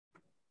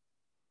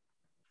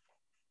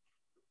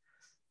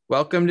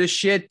Welcome to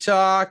Shit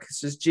Talk.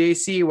 This is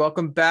JC.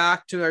 Welcome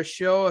back to our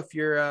show. If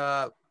you're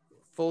a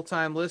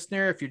full-time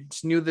listener, if you're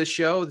just new to the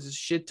show, this is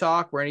Shit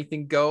Talk, where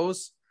anything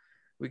goes.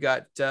 We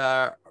got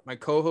my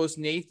co-host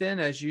Nathan,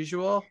 as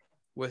usual,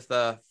 with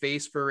a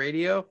face for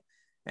radio,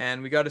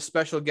 and we got a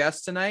special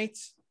guest tonight,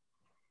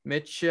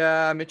 Mitch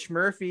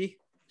Murphy.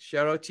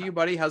 Shout out to you,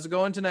 buddy. How's it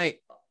going tonight?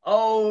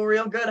 Oh,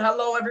 real good.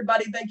 Hello,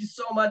 everybody. Thank you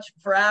so much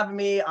for having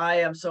me. I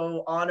am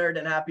so honored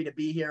and happy to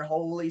be here.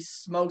 Holy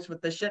smokes,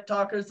 with the shit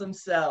talkers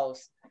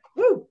themselves.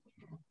 Woo!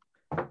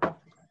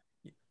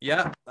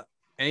 Yeah,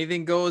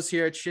 anything goes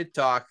here at Shit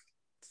Talk.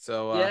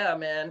 So yeah,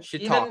 man.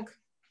 Shit Talk.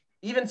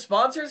 Even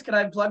sponsors. Can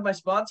I plug my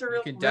sponsor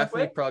You can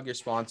definitely plug your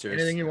sponsors.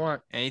 Anything you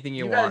want. Anything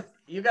you want.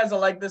 You guys will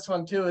like this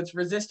one too. It's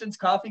Resistance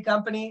Coffee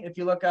Company. If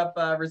you look up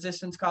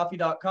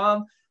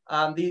resistancecoffee.com,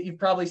 you've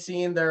probably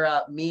seen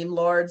their meme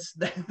lords.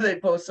 They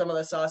post some of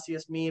the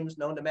sauciest memes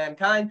known to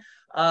mankind.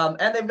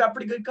 And they've got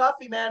pretty good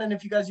coffee, man. And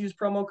if you guys use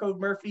promo code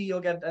Murphy,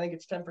 you'll get, I think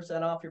it's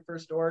 10% off your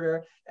first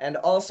order. And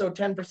also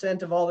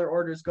 10% of all their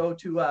orders go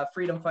to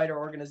freedom fighter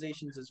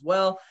organizations as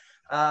well.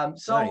 So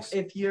nice.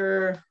 If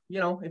you're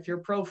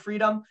pro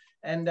freedom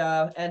and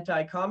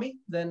anti-commie,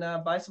 then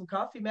buy some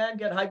coffee, man.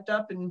 Get hyped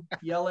up and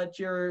yell at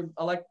your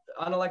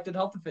unelected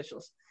health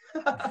officials.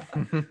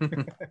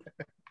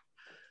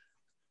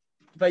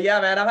 But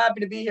yeah, man, I'm happy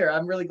to be here.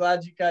 I'm really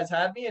glad you guys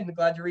had me and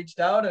glad you reached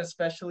out.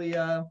 Especially,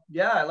 I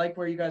like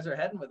where you guys are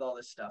heading with all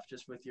this stuff,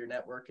 just with your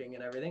networking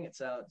and everything. It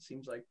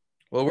seems like.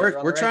 Well,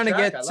 we're trying to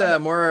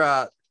get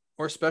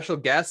more special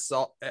guests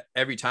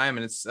every time,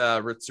 and it's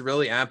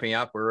really amping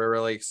up. We're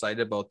really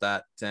excited about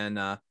that. And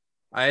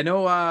I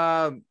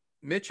know,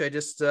 Mitch, I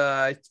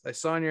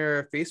saw on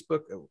your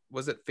Facebook,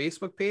 was it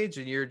Facebook page,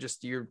 and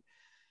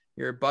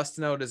you're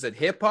busting out. Is it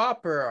hip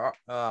hop or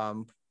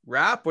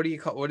rap? What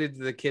did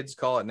the kids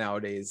call it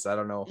nowadays? I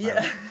don't know.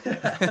 Yeah.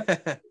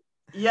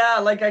 Yeah,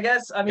 like I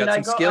guess I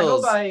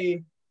go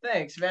by,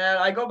 thanks, man.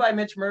 I go by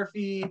Mitch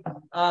Murphy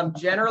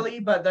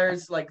generally, but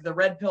there's like the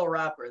Red Pill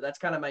Rapper. That's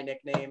kind of my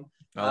nickname.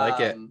 I like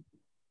it.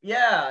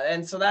 Yeah,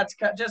 and so that's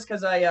just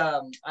because I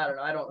don't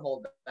know, I don't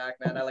hold back,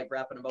 man. I like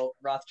rapping about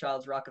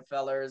Rothschilds,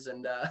 Rockefellers,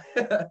 and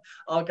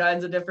all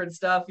kinds of different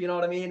stuff, you know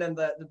what I mean? And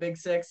the big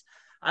six.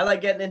 I like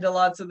getting into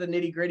lots of the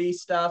nitty gritty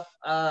stuff.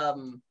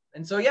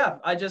 And so, yeah,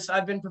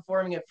 I've been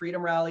performing at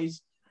freedom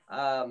rallies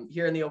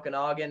here in the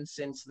Okanagan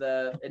since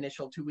the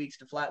initial 2 weeks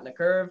to flatten the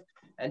curve,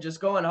 and just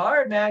going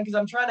hard, man, because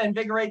I'm trying to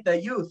invigorate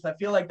the youth. I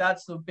feel like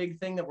that's the big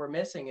thing that we're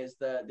missing is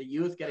the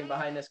youth getting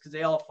behind this, because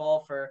they all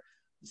fall for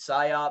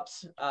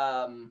psyops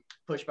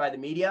pushed by the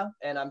media.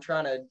 And I'm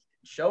trying to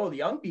show the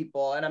young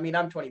people, and I mean,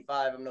 I'm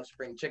 25, I'm no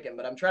spring chicken,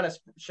 but I'm trying to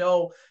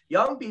show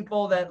young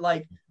people that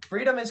like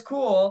freedom is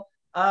cool.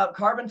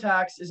 Carbon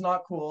tax is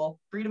not cool.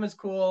 Freedom is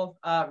cool.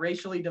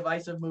 Racially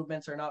divisive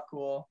movements are not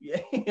cool.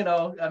 Yeah,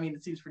 I mean,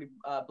 it seems pretty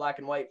black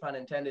and white, pun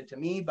intended, to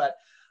me. But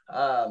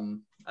I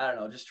don't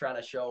know, just trying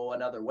to show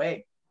another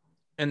way.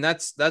 And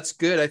that's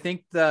good. I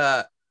think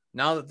now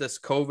that this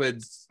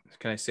COVID's,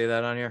 can I say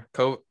that on here?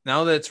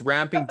 Now that it's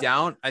ramping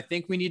down, I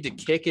think we need to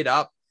kick it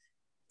up.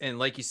 And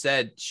like you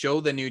said,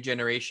 show the new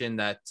generation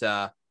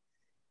that,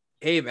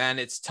 hey, man,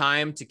 it's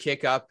time to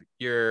kick up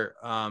your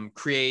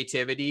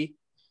creativity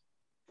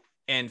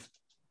and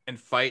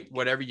fight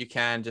whatever you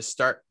can. Just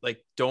start,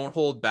 like, don't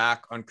hold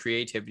back on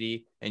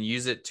creativity and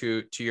use it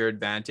to your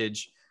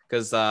advantage,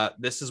 because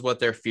this is what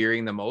they're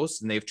fearing the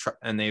most, and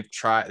they're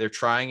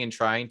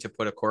trying to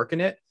put a cork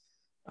in it.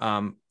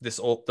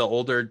 The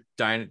older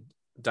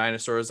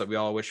dinosaurs that we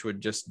all wish would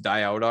just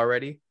die out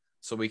already,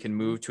 so we can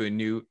move to a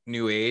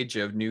new age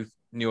of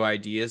new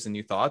ideas and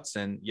new thoughts.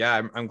 And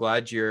yeah, I'm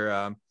glad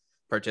you're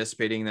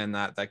participating in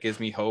that. That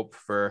gives me hope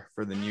for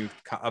the new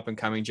up and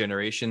coming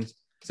generation.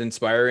 It's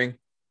inspiring.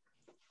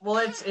 Well,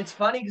 it's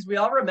funny because we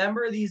all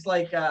remember these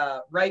like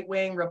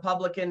right-wing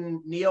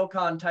Republican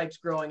neocon types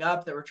growing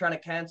up that were trying to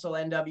cancel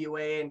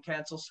NWA and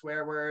cancel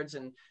swear words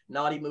and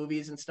naughty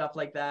movies and stuff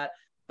like that.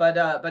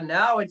 But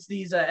now it's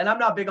these, and I'm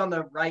not big on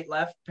the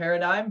right-left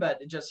paradigm,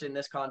 but just in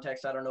this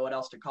context, I don't know what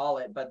else to call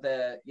it. But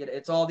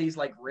it's all these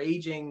like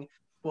raging,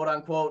 quote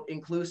unquote,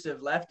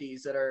 inclusive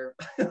lefties that are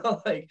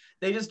like,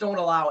 they just don't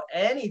allow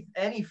any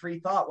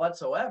free thought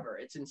whatsoever.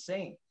 It's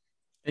insane.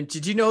 And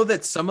did you know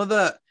that some of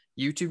the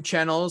YouTube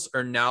channels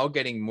are now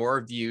getting more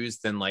views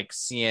than like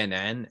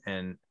CNN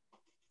and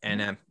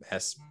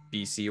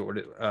MSNBC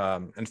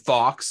and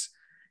Fox?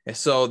 And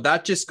so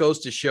that just goes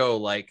to show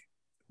like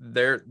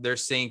they're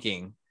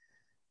sinking.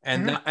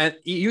 And and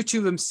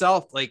YouTube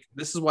himself, like,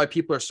 this is why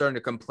people are starting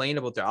to complain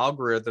about their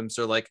algorithms.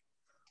 They're like,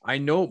 I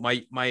know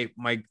my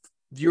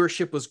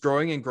viewership was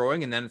growing and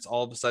growing, and then it's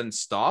all of a sudden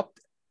stopped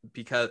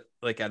because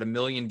like at 1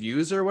 million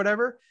views or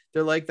whatever.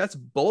 They're like, that's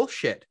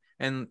bullshit.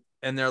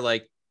 And they're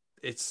like,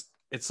 it's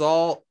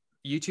all,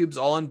 YouTube's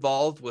all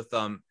involved with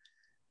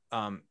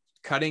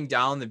cutting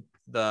down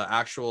the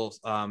actual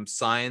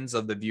signs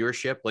of the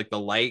viewership, like the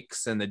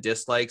likes and the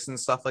dislikes and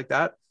stuff like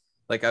that.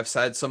 Like I've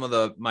said, some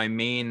of my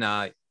main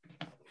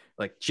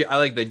like I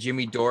like the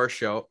Jimmy Dore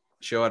show.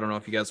 I don't know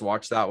if you guys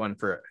watch that one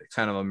for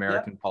kind of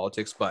American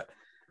politics, but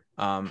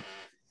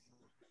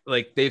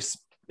like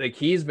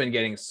he's been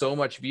getting so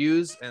much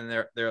views, and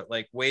they're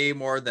like way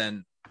more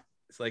than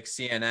it's like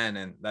CNN,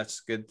 and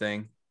that's a good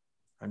thing.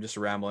 I'm just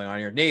rambling on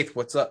here. Nath,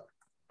 what's up?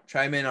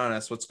 Chime in on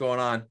us. What's going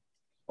on?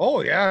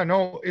 Oh yeah,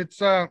 no,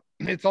 it's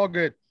all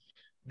good.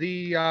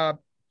 The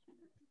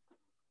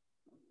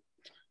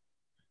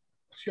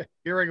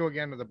here I go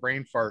again with the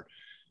brain fart.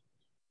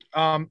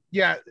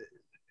 Yeah,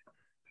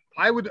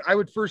 I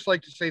would first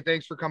like to say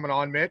thanks for coming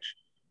on, Mitch.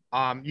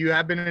 You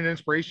have been an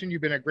inspiration.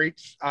 You've been a great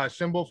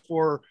symbol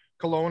for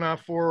Kelowna,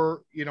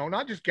 for, you know,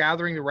 not just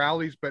gathering the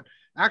rallies, but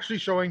actually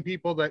showing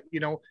people that, you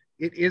know,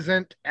 it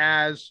isn't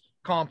as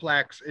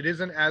complex, it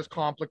isn't as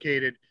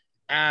complicated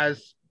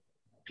as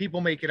people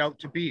make it out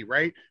to be,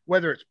 right?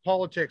 Whether it's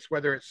politics,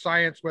 whether it's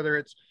science, whether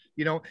it's,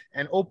 you know,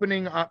 and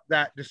opening up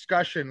that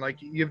discussion like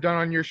you've done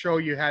on your show.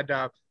 You had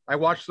I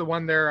watched the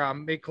one there,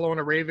 Make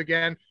Kelowna Rave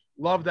Again.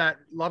 Love that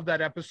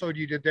episode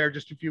you did there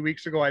just a few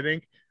weeks ago, I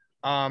think.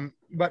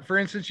 But for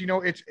instance, you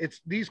know,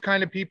 it's these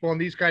kind of people and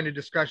these kind of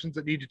discussions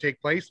that need to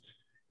take place.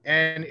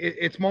 And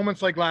it's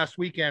moments like last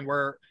weekend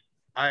where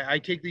I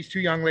take these two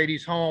young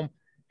ladies home,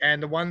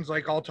 and the one's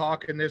like all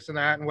talk and this and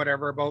that and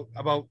whatever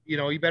about, you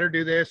know, you better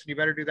do this and you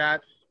better do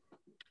that.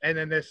 And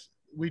then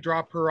we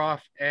drop her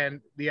off,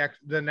 and the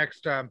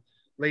next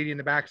lady in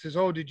the back says,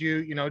 "Oh, did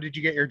you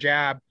get your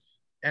jab?"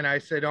 And I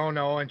said, "Oh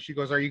no." And she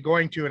goes, "Are you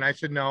going to?" And I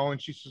said, "No."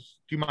 And she says,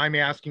 "Do you mind me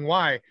asking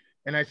why?"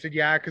 And I said,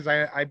 "Yeah, because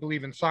I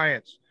believe in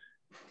science."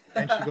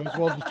 And she goes,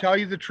 "Well, to tell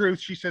you the truth,"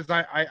 she says,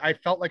 I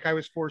felt like I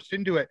was forced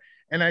into it."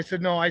 And I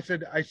said, "No." I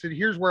said,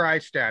 "Here's where I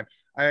stand.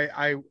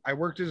 I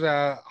worked as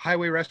a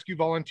highway rescue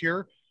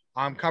volunteer,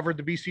 covered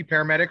the BC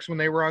paramedics when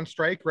they were on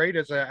strike, right,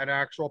 as an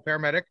actual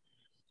paramedic.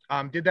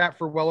 Did that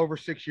for well over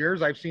 6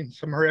 years. I've seen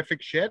some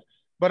horrific shit,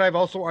 but I've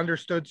also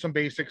understood some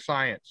basic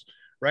science,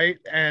 right?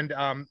 And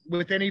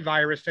with any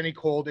virus, any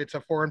cold, it's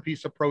a foreign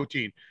piece of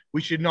protein.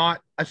 We should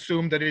not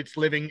assume that it's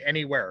living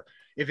anywhere.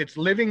 If it's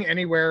living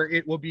anywhere,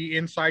 it will be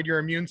inside your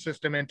immune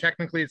system, and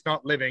technically it's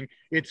not living.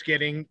 It's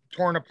getting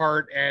torn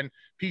apart, and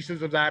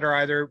pieces of that are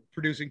either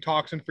producing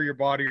toxin for your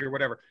body or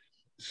whatever.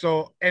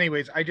 So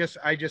anyways, I just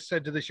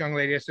said to this young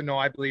lady, I said, "No,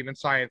 I believe in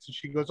science." And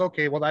she goes,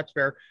 "Okay, well, that's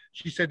fair."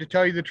 She said, "To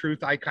tell you the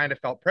truth, I kind of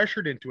felt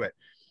pressured into it."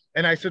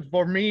 And I said,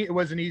 "For me, it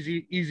was an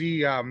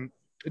easy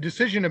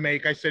decision to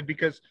make." I said,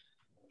 "Because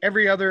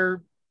every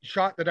other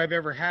shot that I've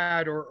ever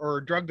had,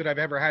 or drug that I've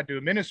ever had to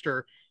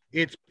administer,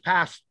 it's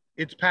past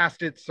its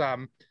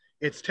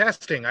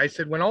testing." I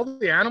said, "When all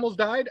the animals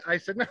died," I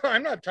said, "No,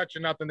 I'm not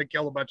touching nothing to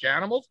kill a bunch of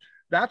animals.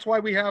 That's why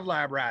we have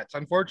lab rats.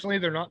 Unfortunately,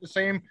 they're not the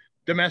same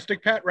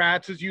domestic pet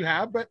rats as you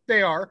have, but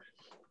they are."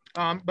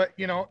 But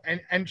you know,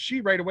 and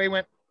she right away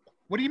went,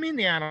 "What do you mean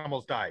the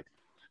animals died?"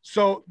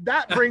 So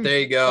that brings there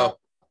you go.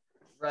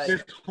 Right.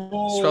 this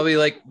whole, it's probably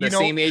like the you know,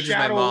 same age as my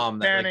shadow mom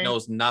that like banning.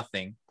 knows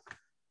nothing.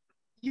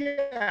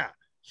 Yeah.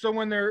 So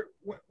when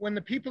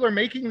the people are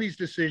making these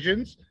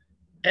decisions,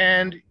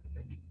 and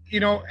you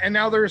know, and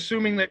now they're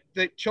assuming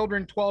that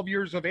children 12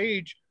 years of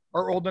age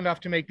are old enough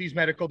to make these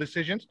medical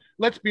decisions.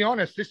 Let's be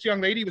honest, this young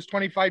lady was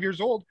 25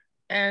 years old,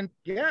 and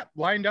yeah,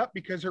 lined up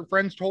because her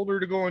friends told her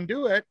to go and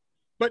do it,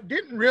 but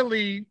didn't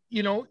really,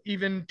 you know,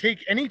 even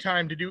take any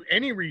time to do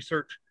any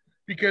research,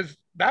 because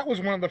that was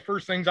one of the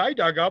first things I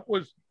dug up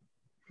was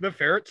the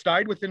ferrets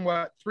died within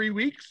 3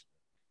 weeks,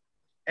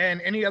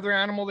 and any other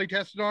animal they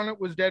tested on it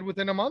was dead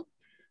within a month.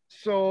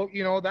 So,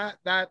 you know,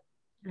 that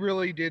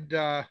really did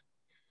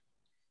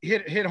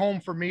hit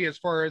home for me as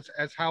far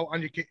as how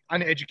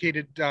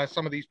uneducated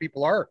some of these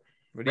people are.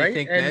 What do you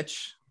think, And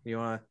Mitch? You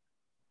want to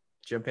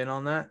jump in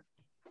on that?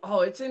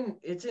 Oh, it's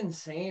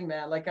insane,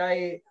 man. Like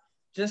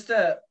just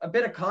a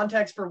bit of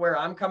context for where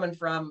I'm coming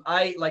from.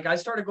 I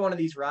started going to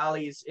these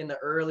rallies in the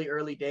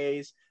early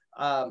days.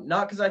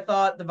 Not because I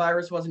thought the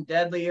virus wasn't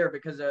deadly or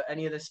because of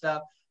any of this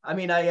stuff. I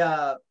mean,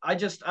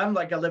 I'm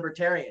like a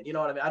libertarian, you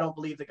know what I mean? I don't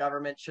believe the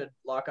government should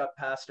lock up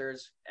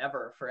pastors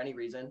ever for any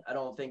reason. I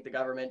don't think the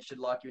government should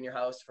lock you in your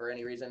house for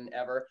any reason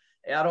ever.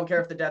 I don't care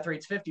if the death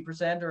rate's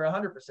 50% or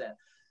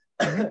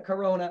 100%.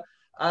 Corona.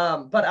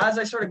 But as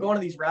I started going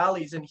to these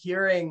rallies and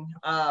hearing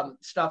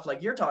stuff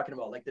like you're talking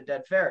about, like the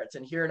dead ferrets,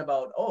 and hearing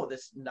about, oh,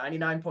 this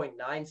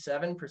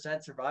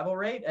 99.97% survival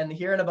rate, and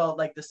hearing about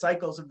like the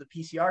cycles of the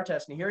PCR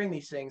test and hearing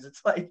these things,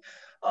 it's like,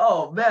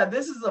 oh man,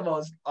 this is the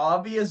most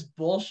obvious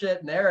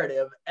bullshit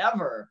narrative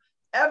ever.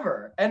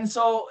 And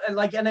so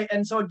again,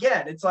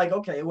 it's like,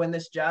 okay, when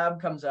this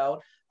jab comes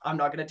out, I'm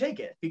not going to take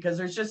it because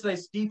there's just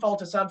this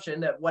default assumption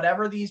that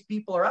whatever these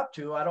people are up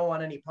to, I don't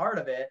want any part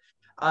of it.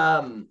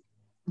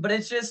 But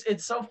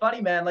it's so funny,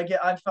 man. Like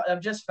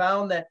I've just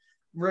found that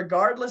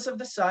regardless of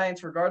the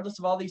science, regardless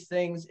of all these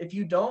things, if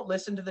you don't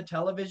listen to the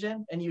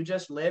television and you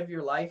just live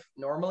your life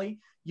normally,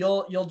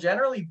 you'll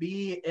generally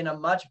be in a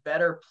much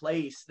better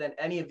place than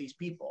any of these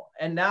people.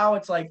 And now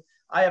it's like,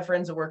 I have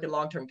friends that work in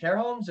long-term care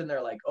homes, and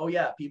they're like, oh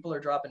yeah, people are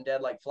dropping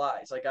dead like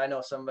flies. Like I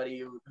know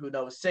somebody who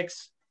knows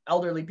 6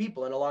 elderly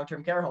people in a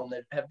long-term care home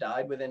that have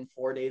died within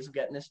 4 days of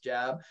getting this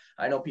jab.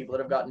 I know people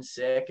that have gotten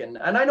sick, and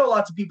I know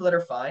lots of people that are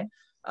fine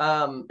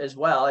as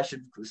well. I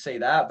should say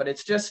that, but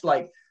it's just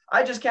like,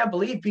 I just can't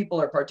believe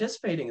people are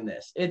participating in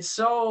this. It's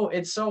so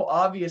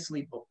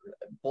obviously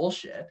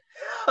bullshit.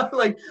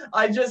 Like,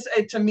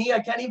 to me, I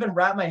can't even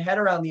wrap my head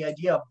around the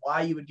idea of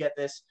why you would get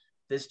this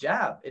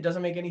jab. It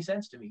doesn't make any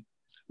sense to me.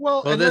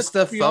 Well, and this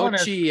the be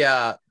honest,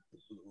 Fauci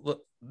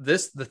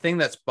the thing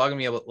that's bugging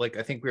me about, like,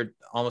 I think we're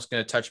almost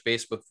going to touch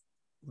base with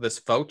this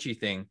Fauci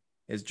thing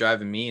is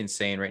driving me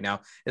insane right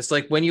now. It's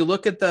like when you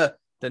look at the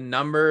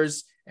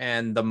numbers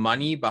and the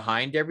money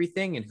behind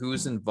everything and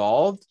who's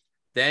involved,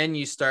 then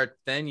you start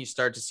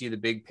to see the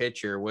big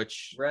picture,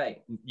 which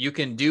right you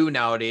can do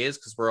nowadays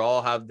because we're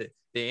all have the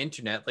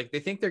internet. Like, they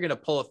think they're going to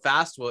pull a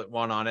fast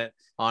one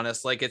on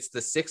us like it's the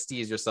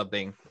 60s or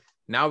something.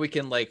 Now we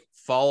can, like,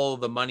 follow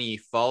the money,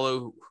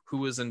 follow who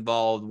was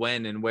involved,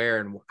 when and where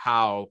and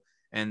how.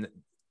 And,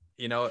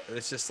 you know,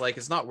 it's just like,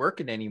 it's not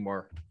working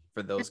anymore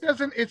for those.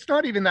 It's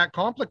not even that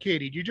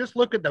complicated. You just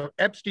look at the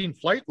Epstein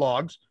flight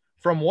logs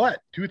from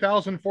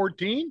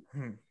 2014?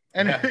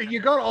 And yeah. You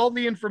got all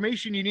the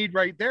information you need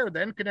right there.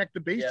 Then connect the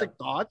basic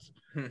dots.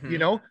 You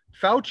know,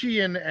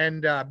 Fauci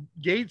and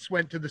Gates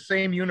went to the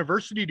same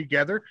university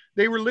together.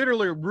 They were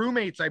literally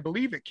roommates, I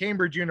believe, at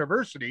Cambridge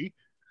University.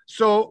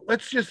 So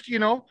let's just, you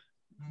know,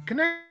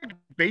 connect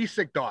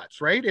basic dots,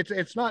 right?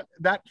 It's not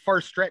that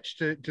far stretched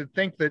to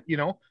think that, you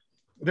know,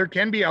 there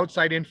can be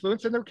outside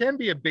influence and there can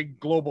be a big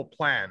global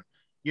plan.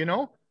 You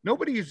know,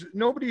 nobody's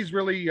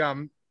really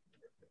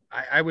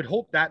I would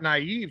hope that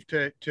naive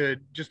to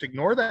just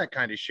ignore that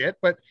kind of shit,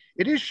 but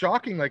it is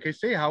shocking, like I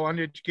say, how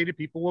uneducated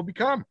people will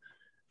become.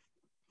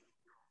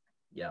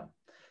 Yeah,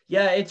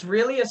 it's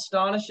really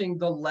astonishing,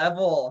 the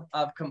level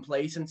of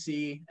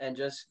complacency and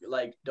just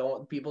like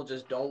people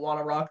just don't want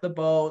to rock the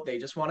boat. They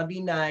just want to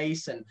be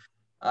nice, and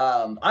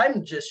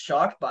I'm just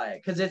shocked by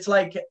it because it's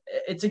like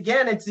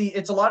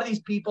it's a lot of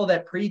these people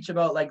that preach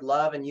about like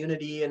love and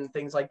unity and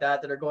things like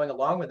that are going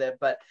along with it,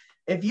 but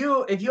if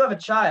you have a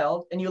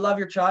child and you love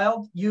your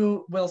child,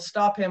 you will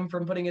stop him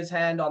from putting his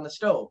hand on the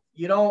stove.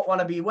 You don't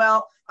want to be,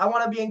 well, I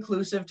want to be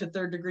inclusive to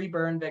 3rd-degree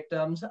burn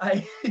victims.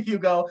 You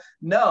go,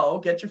 no,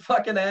 get your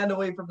fucking hand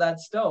away from that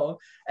stove.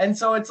 And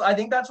so I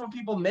think that's what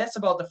people miss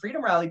about the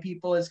Freedom Rally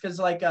people, is because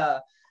like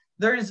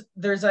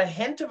there's a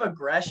hint of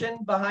aggression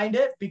behind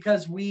it,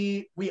 because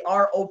we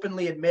are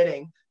openly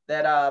admitting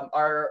that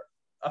our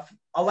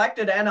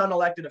elected and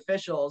unelected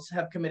officials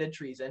have committed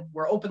treason.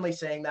 We're openly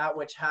saying that,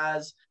 which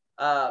has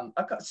a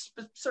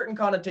certain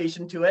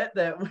connotation to it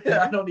that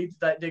I don't need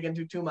to dig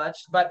into too much,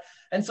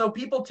 and so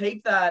people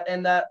take that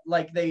and that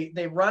like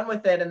they run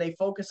with it and they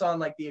focus on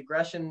like the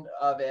aggression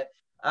of it,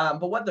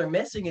 but what they're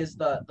missing is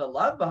the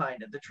love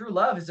behind it. The true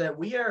love is that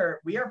we are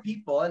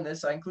people, and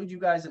this, I include you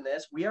guys in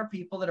this, we are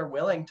people that are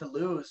willing to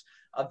lose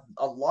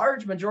a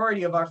large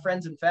majority of our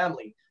friends and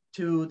family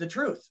to the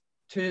truth,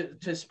 to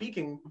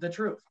speaking the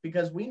truth,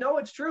 because we know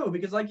it's true,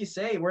 because like you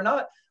say, we're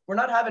not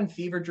having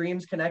fever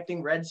dreams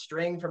connecting red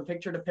string from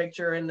picture to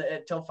picture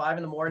until 5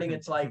 a.m.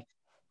 It's like a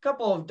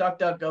couple of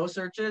DuckDuckGo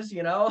searches,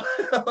 you know,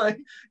 like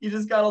you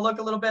just got to look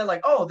a little bit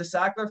like, oh, the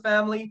Sackler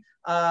family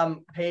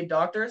paid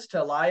doctors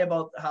to lie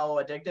about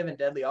how addictive and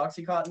deadly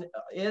Oxycontin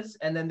is.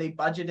 And then they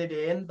budgeted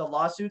in the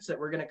lawsuits that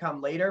were going to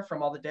come later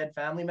from all the dead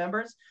family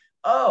members.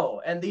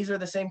 Oh, and these are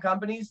the same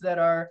companies that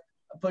are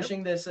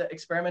pushing this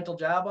experimental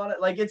jab on it.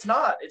 Like, it's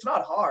not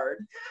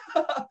hard.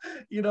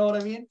 You know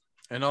what I mean?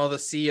 And all the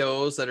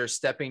CEOs that are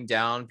stepping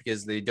down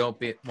because they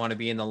don't want to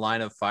be in the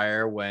line of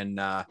fire when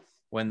the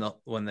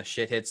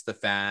shit hits the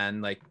fan.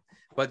 Like,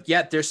 but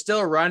yet they're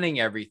still running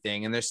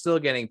everything and they're still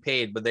getting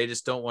paid, but they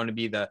just don't want to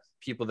be the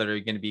people that are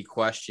going to be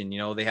questioned. You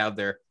know, they have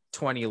their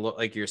 20,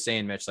 like you're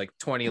saying, Mitch, like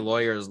 20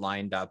 lawyers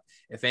lined up.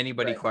 If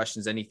anybody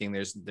questions anything,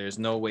 there's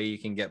no way you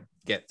can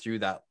get through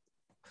that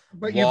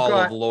wall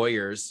of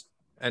lawyers,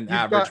 an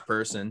average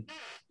person.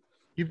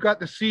 You've got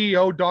the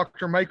CEO,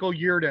 Dr. Michael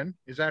Yeadon.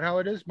 Is that how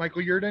it is?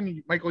 Michael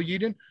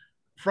Yeadon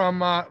from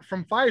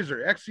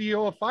Pfizer,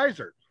 ex-CEO of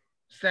Pfizer,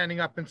 standing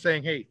up and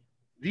saying, hey,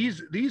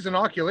 these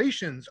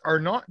inoculations are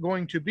not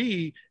going to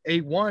be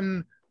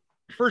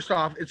first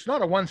off, it's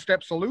not a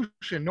one-step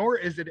solution, nor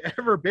is it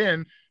ever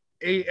been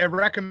a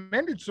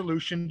recommended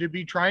solution to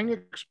be trying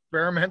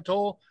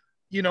experimental,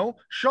 you know,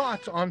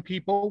 shots on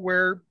people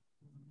where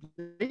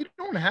they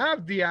don't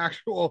have the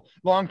actual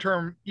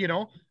long-term, you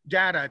know,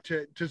 data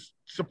to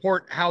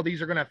support how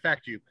these are going to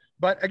affect you.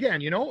 But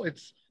again, you know,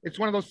 it's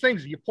one of those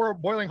things. You pour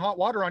boiling hot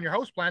water on your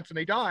houseplants and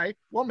they die.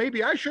 Well,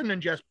 maybe I shouldn't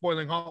ingest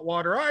boiling hot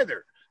water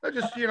either. I'm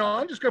just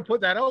going to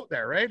put that out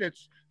there, right?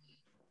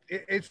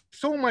 It's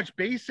so much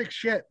basic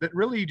shit that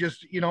really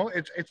just, you know,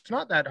 it's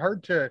not that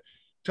hard to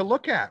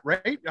look at,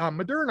 right?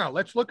 Moderna.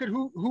 Let's look at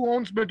who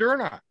owns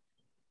Moderna,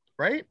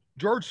 right?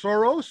 George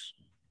Soros.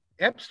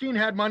 Epstein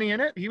had money in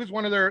it. He was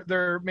one of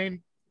their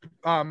main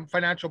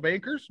financial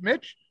bankers.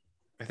 Mitch,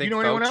 I think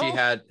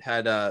Fauci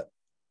had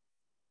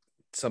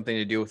something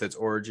to do with its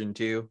origin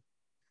too.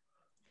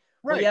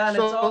 Right. Well, yeah, and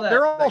so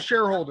they're all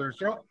shareholders.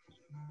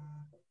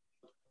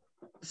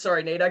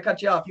 Sorry, Nate, I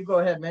cut you off. You go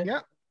ahead, man.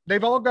 Yeah,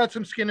 they've all got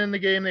some skin in the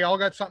game. They all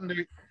got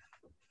something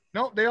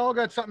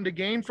to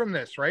gain from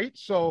this, right?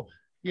 So,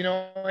 you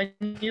know,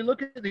 you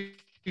look at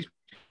these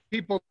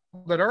people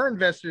that are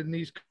invested in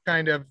these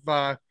kind of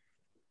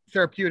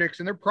therapeutics,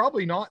 and they're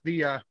probably not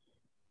the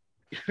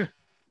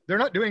they're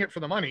not doing it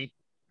for the money,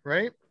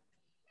 right?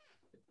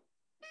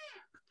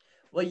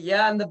 Well,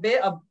 yeah, and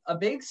a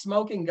big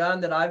smoking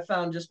gun that I've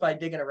found just by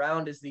digging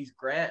around is these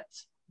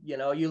grants. You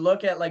know, you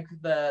look at like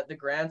the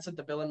grants that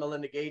the Bill and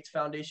Melinda Gates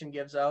Foundation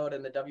gives out,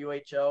 and the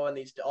WHO,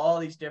 and all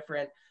these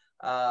different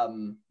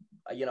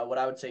you know, what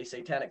I would say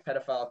satanic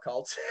pedophile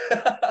cults.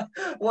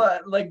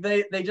 What, like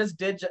they just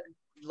did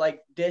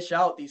like dish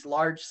out these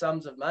large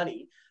sums of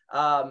money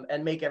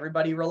and make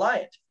everybody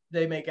reliant.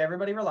 They make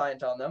everybody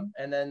reliant on them,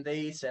 and then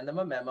they send them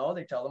a memo.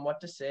 They tell them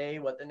what to say,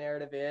 what the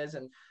narrative is,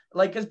 and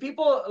like, because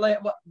people, like,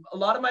 a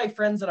lot of my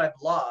friends that I've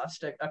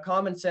lost, a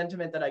common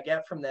sentiment that I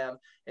get from them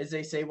is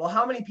they say, well,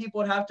 how many people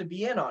would have to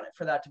be in on it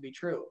for that to be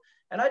true?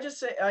 And I just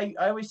say, I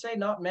always say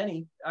not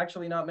many,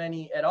 actually not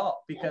many at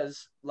all,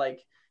 because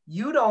like,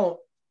 you don't,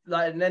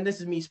 like, and then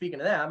this is me speaking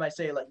to them, I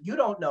say, like, you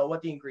don't know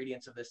what the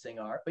ingredients of this thing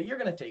are, but you're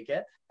going to take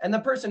it. And the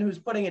person who's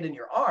putting it in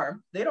your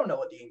arm, they don't know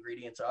what the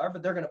ingredients are,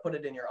 but they're going to put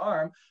it in your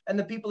arm. And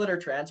the people that are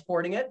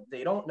transporting it,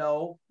 they don't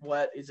know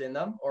what is in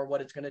them or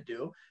what it's going to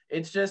do.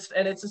 It's just,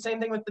 and it's the same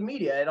thing with the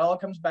media. It all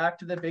comes back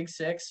to the big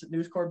six: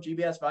 News Corp,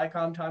 GBS,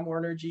 Viacom, Time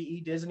Warner,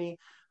 GE, Disney.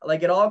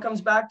 Like, it all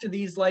comes back to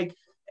these like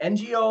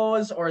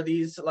NGOs or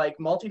these like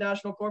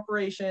multinational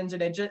corporations,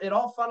 and it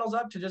all funnels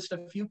up to just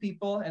a few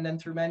people, and then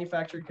through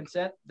manufactured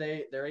consent,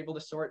 they're able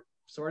to sort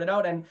it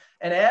out, and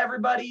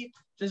everybody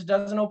just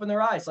doesn't open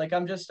their eyes. Like,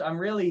 I'm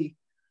really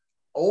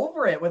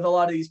over it with a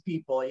lot of these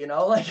people, you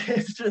know, like,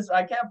 it's just,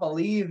 I can't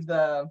believe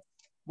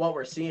what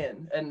we're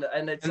seeing, and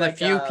it's and like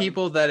the few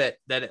people that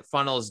it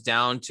funnels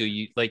down to,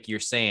 you like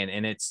you're saying,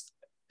 and it's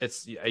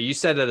you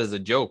said it as a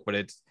joke, but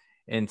it's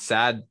in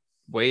sad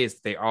ways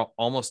they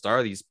almost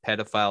are these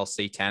pedophile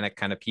satanic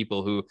kind of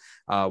people who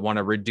want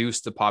to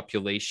reduce the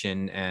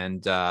population,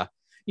 and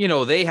you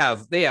know, they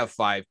have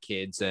 5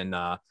 kids and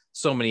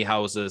so many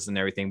houses and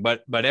everything,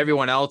 but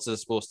everyone else is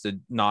supposed to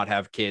not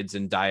have kids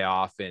and die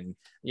off, and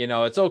you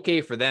know, it's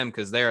okay for them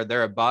because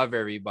they're above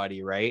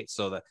everybody, right?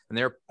 So that, and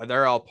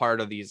they're all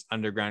part of these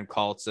underground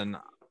cults, and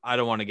I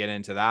don't want to get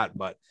into that,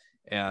 but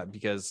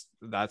because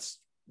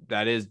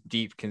that is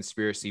deep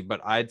conspiracy.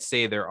 But I'd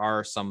say there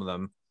are some of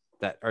them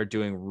that are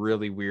doing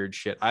really weird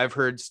shit. I've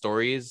heard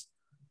stories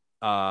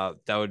that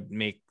would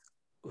make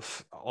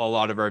a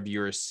lot of our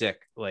viewers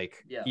sick,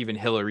 like even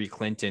Hillary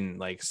Clinton,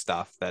 like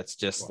stuff that's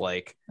just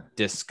like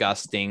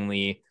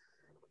disgustingly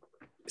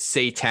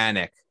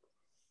satanic.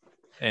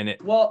 And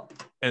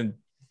and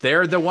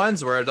they're the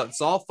ones where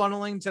it's all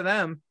funneling to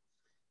them,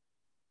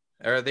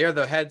 or they're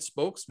the head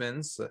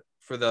spokesmen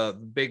for the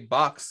big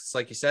bucks. It's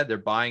like you said, they're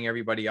buying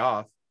everybody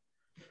off.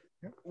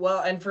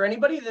 Well, and for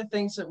anybody that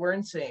thinks that we're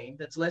insane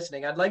that's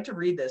listening, I'd like to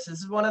read this. This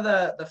is one of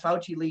the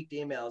Fauci leaked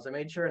emails. I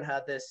made sure and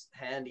had this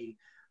handy.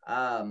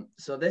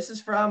 So this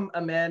is from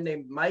a man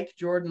named Mike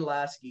Jordan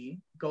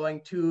Lasky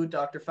going to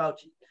Dr.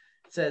 Fauci.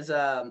 It says,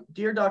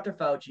 Dear Dr.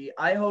 Fauci,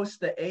 I host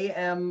the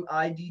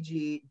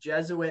AMIDG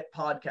Jesuit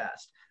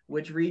podcast,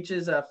 which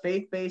reaches a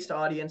faith-based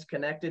audience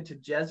connected to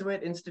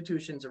Jesuit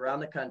institutions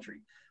around the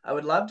country. I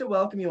would love to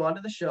welcome you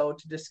onto the show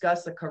to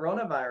discuss the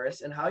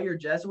coronavirus and how your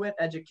Jesuit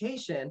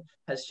education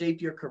has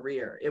shaped your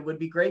career. It would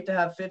be great to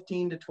have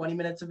 15 to 20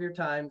 minutes of your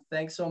time.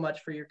 Thanks so much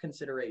for your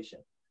consideration.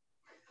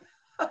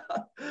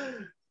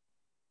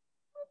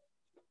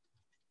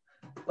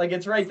 Like,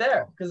 it's right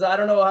there, because I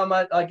don't know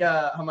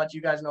how much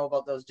you guys know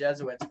about those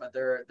Jesuits, but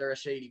they're a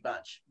shady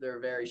bunch. They're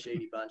a very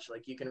shady bunch.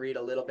 Like, you can read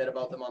a little bit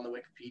about them on the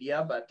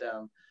Wikipedia, but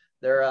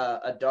they're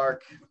a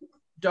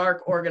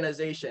dark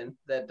organization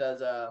that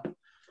does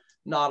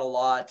not a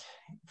lot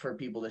for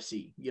people to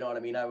see. You know what I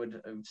mean? I would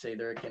say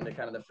they're akin to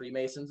kind of the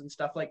Freemasons and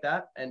stuff like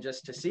that. And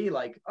just to see,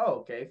 like,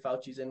 oh, okay,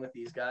 Fauci's in with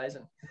these guys,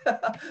 and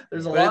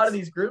there's a lot of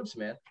these groups,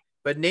 man.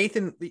 But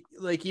Nathan,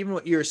 like, even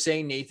what you're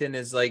saying, Nathan,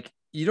 is like,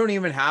 you don't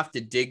even have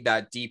to dig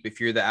that deep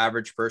if you're the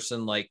average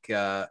person, like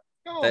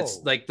that's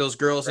like those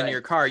girls in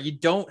your car. You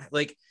don't,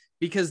 like,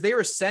 because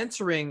they're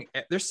censoring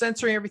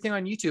everything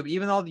on YouTube.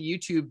 Even all the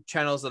YouTube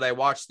channels that I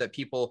watch, that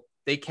people,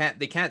 they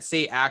can't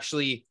say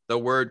actually the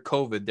word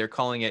COVID. They're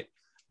calling it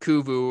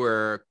Kuvu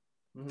or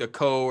the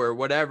co or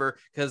whatever,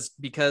 because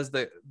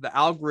the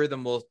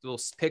algorithm will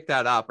pick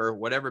that up, or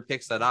whatever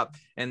picks that up,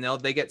 and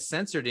they get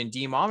censored and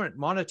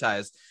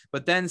demonetized.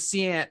 But then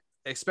CNN,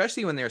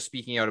 especially when they're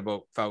speaking out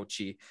about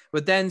Fauci,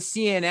 but then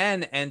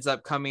CNN ends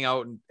up coming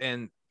out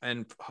and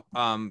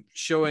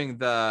showing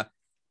the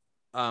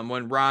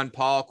when Ron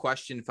Paul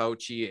questioned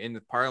Fauci in the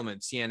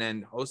parliament,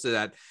 CNN hosted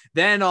that.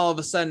 Then all of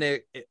a sudden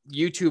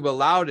YouTube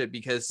allowed it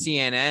because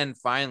CNN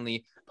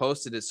finally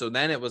posted it. So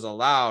then it was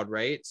allowed,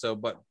 right? So,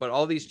 but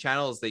all these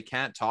channels, they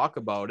can't talk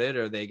about it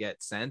or they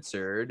get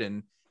censored,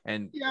 and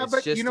yeah, it's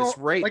but just, you know, it's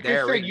right like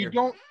there. I said,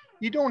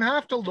 you don't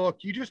have to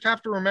look. You just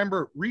have to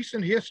remember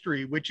recent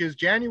history, which is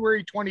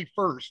January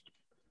 21st,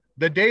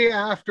 the day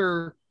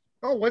after.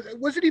 Oh,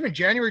 was it even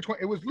January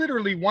 20? It was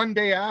literally one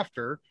day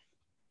after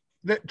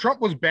that Trump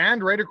was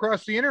banned right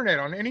across the internet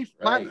on any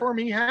platform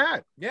he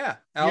had. Yeah.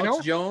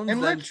 Alex Jones,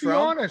 and then let's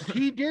Trump. be honest,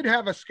 he did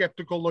have a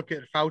skeptical look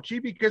at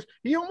Fauci, because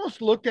he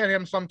almost looked at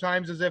him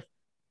sometimes as if,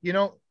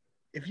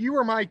 if you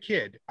were my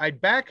kid, I'd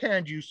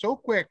backhand you so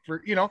quick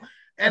for,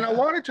 and a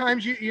lot of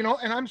times,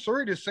 and I'm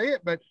sorry to say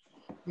it, but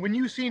when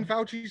you've seen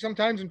Fauci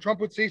sometimes and Trump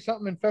would say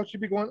something and Fauci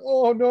would be going,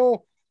 oh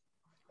no,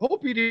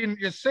 hope he didn't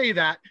just say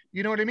that.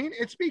 You know what I mean?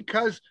 It's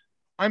because,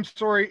 I'm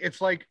sorry, it's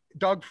like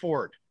Doug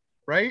Ford,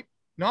 right?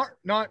 Not,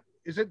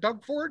 is it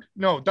Doug Ford?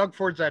 No, Doug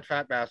Ford's that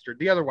fat bastard.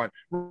 The other one,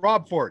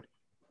 Rob Ford.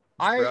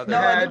 I think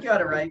you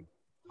got it right.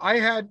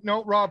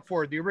 Rob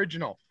Ford, the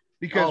original,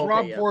 because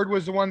Rob Ford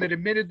was the one that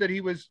admitted that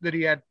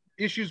he had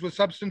issues with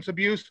substance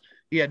abuse.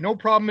 He had no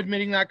problem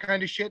admitting that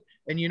kind of shit.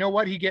 And you know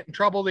what? He get in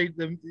trouble.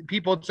 The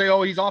people would say,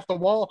 oh, he's off the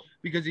wall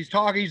because he's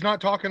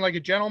not talking like a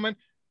gentleman.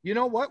 You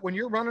know what? When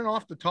you're running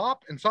off the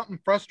top and something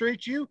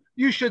frustrates you,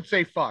 you should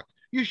say fuck.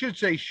 You should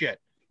say shit.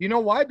 You know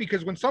why?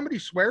 Because when somebody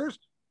swears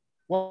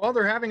while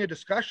they're having a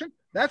discussion,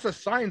 that's a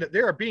sign that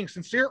they are being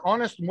sincere,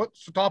 honest, and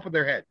what's the top of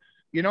their head.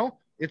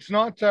 It's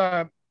not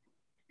to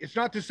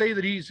say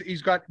that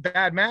he's got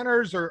bad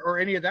manners or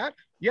any of that.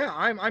 Yeah,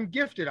 I'm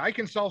gifted. I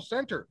can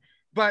self-center,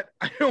 but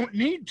I don't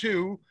need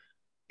to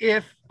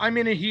if I'm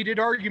in a heated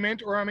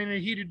argument or I'm in a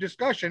heated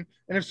discussion.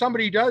 And if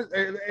somebody does,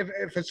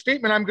 if a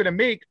statement I'm going to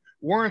make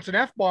warrants an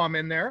F-bomb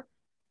in there,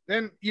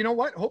 then you know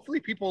what? Hopefully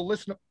people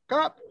listen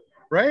up,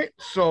 right?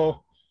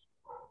 So.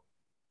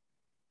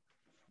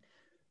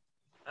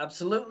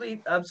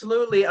 Absolutely.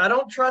 I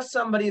don't trust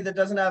somebody that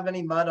doesn't have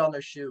any mud on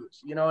their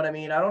shoes. You know what I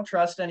mean? I don't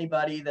trust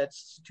anybody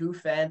that's too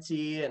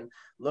fancy and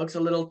looks a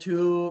little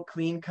too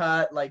clean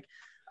cut, like,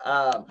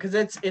 because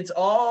it's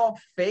all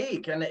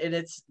fake, and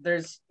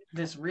there's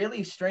this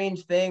really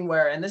strange thing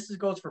where, and this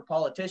goes for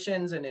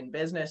politicians and in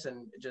business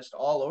and just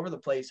all over the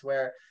place,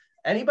 where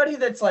anybody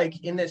that's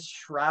like in this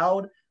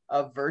shroud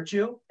of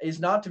virtue is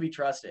not to be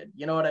trusted.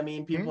 You know what I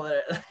mean? People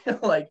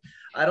that like,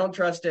 I don't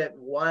trust it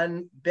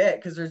one bit,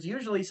 because there's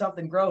usually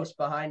something gross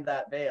behind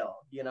that veil,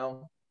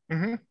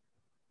 Mm-hmm.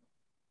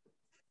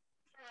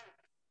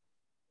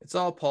 It's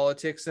all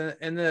politics,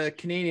 and the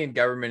Canadian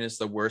government is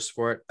the worst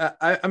for it.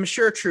 I'm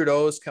sure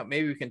Trudeau's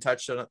maybe we can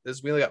touch on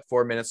this. We only got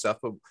 4 minutes left,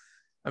 but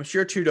I'm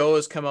sure Trudeau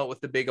has come out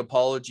with the big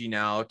apology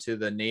now to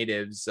the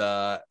natives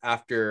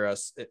after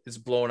it's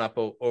blown up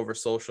over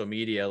social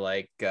media.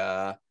 Like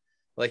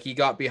he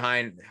got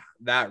behind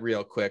that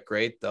real quick,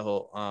 right? The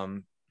whole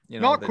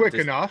not quick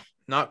enough.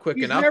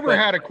 He's never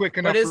had a quick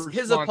enough. But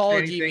his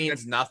apology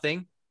means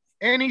nothing.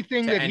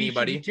 Anything that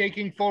anybody. He should be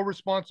taking full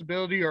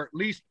responsibility, or at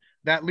least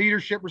that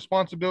leadership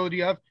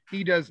responsibility of,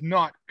 he does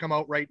not come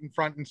out right in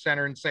front and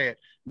center and say it.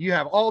 You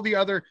have all the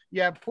other,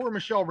 poor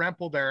Michelle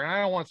Rempel there. And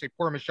I don't want to say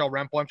poor Michelle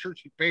Rempel. I'm sure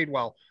she's paid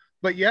well,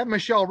 but you have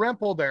Michelle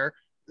Rempel there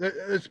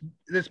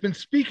that's been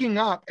speaking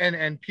up,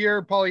 and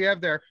Pierre Poilievre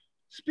there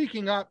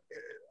speaking up.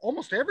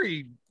 Almost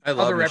every I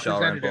love Michelle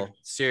Rempel.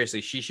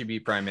 Seriously, she should be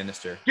prime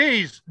minister.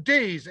 Days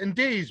and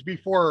days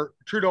before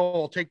Trudeau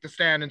will take the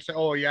stand and say,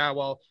 oh yeah,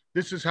 well,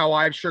 this is how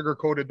I've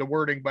sugarcoated the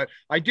wording, but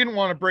I didn't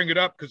want to bring it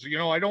up because, we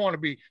don't want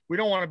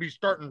to be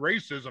starting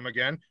racism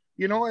again.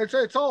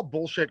 It's all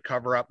bullshit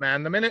cover up,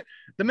 man. The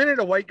minute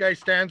a white guy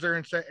stands there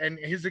and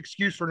his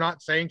excuse for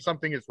not saying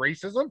something is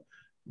racism,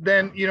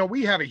 then,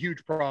 we have a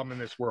huge problem in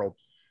this world.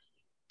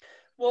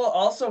 Well,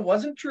 also,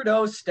 wasn't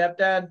Trudeau's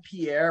stepdad,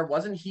 Pierre,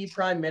 wasn't he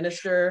prime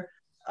minister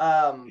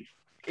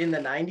in the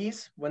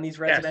 90s when these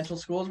residential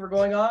schools were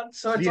going on?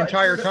 So it's the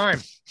entire time.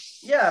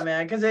 Yeah,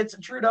 man, because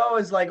Trudeau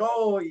is like,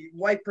 oh,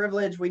 white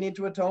privilege, we need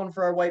to atone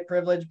for our white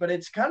privilege. But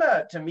it's kind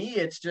of, to me,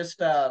 it's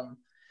just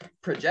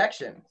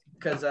projection,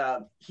 because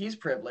he's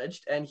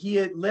privileged, and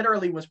he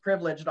literally was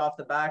privileged off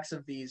the backs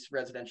of these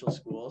residential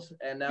schools.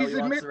 And now he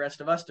wants the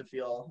rest of us to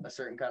feel a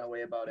certain kind of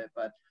way about it.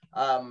 But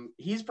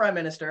he's prime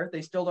minister.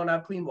 They still don't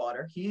have clean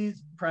water.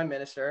 He's prime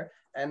minister,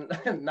 and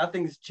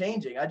nothing's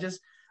changing.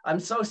 I'm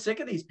so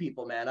sick of these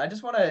people, man. I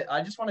just want to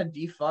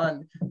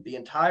defund the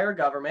entire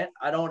government.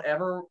 I don't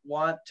ever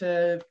want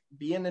to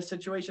be in this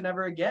situation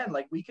ever again.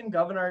 Like, we can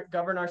govern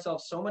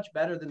ourselves so much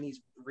better than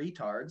these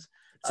retards.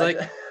 It's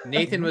like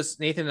Nathan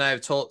and I have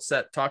talked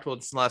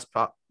about this last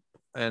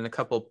and a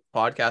couple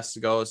podcasts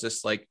ago. It's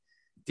just like,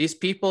 these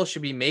people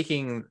should be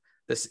making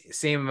the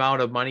same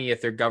amount of money if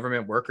they're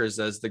government workers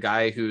as the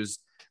guy who's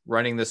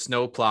running the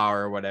snowplow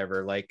or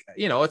whatever. Like,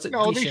 it's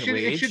a decent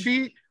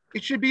wage.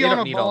 It should be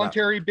on a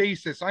voluntary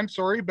basis. I'm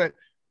sorry, but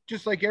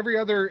just like every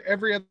other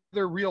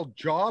real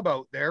job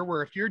out there,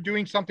 where if you're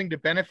doing something to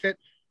benefit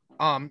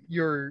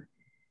your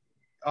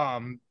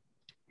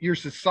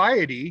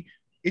society,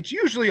 it's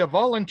usually a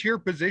volunteer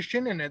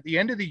position, and at the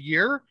end of the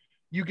year,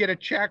 you get a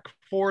check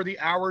for the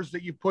hours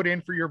that you put in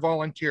for your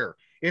volunteer.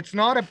 It's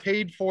not a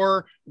paid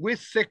for, with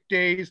sick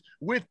days,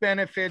 with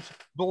benefits,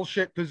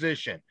 bullshit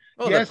position.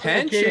 Oh, yes,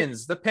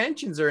 the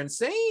pensions are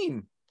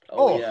insane.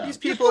 Oh, yeah. These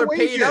people are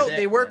paid out.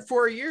 They work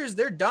 4 years.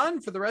 They're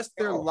done for the rest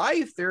of their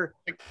life.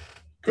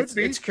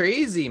 It's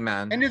crazy,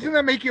 man. And doesn't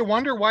that make you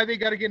wonder why they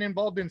got to get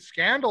involved in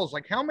scandals?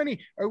 Like, how many,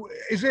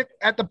 is it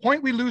at the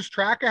point we lose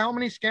track of how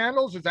many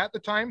scandals? Is that the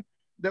time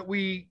that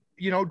we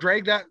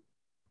drag that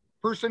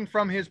person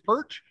from his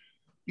perch,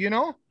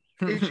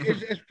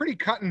 it's pretty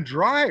cut and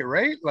dry,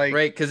 right? Like,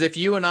 right. Because if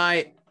you and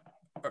I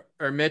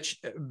or Mitch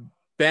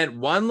bent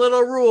one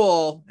little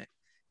rule,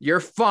 you're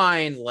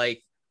fine.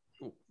 Like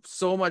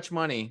so much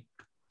money.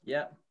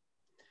 Yeah.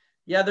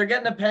 Yeah. They're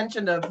getting a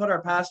pension to put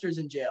our pastors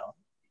in jail.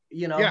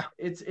 Yeah.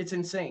 It's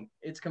insane.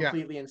 It's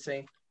completely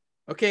insane.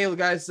 Okay, well,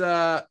 guys,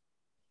 I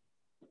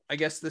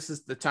guess this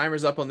is the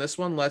timer's up on this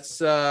one. Let's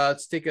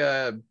take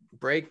a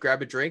break,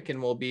 grab a drink,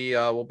 and we'll be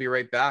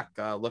right back.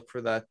 Look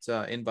for that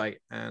invite,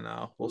 and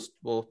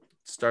we'll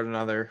start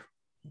another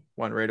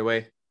one right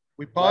away.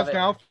 We pause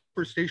now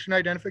for station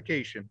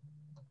identification.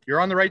 You're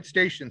on the right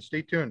station.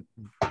 Stay tuned.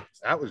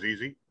 That was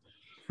easy.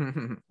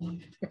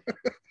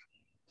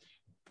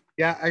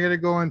 Yeah, I gotta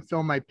go and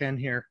fill my pen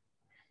here.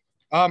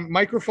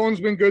 Microphone's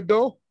been good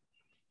though.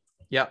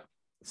 Yep.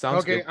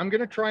 Sounds okay. Good. I'm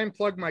gonna try and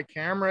plug my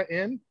camera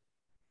in.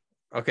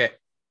 Okay.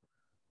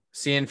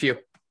 See you in a few.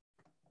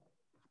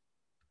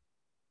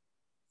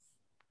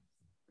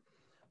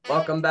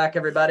 Welcome back,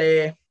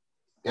 everybody.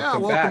 Yeah,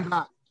 welcome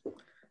back.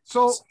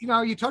 So,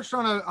 you touched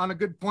on a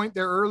good point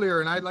there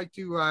earlier, and I'd like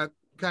to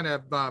kind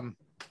of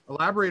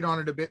elaborate on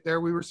it a bit there.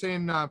 We were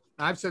saying,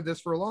 I've said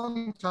this for a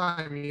long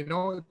time,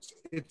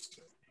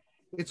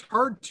 it's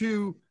hard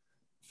to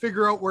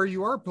figure out where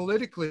you are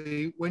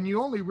politically when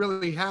you only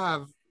really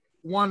have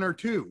one or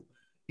two.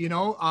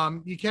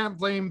 You can't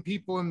blame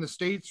people in the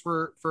States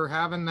for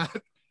having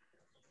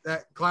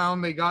that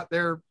clown they got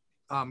there,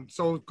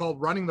 so-called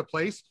running the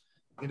place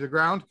into the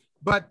ground.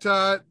 But,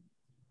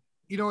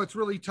 it's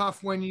really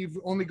tough when you've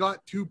only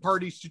got two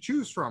parties to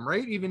choose from,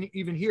 right?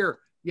 Even here,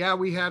 yeah,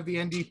 we have the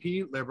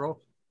NDP,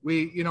 Liberal.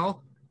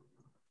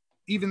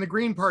 Even the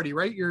Green Party,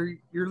 right? You're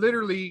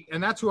literally,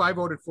 and that's who I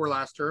voted for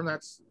last term.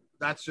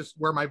 That's just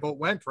where my vote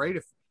went, right?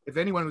 If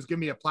anyone was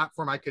giving me a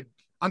platform I could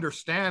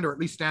understand or at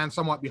least stand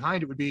somewhat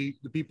behind, it would be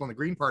the people in the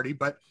Green Party.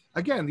 But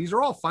again, these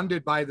are all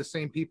funded by the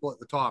same people at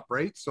the top,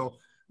 right? So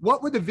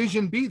what would the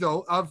vision be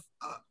though of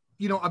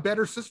a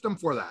better system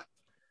for that?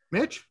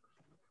 Mitch?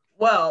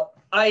 Well,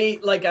 I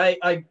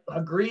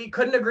agree,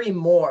 couldn't agree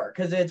more,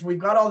 because we've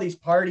got all these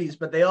parties,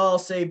 but they all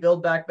say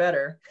build back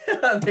better.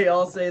 They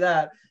all say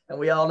that, and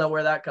we all know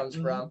where that comes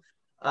from.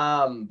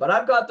 But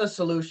I've got the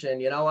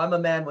solution. I'm a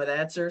man with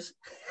answers.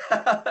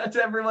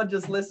 Everyone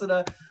just listen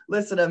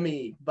to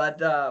me. But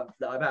no,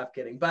 I'm half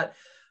kidding. But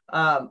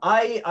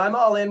I'm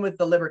all in with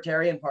the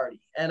Libertarian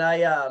Party, and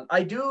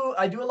I do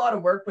a lot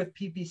of work with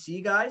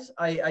PPC guys.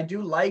 I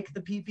do like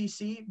the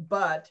PPC,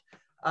 but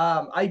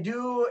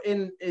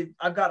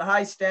I've got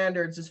high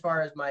standards as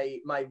far as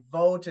my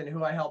vote and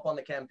who I help on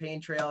the campaign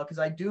trail, because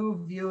I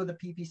do view the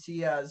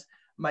PPC as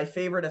my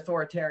favorite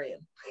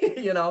authoritarian.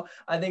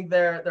 I think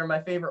they're my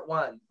favorite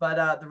one.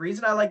 But the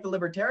reason I like the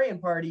Libertarian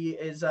Party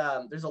is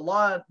there's a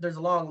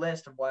long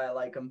list of why I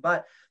like them,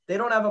 but they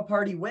don't have a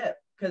party whip,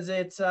 because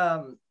it's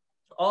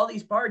all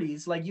these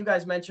parties, like you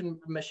guys mentioned,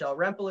 Michelle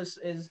Rempel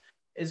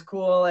is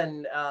cool,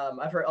 and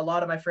I've heard a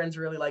lot of my friends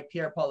really like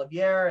Pierre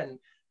Poilievre, and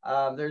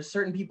there's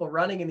certain people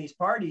running in these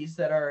parties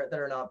that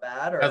are not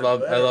bad. Or I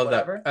love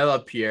that. I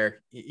love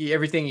Pierre.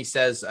 Everything he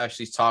says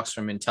actually talks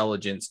from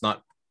intelligence,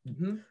 not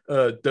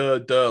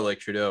like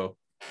Trudeau.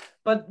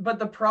 But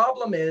the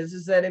problem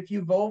is that if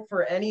you vote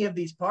for any of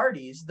these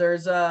parties,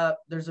 there's a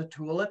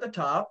tool at the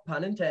top,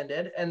 pun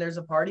intended, and there's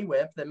a party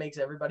whip that makes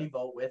everybody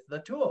vote with the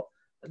tool.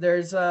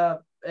 That's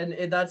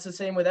the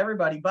same with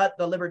everybody. But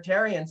the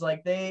Libertarians,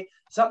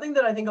 something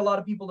that I think a lot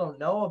of people don't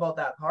know about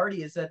that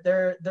party is that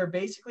they're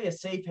basically a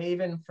safe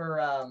haven for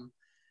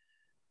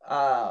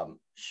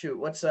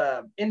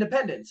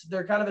independence.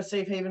 They're kind of a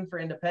safe haven for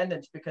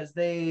independence, because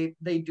they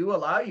do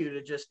allow you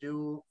to just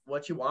do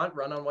what you want,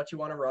 run on what you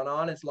want to run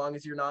on, as long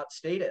as you're not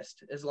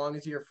statist, as long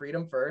as you're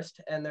freedom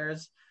first. And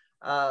there's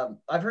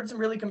I've heard some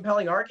really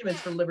compelling arguments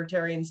from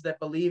libertarians that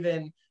believe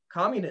in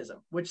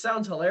communism, which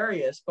sounds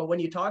hilarious, but when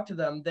you talk to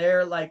them,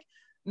 they're like,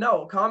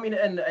 no,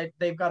 and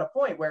they've got a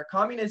point where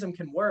communism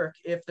can work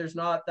if there's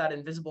not that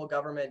invisible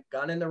government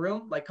gun in the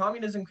room. Like,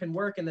 communism can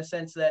work in the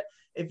sense that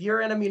if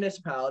you're in a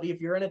municipality, if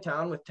you're in a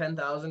town with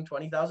 10,000,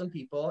 20,000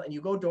 people, and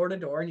you go door to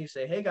door and you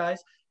say, hey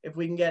guys, if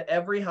we can get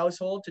every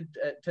household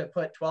to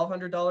put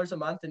 $1,200 a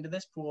month into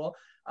this pool,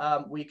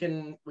 we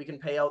can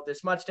pay out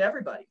this much to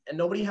everybody, and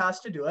nobody has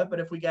to do it. But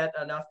if we get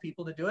enough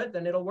people to do it,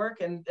 then it'll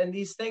work. And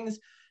these things,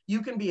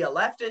 you can be a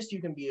leftist,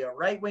 you can be a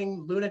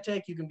right-wing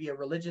lunatic, you can be a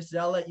religious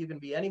zealot, you can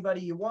be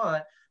anybody you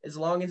want, as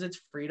long as it's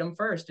freedom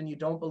first, and you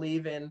don't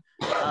believe in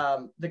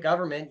the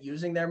government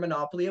using their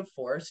monopoly of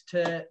force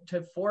to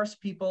force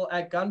people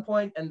at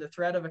gunpoint and the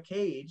threat of a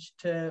cage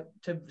to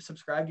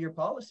subscribe to your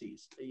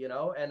policies,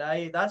 And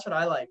that's what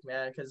I like,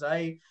 man, because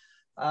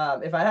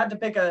if I had to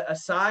pick a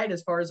side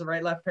as far as the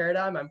right-left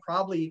paradigm, I'm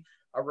probably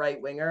a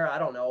right winger. I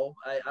don't know.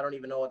 I don't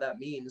even know what that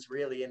means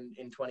really in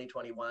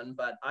 2021,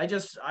 but I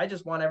just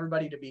want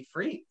everybody to be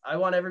free. I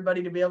want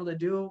everybody to be able to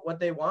do what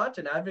they want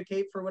and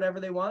advocate for whatever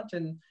they want,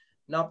 and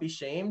not be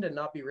shamed and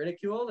not be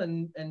ridiculed,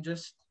 and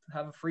just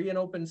have a free and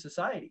open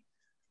society.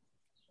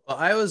 Well,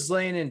 I was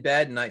laying in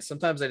bed and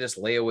sometimes I just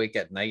lay awake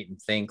at night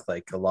and think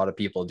like a lot of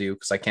people do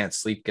because I can't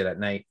sleep good at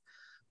night.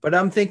 But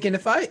I'm thinking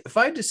if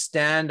I just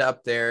stand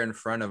up there in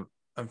front of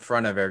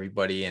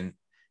everybody in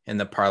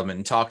the parliament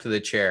and talk to the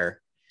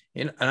chair,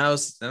 and I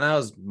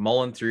was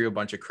mulling through a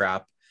bunch of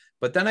crap,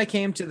 but then I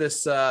came to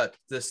this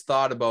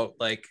thought about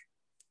like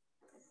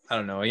I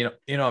don't know,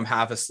 I'm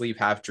half asleep,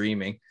 half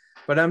dreaming,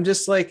 but I'm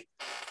just like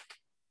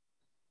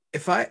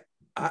if I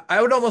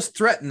would almost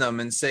threaten them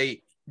and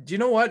say, do you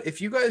know what?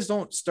 If you guys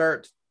don't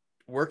start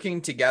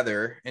working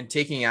together and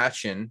taking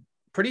action,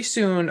 pretty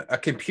soon a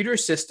computer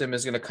system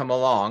is going to come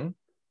along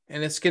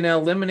and it's going to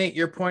eliminate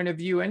your point of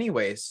view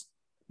anyways.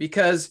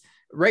 Because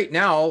right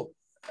now,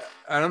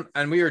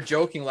 and we were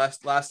joking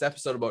last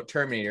episode about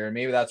Terminator, and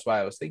maybe that's why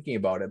I was thinking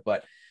about it,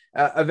 but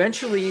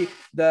eventually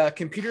the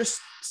computer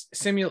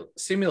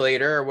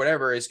simulator or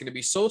whatever is going to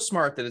be so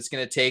smart that it's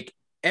going to take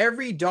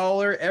every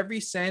dollar, every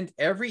cent,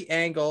 every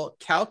angle,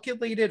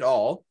 calculate it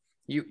all.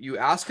 You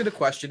ask it a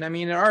question. I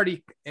mean, it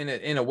already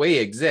in a way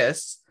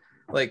exists,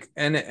 like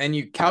and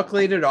you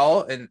calculate it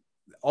all, and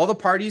all the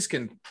parties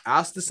can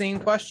ask the same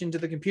question to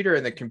the computer,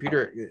 and the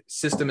computer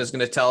system is going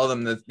to tell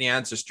them the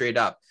answer straight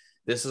up.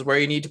 This is where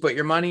you need to put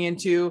your money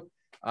into.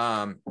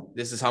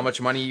 This is how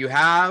much money you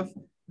have.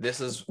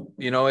 This is,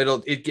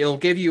 it'll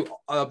give you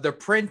the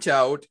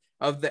printout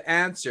of the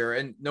answer,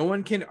 and no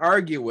one can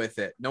argue with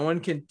it. No one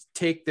can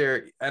take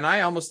and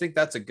I almost think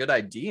that's a good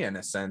idea in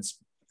a sense,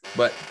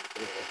 but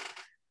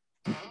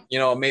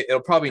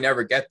it'll probably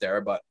never get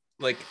there. But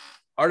like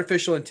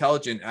artificial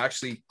intelligence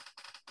actually,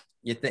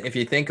 if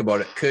you think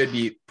about it, could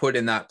be put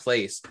in that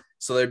place.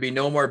 So there'd be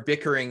no more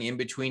bickering in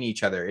between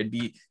each other. It'd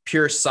be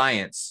pure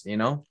science,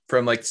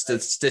 from like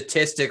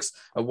statistics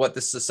of what the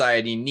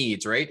society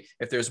needs, right?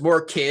 If there's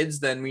more kids,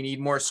 then we need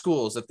more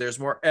schools. If there's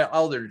more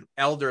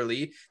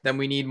elderly, then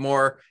we need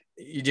more,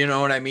 you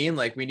know what I mean?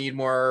 Like we need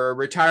more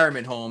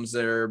retirement homes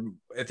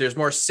if there's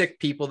more sick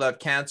people that have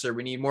cancer,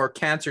 we need more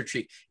cancer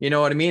treat. You know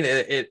what I mean?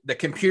 The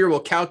computer will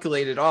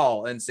calculate it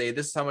all and say,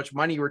 this is how much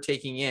money we're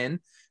taking in.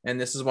 And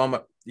this is one,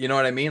 you know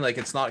what I mean? Like,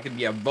 it's not going to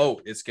be a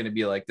vote. It's going to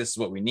be like, this is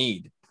what we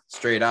need.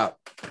 Straight up.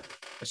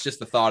 It's just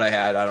the thought I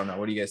had. I don't know.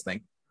 What do you guys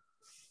think?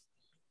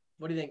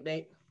 What do you think,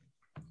 Nate?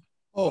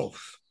 Oh,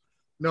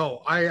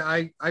 no,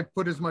 I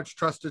put as much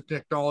trust in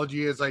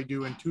technology as I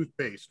do in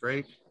toothpaste,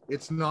 right?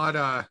 It's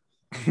not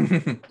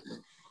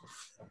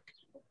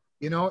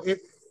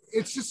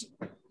it's just,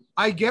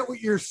 I get what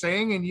you're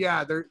saying. And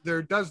yeah,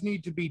 there does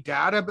need to be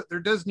data, but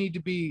there does need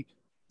to be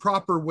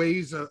proper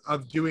ways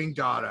of doing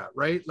data,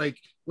 right? Like,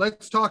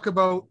 let's talk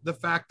about the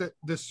fact that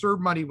the CERB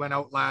money went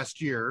out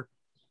last year.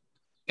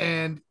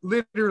 And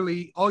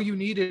literally all you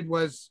needed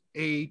was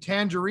a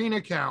Tangerine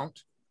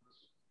account,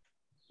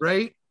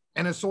 right?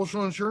 And a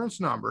social insurance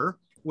number,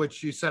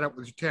 which you set up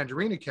with your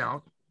Tangerine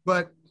account.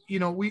 But,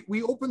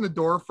 we opened the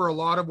door for a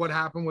lot of what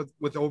happened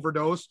with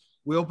overdose.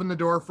 We opened the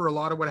door for a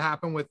lot of what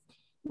happened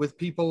with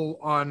people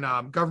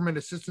on government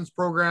assistance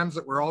programs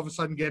that were all of a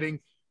sudden getting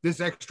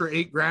this extra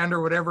 $8,000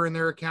 or whatever in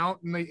their account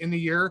in the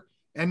year.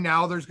 And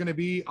now there's going to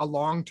be a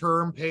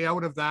long-term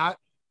payout of that,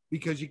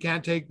 because you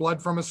can't take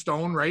blood from a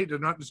stone, right? They're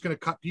not just going to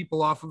cut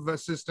people off of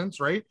assistance,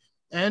 right?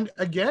 And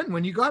again,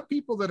 when you got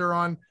people that are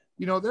on,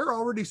 they're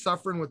already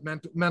suffering with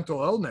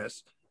mental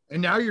illness,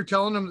 and now you're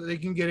telling them that they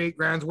can get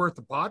 $8,000 worth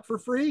of pot for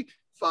free.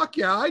 Fuck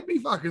yeah, I'd be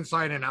fucking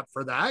signing up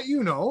for that.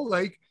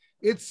 Like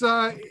it's,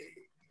 and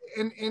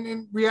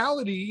in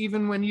reality,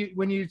 even when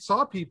you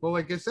saw people,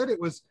 like I said,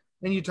 it was,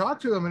 and you talk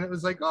to them and it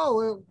was like,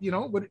 oh,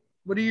 well,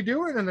 what are you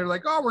doing? And they're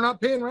like, oh, we're not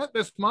paying rent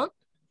this month,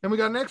 and we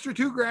got an extra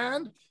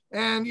 $2,000.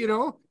 And,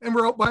 and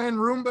we're out buying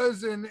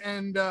Roombas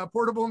and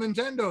portable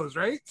Nintendos,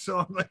 right? So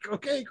I'm like,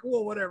 okay,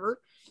 cool, whatever.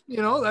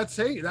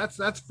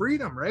 That's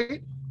freedom,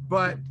 right?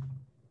 But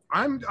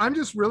I'm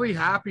just really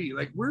happy.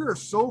 Like, we're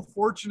so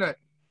fortunate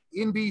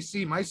in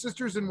BC. My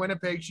sister's in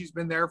Winnipeg. She's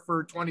been there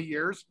for 20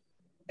 years.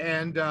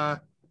 And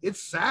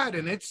it's sad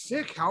and it's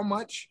sick how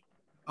much,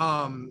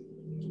 and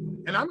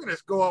I'm going to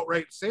go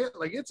outright and say it,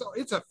 like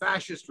it's a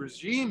fascist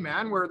regime,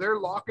 man, where they're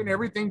locking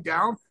everything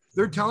down.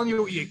 They're telling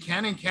you what you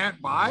can and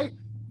can't buy.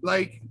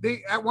 Like,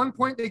 at one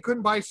point they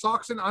couldn't buy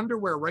socks and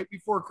underwear right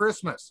before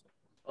Christmas.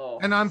 Oh,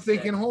 and I'm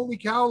thinking, holy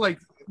cow, like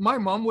my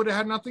mom would have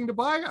had nothing to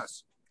buy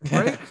us,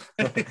 right?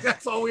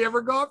 That's all we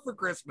ever got for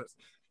Christmas.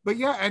 But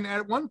yeah, and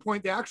at one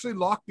point they actually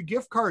locked the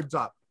gift cards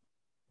up,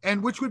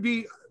 and which would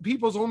be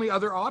people's only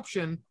other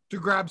option to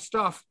grab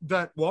stuff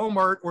that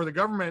Walmart or the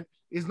government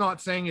is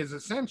not saying is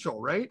essential,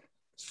 right?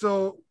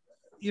 So,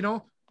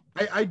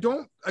 I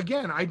don't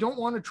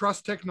want to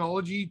trust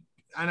technology,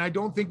 and I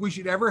don't think we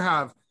should ever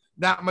have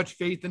that much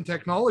faith in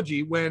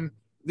technology when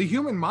the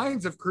human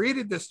minds have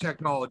created this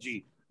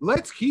technology.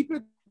 Let's keep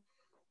it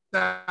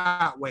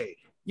that way.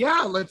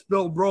 Yeah, let's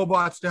build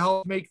robots to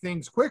help make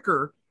things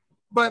quicker,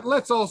 but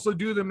let's also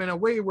do them in a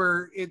way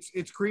where it's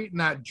creating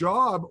that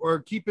job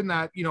or keeping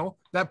that,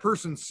 that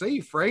person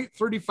safe, right?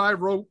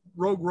 35 rogue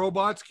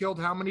robots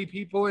killed how many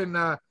people in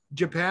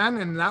Japan?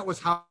 And that was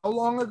how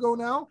long ago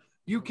now?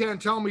 You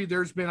can't tell me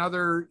there's been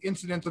other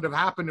incidents that have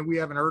happened and we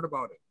haven't heard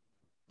about it.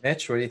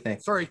 Mitch, what do you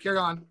think? Sorry, carry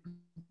on.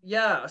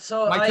 Yeah,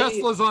 so My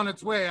Tesla's on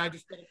its way. I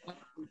just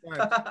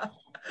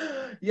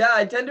yeah,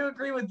 I tend to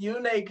agree with you,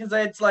 Nate, because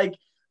it's like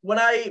when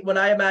I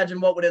imagine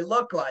what would it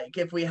look like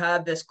if we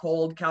had this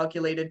cold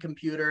calculated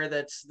computer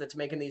that's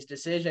making these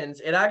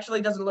decisions, it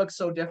actually doesn't look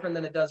so different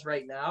than it does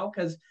right now.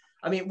 Because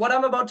I mean, what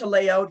I'm about to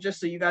lay out, just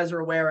so you guys are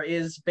aware,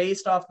 is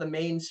based off the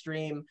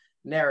mainstream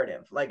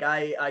narrative. Like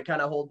I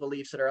kind of hold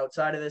beliefs that are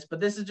outside of this, but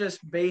this is just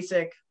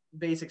basic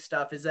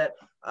stuff. Is that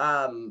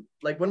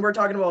like when we're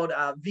talking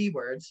about V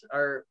words,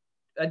 or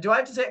do I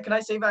have to say? Can I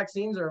say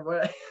vaccines or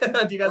what?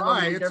 Do you guys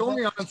want to be It's careful?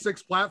 only on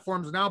 6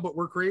 platforms now, but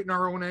we're creating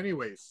our own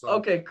anyways. So.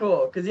 Okay,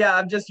 cool. Because yeah,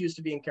 I'm just used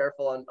to being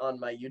careful on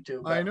my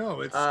YouTube. But, I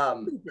know it's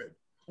stupid.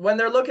 When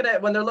they're looking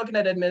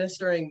at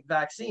administering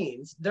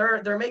vaccines,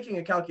 they're making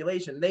a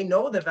calculation. They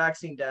know that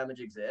vaccine damage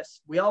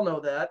exists. We all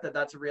know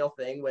that's a real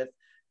thing with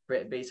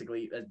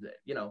basically,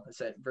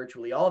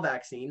 virtually all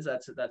vaccines.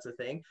 That's a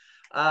thing.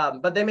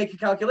 But they make a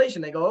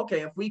calculation. They go,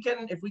 okay, if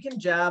we can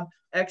jab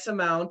X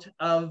amount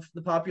of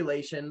the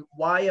population,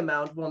 Y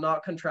amount will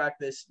not contract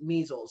this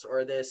measles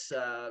or this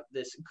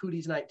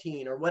cooties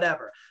 19 or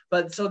whatever.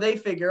 But so they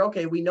figure,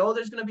 okay, we know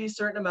there's going to be a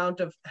certain amount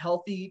of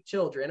healthy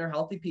children or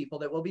healthy people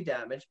that will be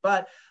damaged,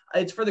 but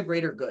it's for the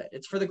greater good.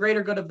 It's for the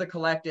greater good of the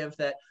collective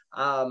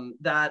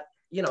that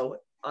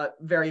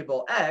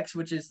variable X,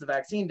 which is the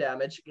vaccine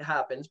damage,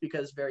 happens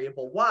because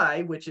variable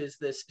Y, which is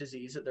this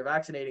disease that they're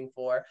vaccinating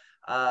for,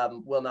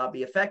 will not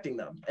be affecting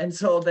them. And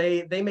so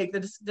they make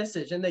the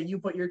decision that you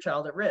put your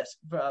child at risk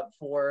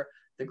for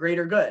the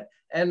greater good.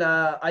 And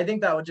I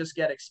think that would just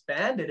get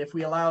expanded if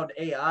we allowed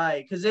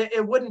AI, because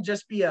it wouldn't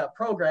just be a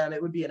program,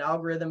 it would be an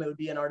algorithm, it would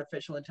be an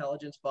artificial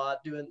intelligence bot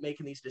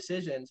making these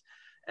decisions.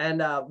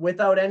 And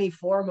without any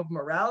form of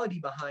morality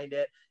behind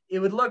it, it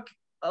would look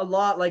a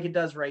lot like it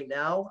does right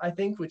now, I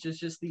think, which is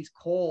just these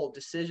cold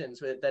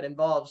decisions that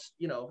involves,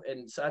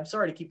 and so I'm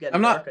sorry to keep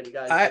getting dark on you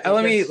guys.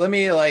 Let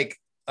me like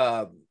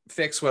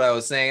fix what I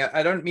was saying.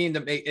 I don't mean to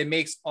make it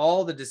makes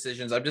all the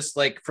decisions. I'm just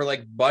like for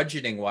like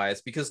budgeting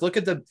wise, because look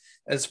at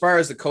as far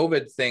as the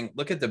COVID thing,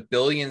 look at the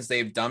billions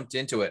they've dumped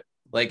into it.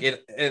 Like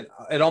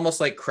it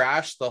almost like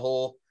crashed the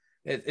whole,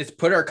 it's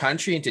put our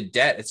country into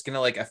debt. It's going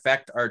to like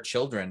affect our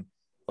children.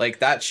 Like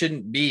that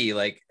shouldn't be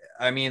like,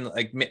 I mean,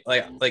 like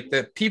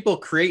the people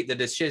create the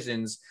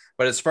decisions,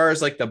 but as far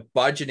as like the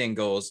budgeting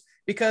goes,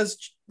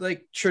 because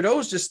like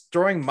Trudeau's just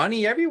throwing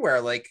money everywhere,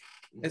 like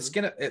it's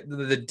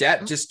the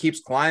debt just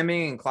keeps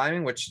climbing and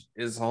climbing, which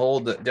is a whole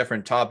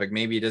different topic.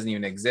 Maybe it doesn't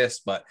even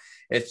exist, but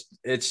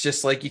it's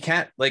just like you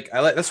can't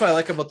that's what I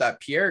like about that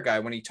Pierre guy.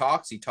 When he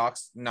talks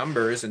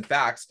numbers and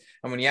facts,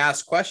 and when he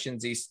asks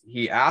questions,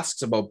 he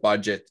asks about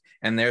budget,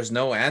 and there's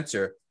no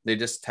answer. They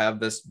just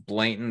have this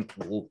blatant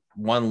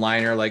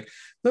one-liner like,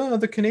 "No,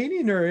 the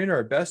Canadian are in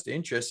our best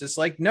interest." It's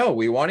like, no,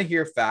 we want to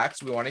hear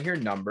facts. We want to hear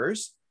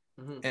numbers.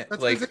 And,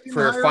 like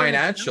for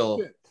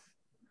financial.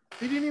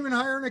 They didn't even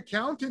hire an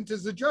accountant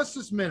as the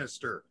justice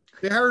minister.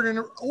 They hired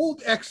an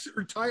old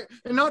ex-retired,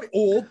 and not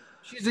old.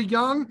 She's a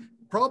young,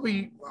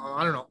 probably,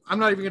 I don't know. I'm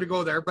not even going to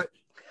go there, but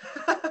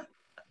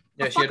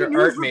yeah, she had an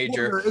art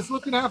major. Is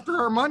looking after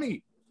our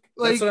money.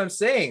 Like, that's what I'm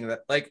saying.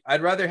 That like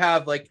I'd rather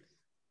have like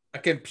a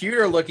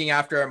computer looking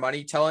after our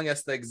money, telling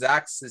us the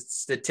exact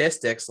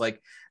statistics.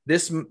 Like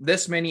this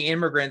many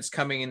immigrants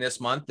coming in this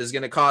month is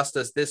going to cost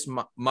us this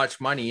much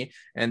money,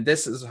 and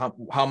this is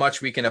how much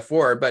we can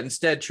afford. But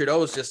instead,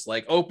 Trudeau's just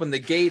like, open the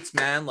gates,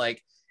 man.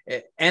 Like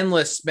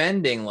endless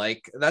spending.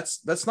 Like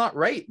that's not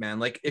right, man.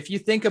 Like if you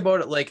think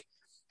about it, like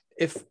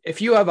if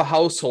you have a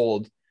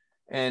household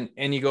and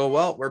you go,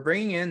 well, we're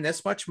bringing in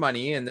this much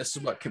money and this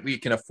is what we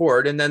can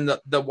afford, and then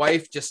the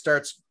wife just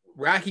starts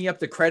racking up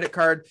the credit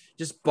card,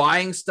 just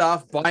buying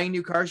stuff, buying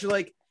new cars. You're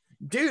like,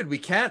 dude, we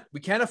can't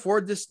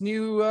afford this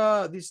new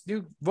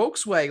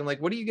Volkswagen.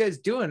 Like, what are you guys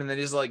doing? And then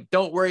he's like,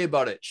 don't worry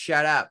about it.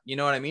 Shut up. You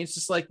know what I mean? It's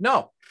just like,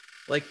 no,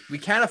 like we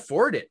can't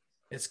afford it.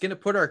 It's going to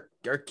put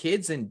our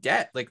kids in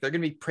debt. Like they're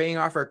going to be paying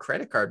off our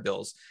credit card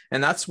bills.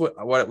 And that's what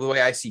the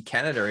way I see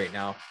Canada right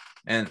now.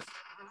 And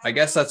I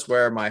guess that's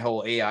where my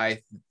whole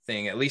AI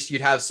thing, at least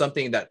you'd have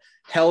something that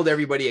held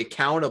everybody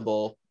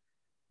accountable.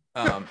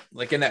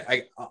 Like an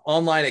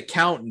online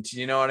accountant,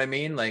 you know what I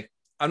mean? Like,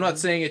 I'm not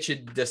saying it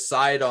should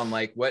decide on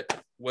like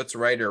what's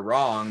right or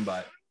wrong,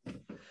 but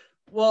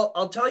well,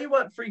 I'll tell you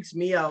what freaks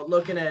me out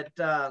looking at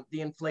the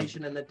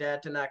inflation and the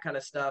debt and that kind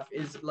of stuff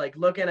is like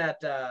looking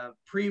at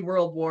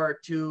pre-World War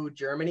II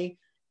Germany.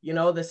 You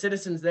know, the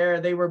citizens there,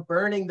 they were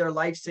burning their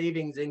life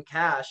savings in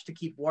cash to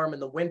keep warm in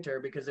the winter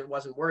because it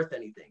wasn't worth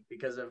anything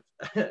because of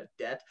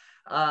debt.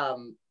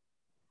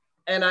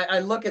 And I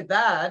look at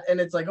that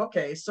and it's like,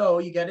 okay, so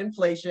you get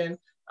inflation,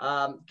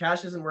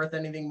 cash isn't worth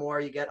anything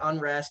more. You get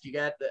unrest, you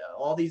get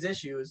all these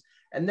issues.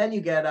 And then you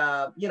get,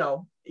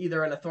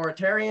 either an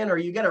authoritarian or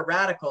you get a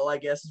radical, I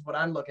guess is what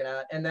I'm looking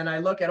at. And then I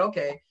look at,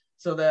 okay,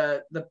 so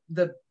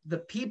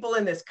the people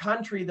in this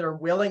country that are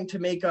willing to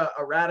make a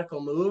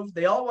radical move,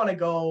 they all want to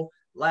go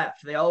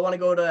left. They all want to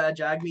go to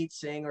Jagmeet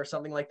Singh or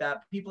something like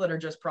that. People that are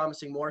just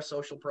promising more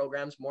social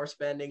programs, more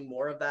spending,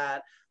 more of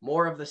that,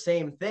 more of the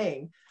same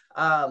thing.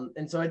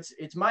 And so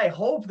it's my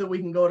hope that we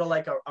can go to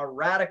like a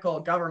radical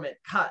government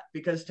cut,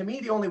 because to me,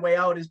 the only way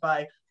out is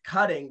by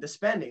cutting the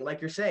spending.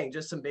 Like you're saying,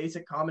 just some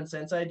basic common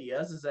sense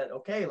ideas is that,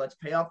 okay, let's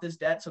pay off this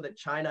debt so that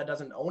China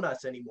doesn't own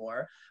us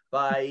anymore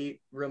by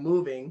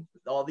removing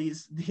all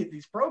these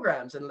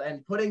programs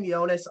and putting the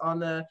onus on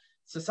the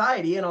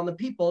society and on the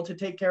people to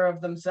take care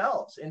of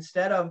themselves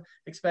instead of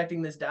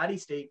expecting this daddy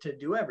state to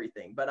do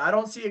everything. But I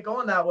don't see it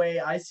going that way.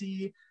 I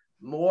see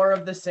more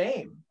of the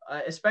same,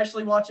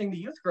 especially watching the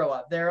youth grow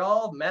up. They're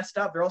all messed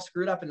up. They're all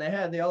screwed up in their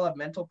head. They all have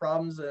mental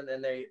problems,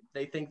 and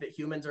they think that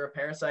humans are a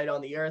parasite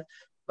on the earth,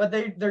 but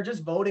they're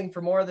just voting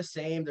for more of the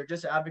same. They're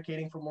just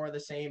advocating for more of the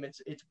same.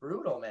 It's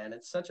brutal, man.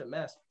 It's such a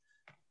mess.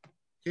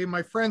 Okay,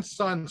 my friend's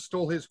son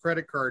stole his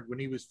credit card when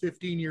he was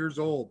 15 years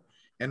old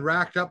and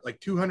racked up like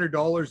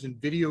 $200 in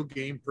video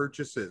game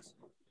purchases.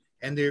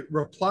 And the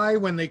reply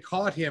when they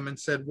caught him and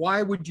said,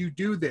 "Why would you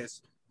do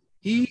this?"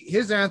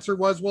 His answer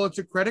was, "Well, it's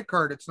a credit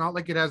card. It's not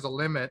like it has a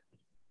limit."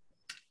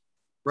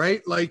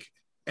 Right? Like,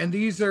 and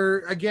these are,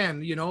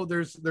 again, you know,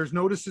 there's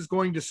notices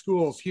going to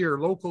schools here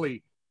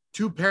locally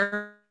to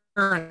parents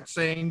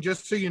saying,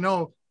 just so you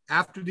know,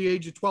 after the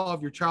age of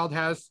 12, your child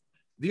has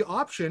the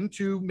option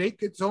to make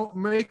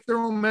their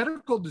own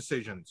medical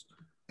decisions.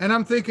 And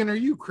I'm thinking, are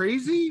you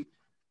crazy?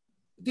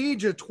 At the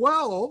age of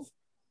 12,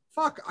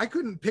 fuck, I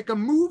couldn't pick a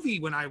movie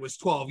when I was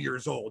 12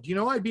 years old. You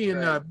know, I'd be in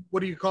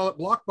what do you call it,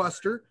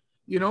 Blockbuster,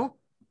 you know,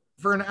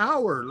 for an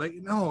hour. Like,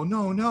 no.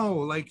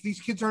 Like,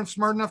 these kids aren't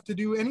smart enough to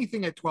do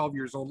anything at 12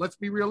 years old. Let's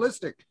be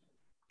realistic.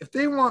 If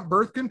they want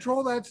birth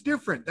control, that's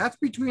different. That's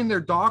between their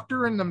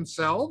doctor and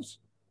themselves,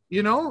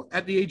 you know,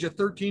 at the age of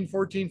 13,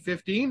 14,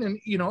 15. And,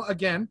 you know,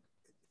 again,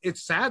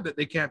 it's sad that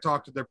they can't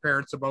talk to their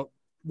parents about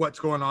what's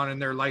going on in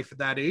their life at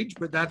that age,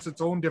 but that's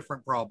its own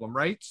different problem,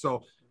 right?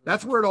 So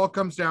that's where it all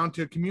comes down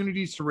to: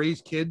 communities to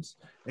raise kids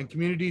and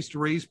communities to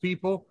raise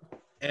people.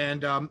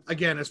 And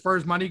again, as far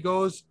as money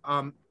goes,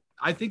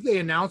 I think they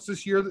announced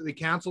this year that they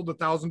canceled the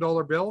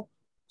 $1,000 bill.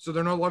 So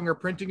they're no longer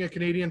printing a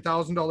Canadian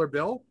 $1,000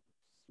 bill,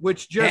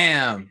 which just,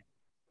 damn.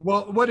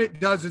 Well, what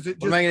it does is it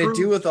just, what am I going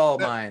to do with all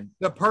mine?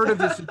 The part of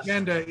this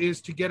agenda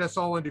is to get us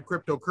all into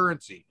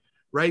cryptocurrency,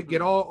 right?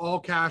 Get all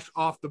cash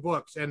off the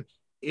books. And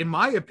in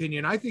my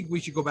opinion, I think we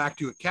should go back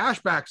to a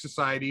cashback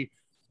society,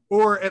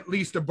 or at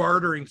least a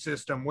bartering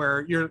system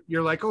where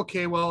you're like,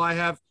 okay, well, I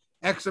have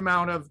X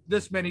amount of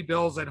this many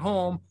bills at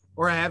home,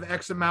 or I have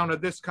X amount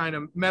of this kind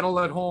of metal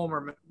at home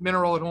or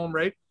mineral at home,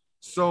 right?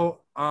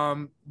 So,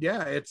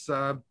 yeah, it's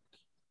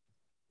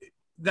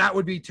that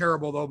would be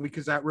terrible, though,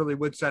 because that really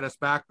would set us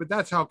back. But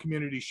that's how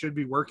communities should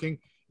be working.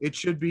 It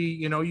should be,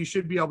 you know, you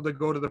should be able to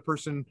go to the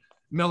person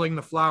milling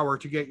the flour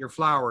to get your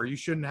flour. You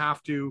shouldn't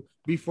have to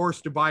be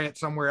forced to buy it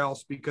somewhere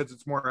else because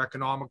it's more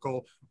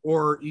economical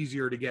or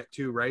easier to get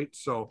to, right?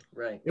 So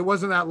It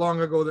wasn't that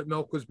long ago that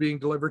milk was being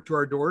delivered to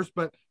our doors,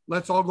 but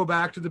let's all go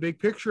back to the big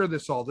picture of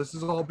this all. This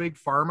is all big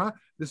pharma.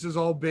 This is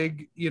all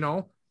big, you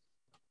know,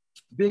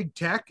 big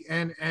tech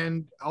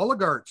and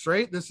oligarchs,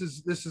 right? This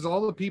is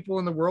all the people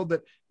in the world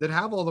that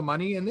have all the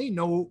money, and they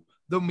know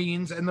the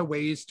means and the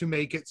ways to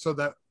make it so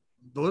that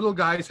the little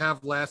guys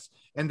have less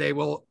and they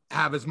will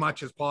have as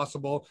much as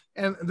possible.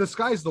 And the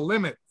sky's the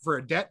limit for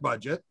a debt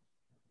budget,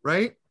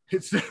 right?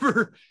 It's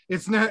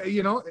not,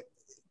 you know,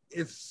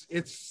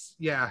 it's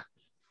yeah,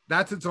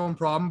 that's its own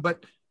problem.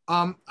 But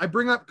I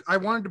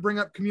wanted to bring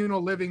up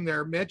communal living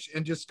there, Mitch,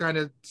 and just kind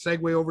of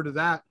segue over to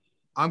that.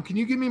 Can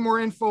you give me more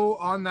info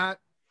on that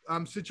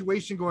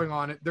situation going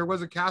on? There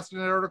was a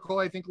Castanet article,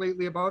 I think,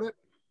 lately about it.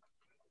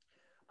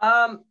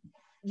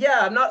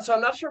 Yeah, I'm not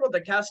sure about the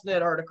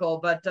Castanet article,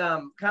 but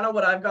kind of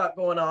what I've got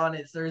going on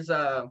is there's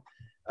a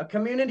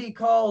community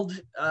called,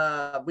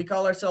 we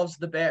call ourselves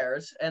the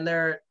Bears, and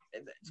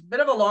it's a bit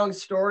of a long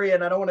story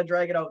and I don't want to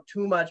drag it out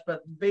too much,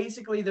 but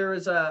basically there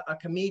is a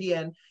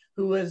comedian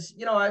who was,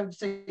 you know, I would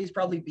say he's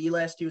probably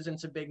B-list. He was in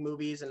some big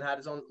movies and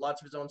had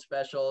lots of his own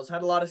specials,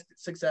 had a lot of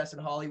success in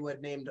Hollywood,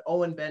 named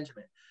Owen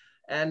Benjamin.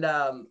 And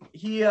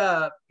he,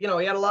 you know,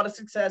 he had a lot of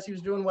success. He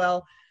was doing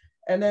well.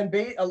 And then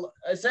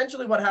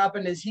essentially what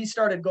happened is he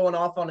started going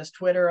off on his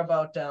Twitter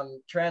about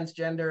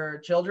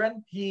transgender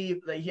children. He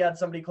had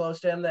somebody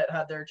close to him that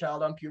had their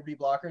child on puberty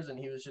blockers, and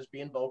he was just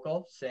being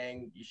vocal,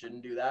 saying you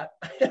shouldn't do that.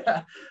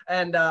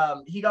 And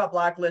he got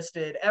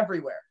blacklisted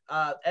everywhere.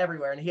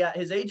 And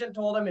his agent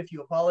told him, if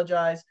you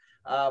apologize,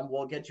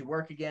 we'll get you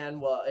work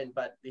again.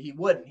 But he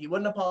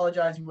wouldn't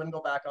apologize. He wouldn't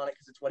go back on it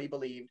because it's what he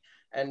believed.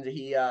 And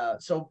he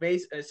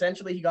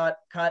essentially he got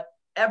cut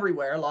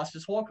everywhere, lost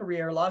his whole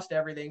career, lost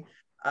everything.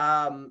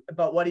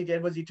 But what he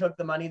did was he took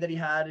the money that he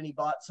had and he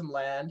bought some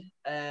land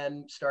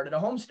and started a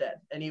homestead,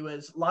 and he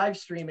was live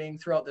streaming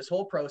throughout this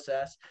whole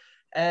process.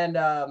 And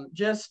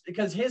just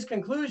because his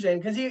conclusion,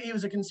 because he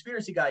was a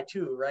conspiracy guy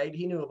too, right?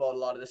 He knew about a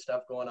lot of this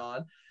stuff going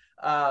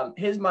on.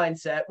 His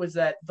mindset was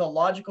that the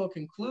logical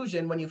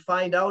conclusion when you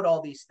find out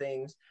all these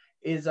things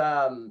is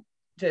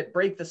to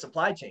break the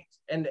supply chains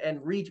and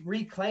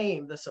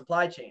reclaim the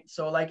supply chain.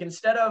 So like,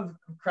 instead of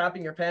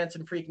crapping your pants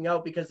and freaking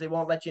out because they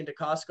won't let you into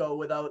Costco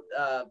without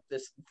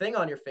this thing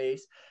on your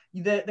face,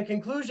 the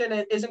conclusion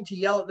isn't to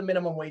yell at the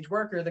minimum wage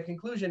worker. The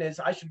conclusion is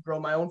I should grow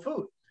my own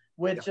food,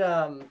 which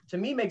to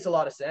me makes a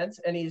lot of sense.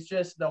 And he's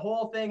just, the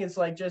whole thing is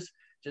like, just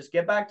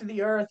get back to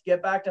the earth,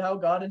 get back to how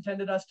God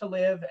intended us to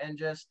live, and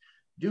just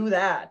do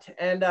that.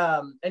 And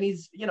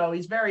he's, you know,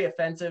 he's very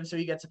offensive, so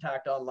he gets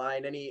attacked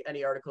online.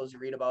 Any articles you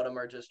read about him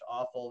are just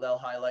awful. They'll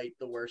highlight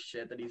the worst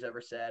shit that he's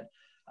ever said.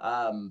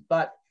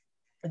 But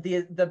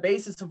the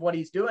basis of what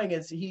he's doing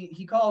is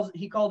he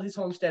called his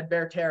homestead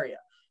Beartaria.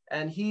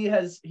 And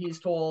he's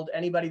told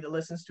anybody that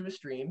listens to his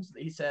streams,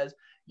 he says,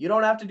 you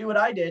don't have to do what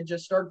I did,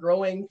 just start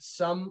growing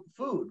some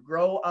food,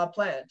 grow a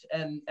plant,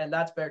 and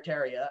that's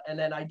Beartaria. And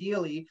then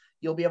ideally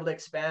you'll be able to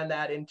expand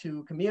that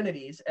into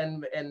communities.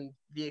 And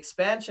the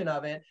expansion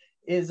of it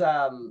is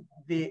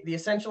the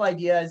essential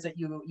idea is that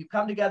you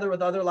come together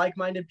with other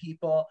like-minded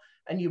people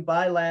and you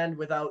buy land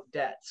without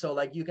debt. So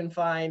like, you can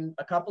find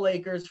a couple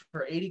acres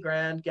for 80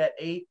 grand, get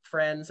 8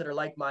 friends that are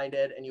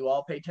like-minded, and you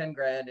all pay 10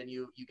 grand, and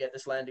you get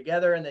this land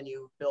together, and then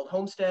you build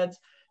homesteads.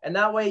 And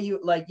that way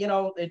you, like, you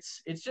know,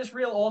 it's just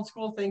real old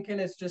school thinking.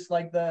 It's just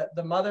like the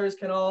mothers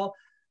can all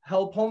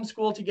help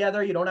homeschool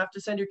together. You don't have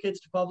to send your kids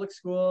to public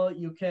school.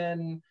 You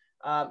can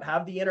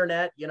have the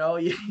internet, you know,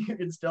 you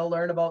can still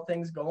learn about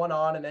things going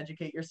on and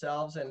educate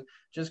yourselves, and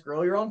just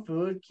grow your own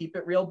food, keep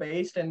it real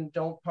based, and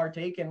don't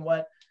partake in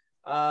what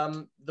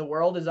the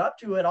world is up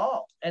to at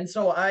all. And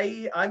so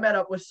I met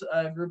up with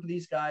a group of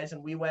these guys,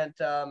 and we went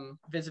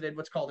visited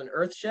what's called an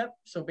earth ship.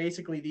 So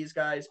basically these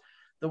guys,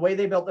 the way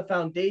they built the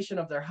foundation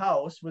of their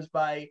house was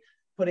by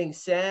putting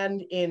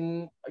sand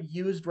in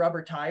used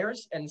rubber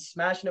tires and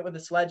smashing it with a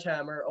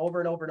sledgehammer over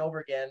and over and over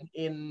again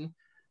in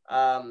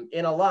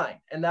a line.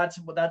 And that's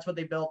what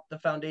they built the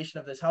foundation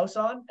of this house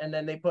on. And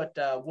then they put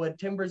wood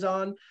timbers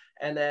on,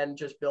 and then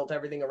just built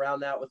everything around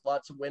that with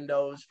lots of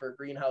windows for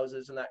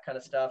greenhouses and that kind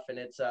of stuff. And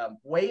it's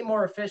way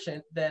more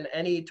efficient than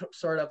any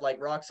sort of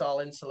like rock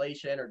solid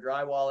insulation or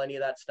drywall, any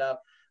of that stuff.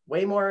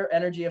 Way more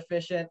energy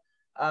efficient.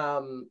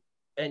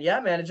 And yeah,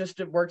 man,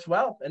 it works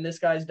well. And this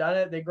guy's done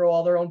it. They grow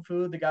all their own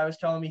food. The guy was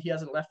telling me he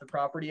hasn't left the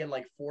property in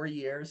like 4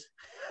 years.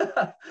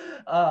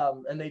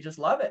 And they just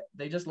love it.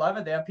 They just love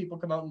it. They have people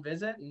come out and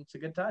visit, and it's a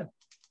good time.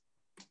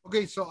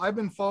 Okay, so I've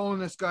been following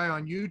this guy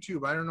on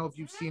YouTube. I don't know if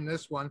you've seen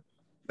this one,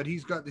 but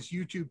he's got this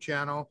YouTube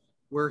channel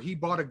where he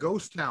bought a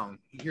ghost town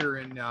here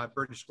in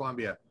British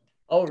Columbia.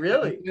 Oh,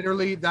 really? And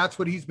literally, that's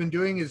what he's been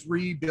doing, is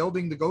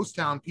rebuilding the ghost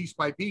town piece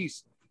by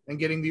piece and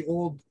getting the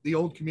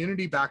old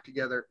community back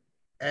together.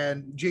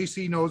 And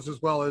JC knows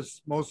as well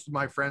as most of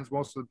my friends,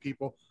 most of the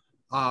people,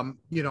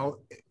 you know,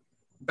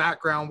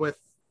 background with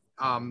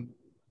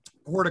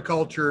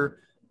horticulture,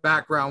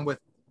 background with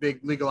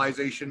big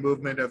legalization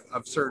movement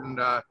of certain,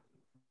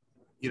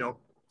 you know,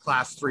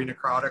 class 3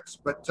 necrotics.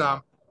 But,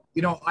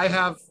 you know, I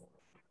have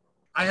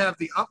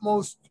the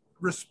utmost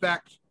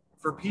respect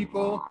for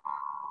people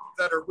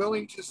that are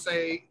willing to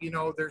say, you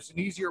know, there's an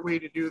easier way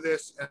to do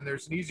this, and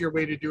there's an easier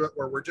way to do it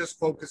where we're just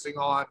focusing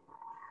on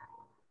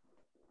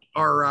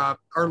our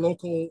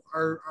local,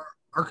 our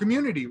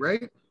community,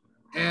 right?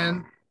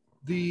 And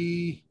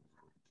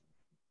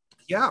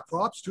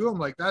props to them.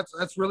 Like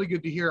that's really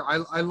good to hear.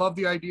 I love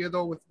the idea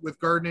though with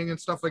gardening and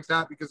stuff like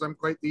that, because I'm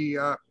quite the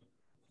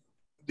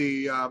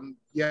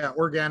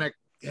organic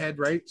head,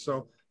 right?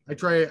 So I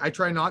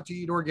try not to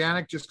eat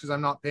organic just because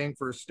I'm not paying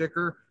for a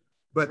sticker,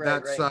 but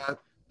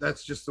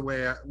that's just the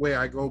way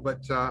I go.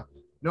 But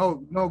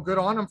no, good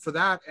on them for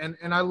that, and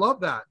I love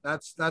that.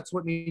 That's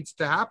what needs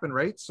to happen,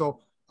 right?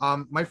 So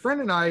my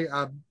friend and I,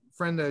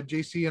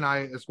 JC and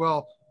I as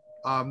well,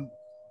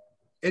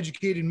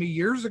 educated me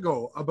years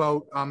ago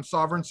about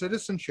sovereign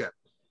citizenship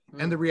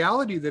and the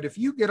reality that if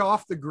you get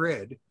off the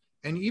grid,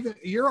 and even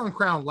you're on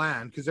crown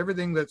land, because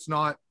everything that's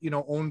not, you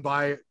know, owned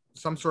by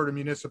some sort of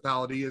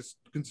municipality is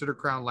considered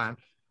crown land.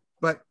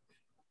 But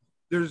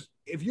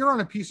if you're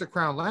on a piece of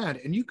crown land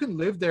and you can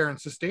live there and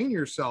sustain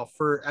yourself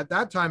for, at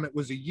that time, it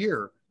was a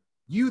year,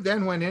 you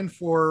then went in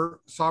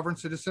for sovereign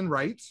citizen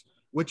rights,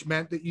 which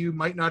meant that you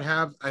might not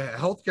have a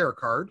healthcare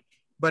card,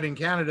 but in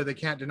Canada, they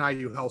can't deny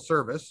you health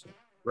service,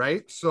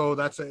 right? So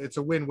it's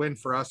a win-win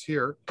for us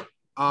here.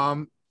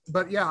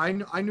 But yeah,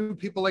 I knew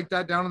people like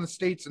that down in the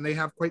States, and they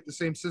have quite the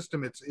same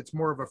system. It's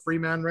more of a free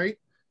man right,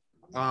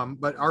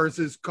 but ours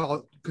is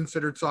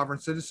considered sovereign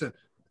citizen.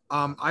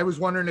 I was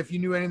wondering if you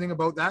knew anything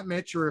about that,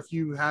 Mitch, or if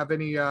you have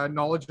any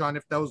knowledge on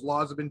if those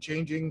laws have been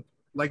changing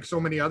like so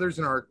many others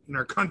in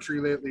our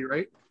country lately,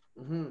 right?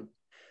 Mm-hmm.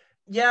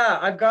 Yeah,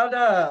 I've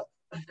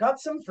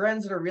got some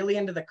friends that are really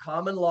into the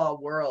common law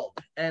world,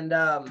 and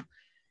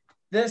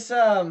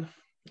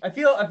I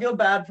feel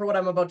bad for what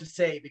I'm about to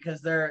say,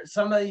 because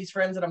some of these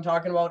friends that I'm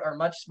talking about are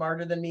much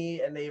smarter than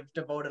me, and they've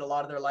devoted a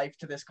lot of their life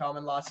to this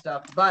common law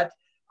stuff. But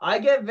I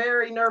get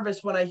very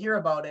nervous when I hear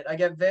about it. I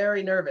get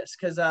very nervous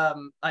because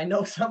I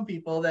know some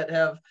people that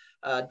have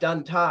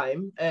done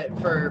time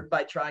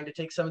by trying to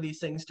take some of these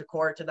things to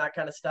court and that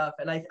kind of stuff.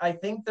 And I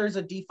think there's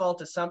a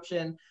default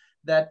assumption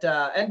that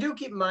and do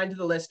keep in mind to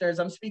the listeners,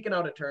 I'm speaking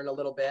out of turn a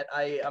little bit.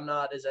 I'm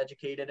not as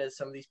educated as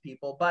some of these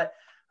people, but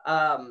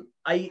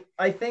I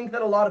think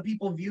that a lot of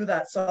people view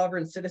that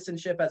sovereign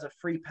citizenship as a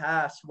free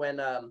pass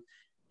when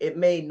it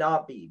may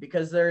not be,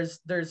 because there's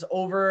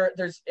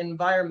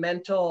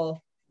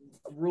environmental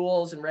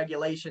rules and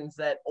regulations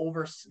that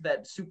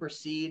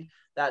supersede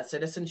that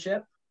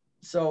citizenship.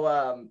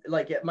 So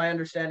like my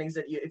understanding is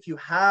that if you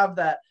have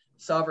that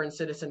sovereign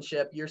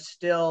citizenship, you're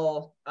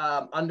still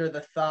under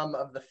the thumb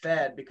of the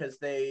Fed, because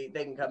they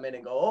can come in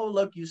and go, oh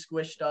look, you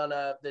squished on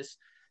this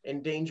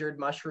endangered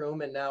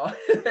mushroom, and now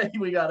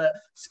we gotta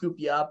scoop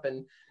you up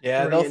and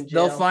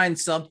they'll find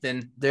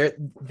something.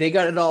 They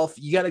got it all.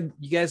 You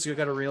guys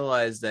gotta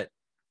realize that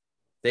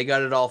they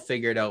got it all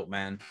figured out,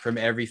 man, from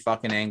every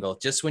fucking angle.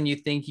 Just when you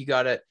think you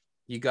got it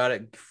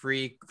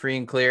free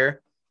and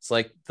clear, it's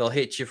like they'll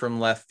hit you from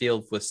left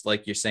field with,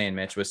 like you're saying,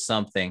 Mitch, with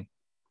something.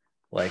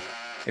 Like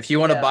if you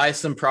want to buy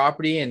some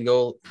property and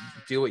go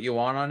do what you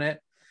want on it,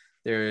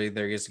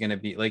 there's going to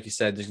be, like you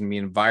said, there's going to be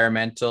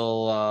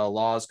environmental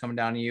laws coming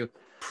down to you,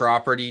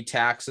 property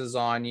taxes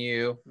on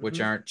you, which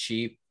aren't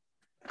cheap.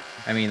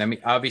 I mean,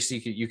 obviously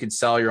you could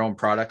sell your own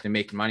product and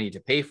make money to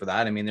pay for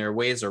that. I mean, there are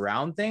ways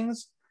around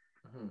things,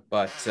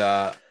 but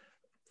there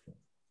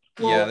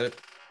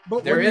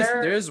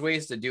is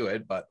ways to do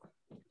it, but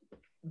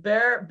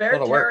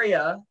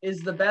Beartaria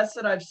is the best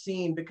that I've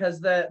seen, because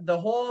the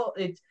whole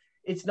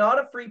it's not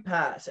a free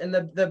pass, and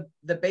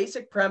the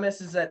basic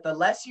premise is that the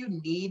less you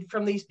need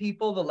from these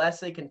people, the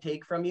less they can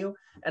take from you.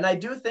 And I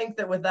do think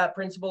that with that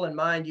principle in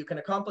mind, you can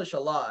accomplish a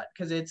lot,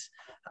 because it's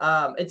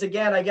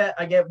again, I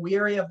get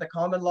weary of the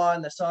common law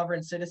and the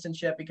sovereign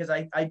citizenship, because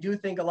I do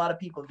think a lot of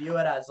people view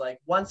it as like,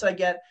 once I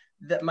get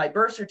my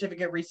birth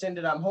certificate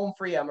rescinded, I'm home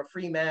free, I'm a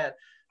free man.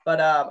 But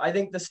I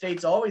think the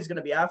state's always going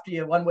to be after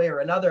you one way or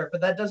another.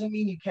 But that doesn't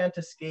mean you can't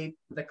escape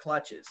the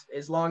clutches,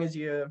 as long as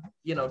you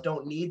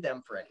don't need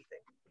them for anything.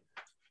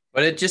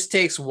 But it just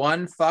takes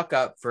one fuck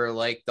up for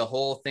like the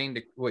whole thing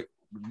to,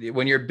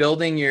 when you're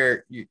building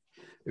when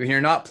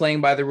you're not playing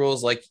by the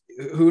rules. Like,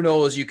 who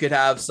knows, you could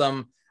have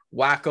some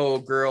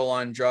wacko girl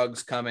on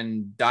drugs come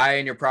and die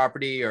in your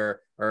property,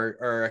 or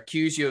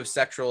accuse you of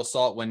sexual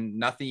assault when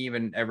nothing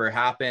even ever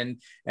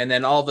happened. And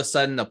then all of a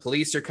sudden the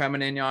police are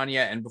coming in on you.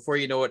 And before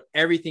you know it,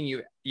 everything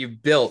you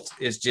built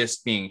is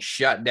just being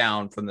shut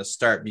down from the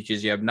start,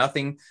 because you have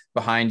nothing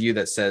behind you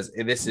that says,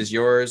 this is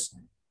yours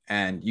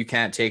and you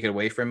can't take it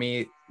away from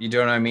me. You know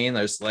what I mean?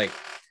 There's like,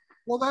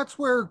 well, that's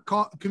where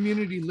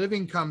community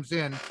living comes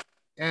in.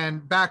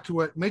 And back to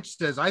what Mitch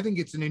says, I think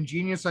it's an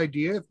ingenious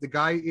idea. If the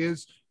guy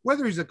is,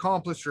 whether he's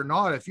accomplished or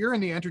not, if you're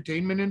in the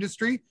entertainment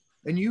industry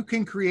and you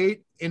can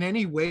create in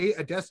any way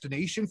a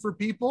destination for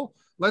people,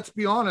 let's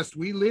be honest,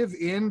 we live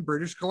in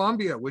British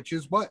Columbia, which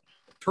is what?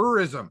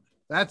 Tourism.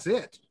 That's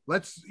it.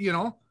 Let's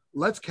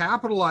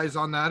capitalize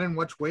on that in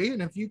which way.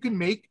 And if you can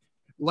make,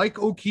 like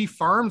O'Keefe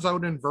Farms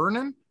out in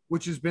Vernon,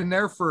 which has been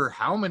there for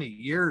how many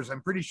years?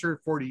 I'm pretty sure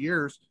 40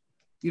 years.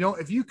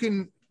 If you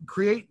can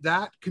create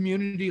that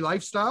community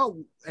lifestyle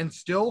and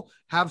still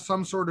have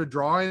some sort of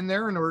draw in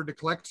there in order to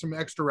collect some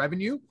extra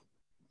revenue,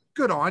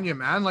 good on you,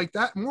 man. Like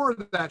that, more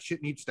of that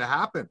shit needs to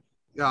happen.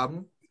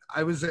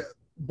 I was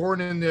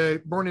born in the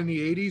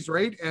 80s,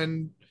 right?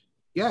 And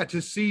yeah,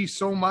 to see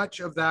so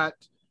much of that,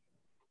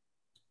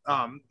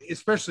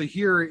 especially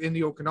here in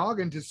the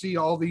Okanagan, to see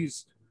all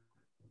these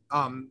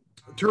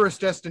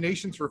tourist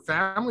destinations for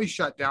families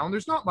shut down.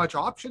 There's not much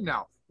option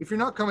now. If you're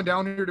not coming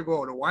down here to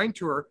go on a wine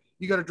tour,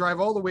 you got to drive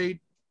all the way.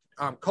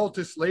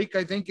 Cultus Lake,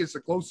 I think, is the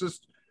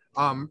closest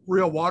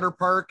real water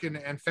park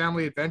and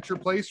family adventure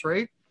place,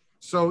 right?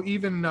 So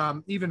even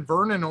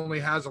Vernon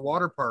only has a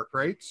water park,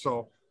 right?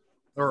 So,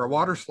 or a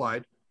water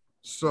slide.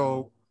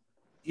 So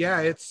yeah,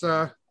 it's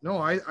no,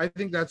 I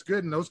think that's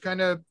good. And those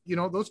kind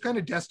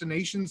of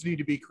destinations need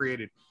to be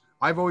created.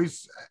 I've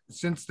always,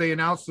 since they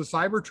announced the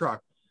Cybertruck,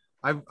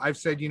 I've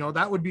said,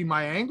 that would be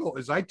my angle,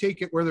 is I'd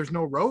take it where there's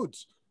no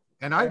roads,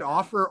 and I'd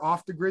offer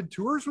off the grid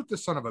tours with the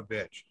son of a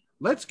bitch.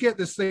 Let's get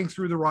this thing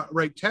through the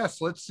right tests.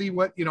 Let's see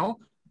what,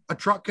 a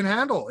truck can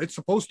handle. It's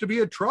supposed to be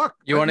a truck.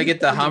 You want to get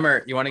the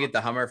Hummer. You want to get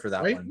the Hummer for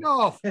that right? one.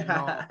 No.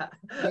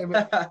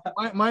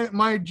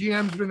 my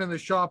GM's been in the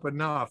shop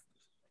enough.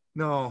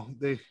 No,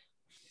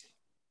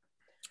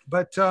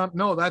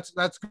 no,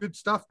 that's good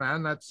stuff,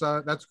 man.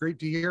 That's great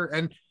to hear.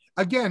 And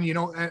again,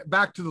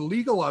 back to the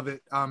legal of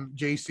it,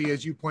 JC,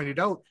 as you pointed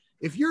out,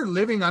 if you're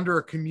living under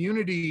a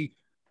community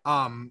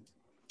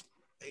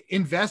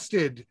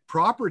invested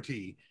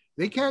property,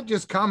 they can't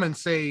just come and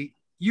say,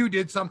 you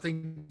did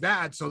something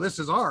bad, so this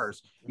is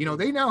ours.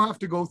 They now have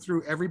to go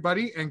through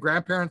everybody and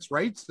grandparents'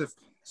 rights. If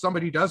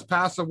somebody does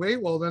pass away,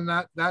 well, then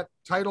that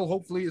title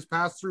hopefully is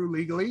passed through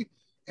legally,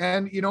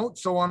 and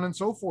so on and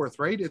so forth,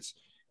 right? It's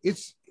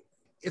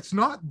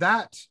not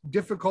that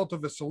difficult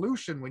of a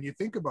solution when you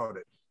think about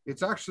it.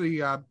 It's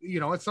actually,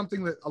 it's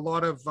something that a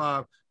lot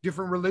of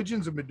different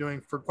religions have been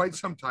doing for quite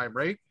some time,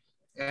 right?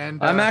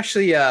 And I'm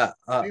actually, I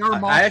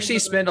actually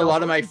spend a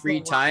lot of my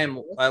free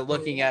time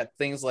looking at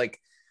things like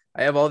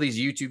I have all these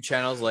YouTube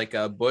channels like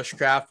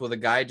Bushcraft, where the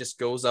guy just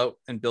goes out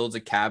and builds a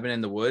cabin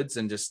in the woods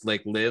and just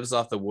like lives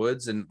off the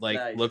woods and like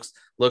Nice.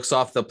 looks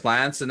off the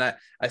plants. And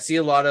I see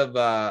a lot of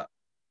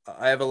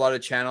I have a lot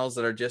of channels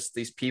that are just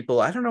these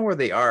people. I don't know where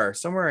they are,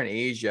 somewhere in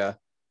Asia.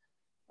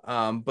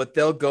 But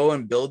they'll go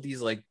and build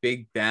these like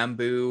big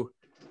bamboo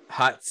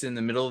huts in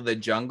the middle of the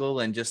jungle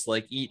and just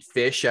like eat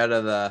fish out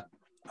of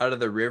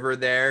the river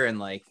there and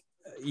like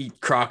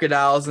eat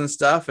crocodiles and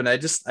stuff. And I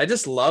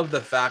just love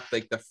the fact,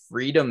 like, the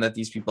freedom that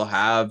these people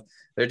have.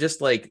 They're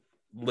just like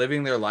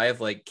living their life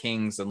like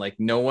kings, and like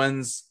no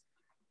one's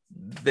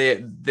they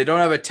don't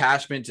have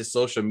attachment to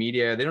social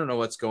media. They don't know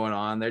what's going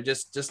on. They're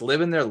just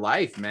living their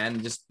life,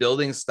 man, just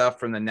building stuff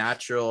from the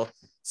natural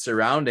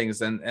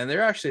surroundings, and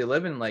they're actually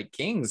living like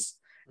kings.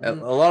 A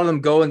lot of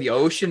them go in the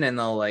ocean and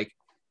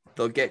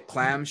they'll get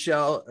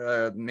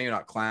clamshell, maybe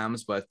not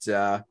clams, but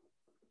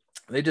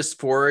they just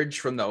forage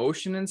from the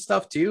ocean and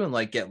stuff too, and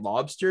like get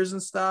lobsters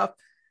and stuff.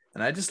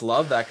 And I just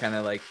love that kind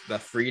of like the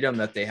freedom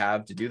that they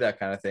have to do that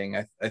kind of thing.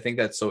 I think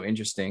that's so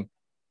interesting.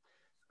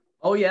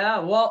 Oh yeah.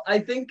 Well, I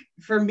think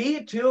for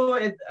me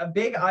too, a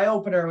big eye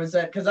opener was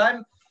that because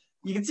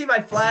you can see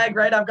my flag,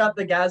 right? I've got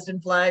the Gadsden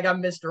flag.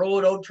 I'm Mr.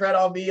 Oh, don't tread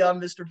on me. I'm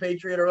Mr.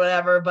 Patriot or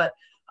whatever. But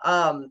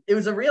it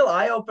was a real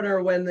eye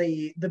opener when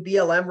the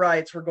BLM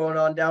riots were going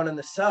on down in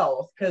the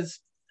South. Because,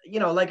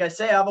 like I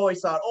say, I've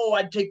always thought, oh,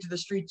 I'd take to the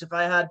streets if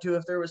I had to.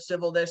 If there was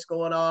civil this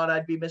going on,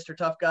 I'd be Mr.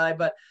 Tough Guy.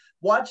 But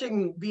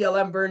watching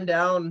BLM burn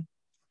down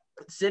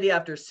city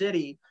after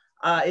city,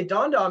 it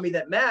dawned on me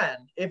that,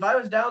 man, if I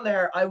was down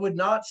there, I would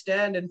not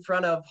stand in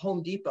front of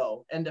Home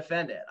Depot and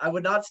defend it. I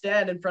would not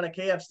stand in front of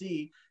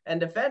KFC and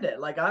defend it.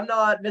 Like, I'm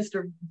not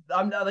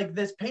like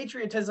this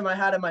patriotism I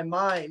had in my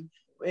mind.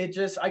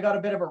 I got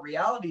a bit of a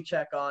reality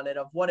check on it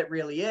of what it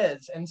really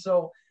is. And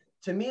so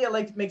to me,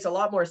 it makes a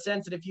lot more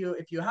sense that if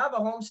you have a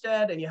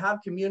homestead and you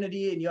have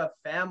community and you have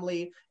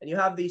family and you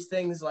have these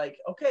things, like,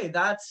 okay,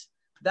 that's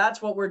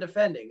what we're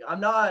defending. I'm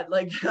not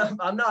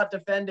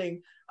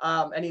defending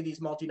any of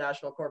these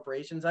multinational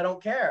corporations. I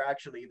don't care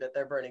actually that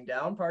they're burning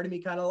down. Part of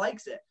me kind of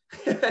likes it.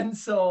 And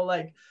so,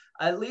 like,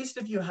 at least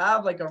if you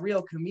have like a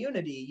real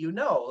community,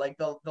 like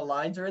the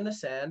lines are in the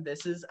sand.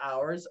 This is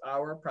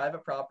our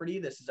private property.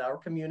 This is our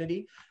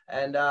community.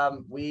 And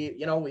we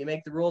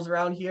make the rules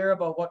around here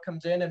about what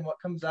comes in and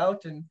what comes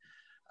out. And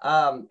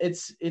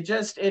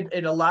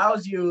it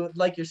allows you,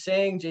 like you're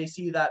saying,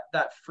 JC,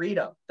 that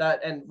freedom,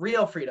 and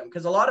real freedom.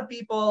 Because a lot of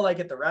people, like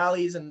at the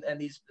rallies and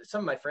these, some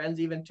of my friends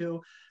even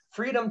too,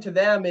 freedom to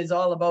them is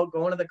all about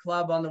going to the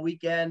club on the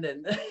weekend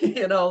and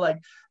like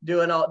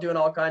doing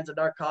all kinds of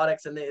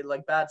narcotics and they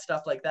like bad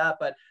stuff like that.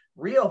 But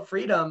real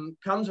freedom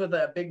comes with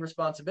a big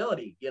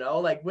responsibility.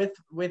 Like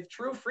with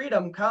true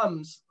freedom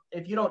comes,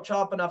 if you don't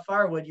chop enough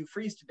firewood, you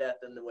freeze to death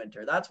in the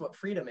winter. That's what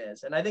freedom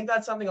is. And I think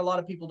that's something a lot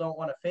of people don't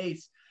want to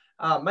face,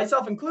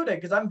 myself included,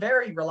 because I'm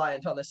very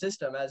reliant on the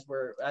system as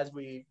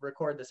we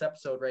record this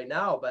episode right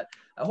now. But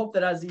I hope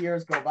that as the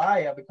years go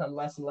by, I become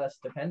less and less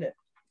dependent.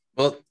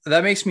 Well,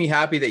 that makes me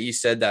happy that you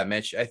said that,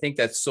 Mitch. I think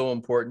that's so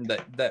important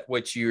that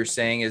what you're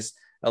saying is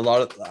a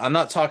lot of, I'm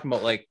not talking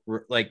about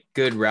like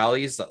good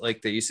rallies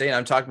like that you say.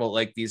 I'm talking about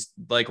like these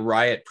like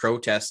riot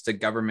protests to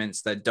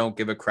governments that don't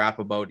give a crap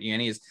about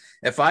any.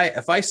 If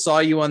I saw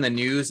you on the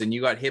news and you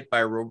got hit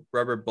by a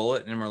rubber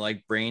bullet and were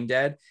like brain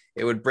dead,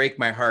 it would break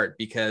my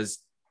heart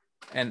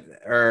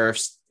or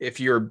if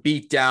you're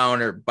beat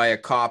down or by a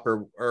cop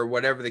or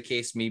whatever the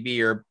case may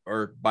be,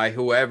 or by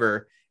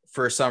whoever,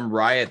 for some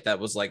riot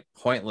that was like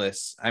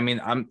pointless. I mean,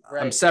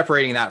 I'm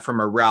separating that from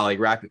a rally.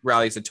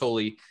 Rally is a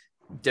totally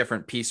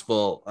different,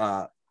 peaceful,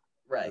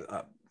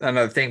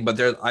 another thing.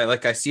 But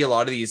I see a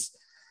lot of these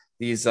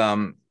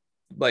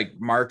like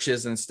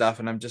marches and stuff,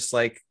 and I'm just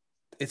like,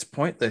 it's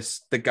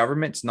pointless. The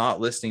government's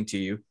not listening to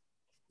you.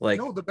 Like,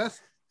 no, the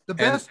best.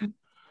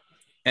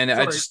 And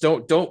I just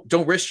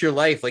don't risk your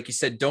life. Like you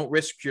said, don't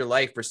risk your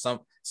life for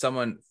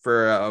someone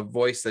for a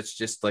voice that's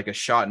just like a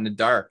shot in the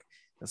dark.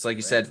 It's like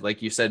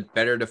you said,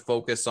 better to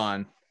focus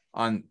on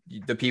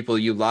the people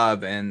you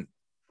love and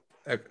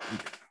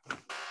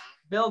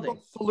building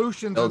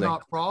solutions and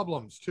not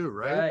problems too,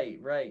 right?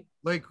 Right.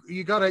 Like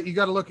you gotta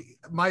look.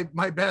 My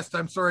best.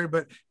 I'm sorry,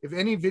 but if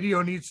any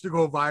video needs to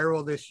go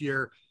viral this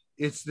year,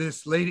 it's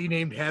this lady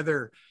named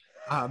Heather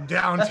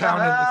downtown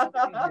in the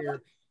city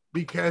here,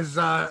 because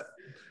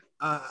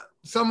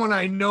someone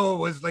I know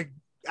was like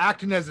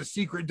acting as a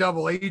secret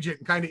double agent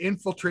and kind of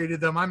infiltrated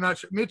them. I'm not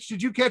sure. Mitch,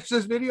 did you catch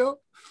this video?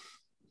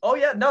 Oh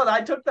yeah, no,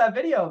 I took that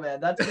video, man.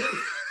 That's me.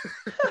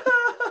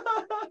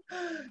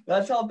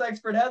 That's health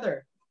expert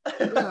Heather.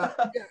 Yeah.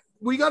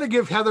 We got to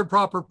give Heather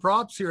proper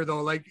props here,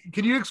 though. Like,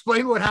 can you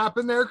explain what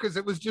happened there? Because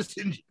it was just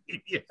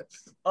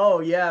ingenious. Oh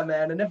yeah,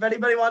 man. And if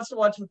anybody wants to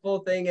watch the full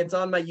thing, it's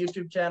on my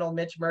YouTube channel,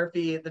 Mitch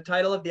Murphy. The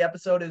title of the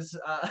episode is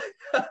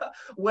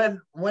when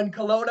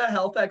Kelowna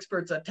health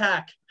experts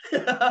attack,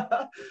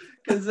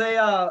 because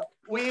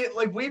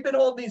we've been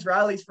holding these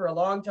rallies for a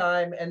long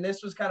time, and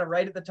this was kind of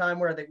right at the time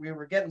where we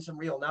were getting some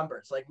real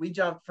numbers. Like, we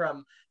jumped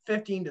from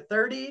 15 to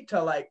 30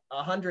 to like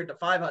 100 to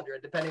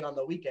 500, depending on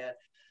the weekend.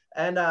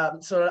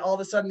 And so all of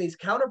a sudden these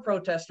counter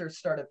protesters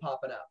started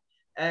popping up.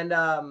 And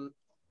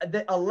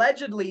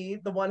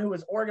allegedly the one who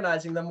was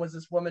organizing them was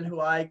this woman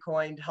who I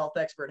coined health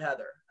expert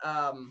Heather,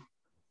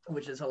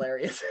 which is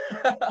hilarious.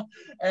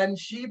 And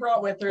she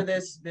brought with her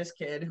this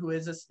kid who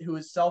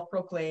is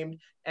self-proclaimed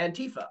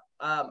Antifa.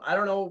 I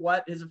don't know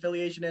what his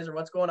affiliation is or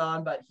what's going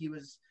on, but he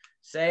was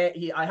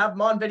saying, I have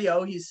him on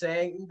video. He's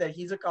saying that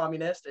he's a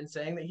communist and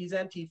saying that he's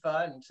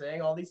Antifa and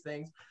saying all these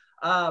things.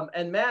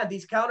 And man,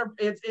 these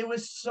it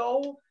was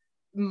so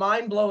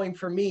mind-blowing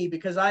for me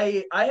because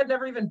I had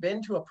never even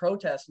been to a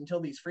protest until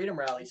these freedom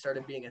rallies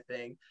started being a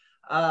thing.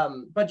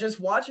 But just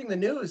watching the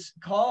news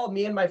call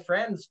me and my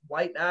friends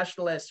white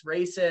nationalists,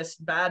 racist,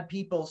 bad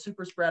people,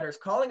 super spreaders,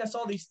 calling us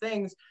all these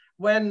things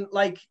when,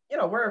 like, you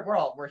know,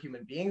 we're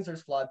human beings,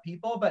 there's flawed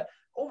people, but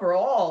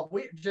overall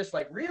we just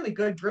like really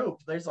good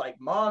group. There's like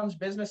moms,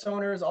 business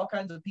owners, all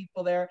kinds of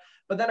people there.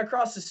 But then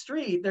across the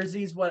street there's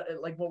these what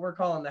we're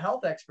calling the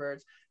health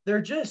experts.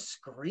 They're just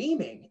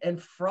screaming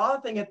and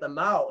frothing at the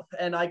mouth.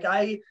 And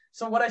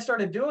so what I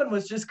started doing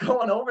was just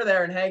going over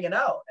there and hanging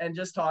out and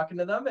just talking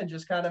to them and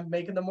just kind of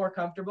making them more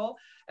comfortable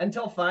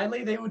until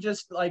finally they would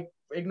just like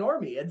ignore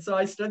me. And so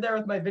I stood there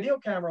with my video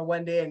camera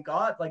one day and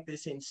got like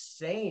this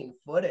insane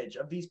footage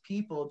of these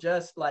people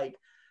just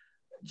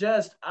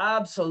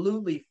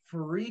absolutely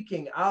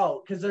freaking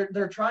out because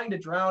they're trying to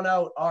drown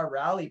out our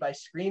rally by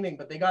screaming,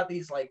 but they got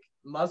these like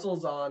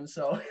muzzles on,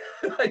 so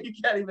you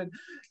can't even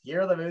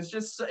hear them.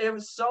 It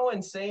was so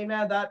insane,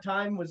 man. That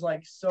time was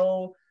like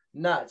so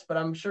nuts, but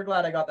I'm sure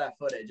glad I got that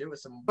footage. It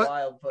was some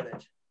wild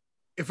footage.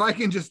 If I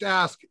can just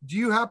ask, do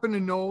you happen to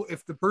know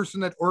if the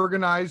person that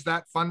organized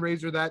that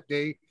fundraiser that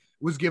day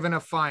was given a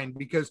fine?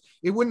 Because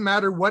it wouldn't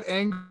matter what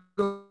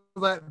angle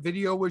that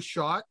video was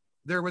shot.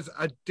 There was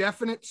a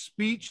definite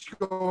speech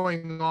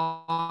going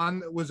on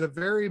that was a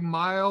very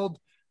mild,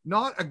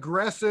 not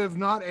aggressive,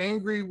 not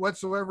angry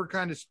whatsoever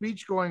kind of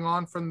speech going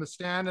on from the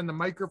stand and the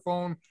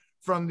microphone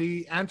from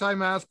the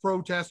anti-mask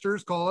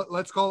protesters,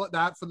 let's call it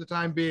that for the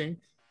time being.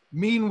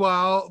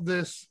 Meanwhile,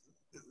 this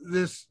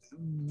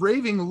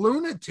raving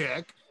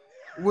lunatic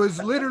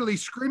was literally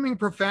screaming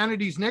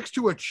profanities next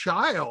to a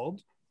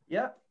child.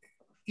 Yeah.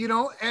 You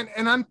know,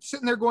 and I'm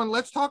sitting there going,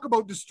 let's talk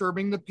about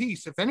disturbing the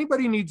peace. If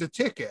anybody needs a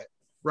ticket,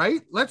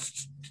 right,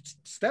 let's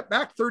step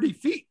back 30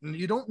 feet and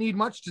you don't need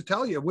much to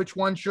tell you which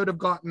one should have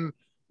gotten,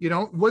 you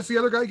know, was the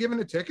other guy given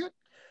a ticket?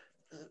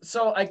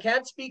 So I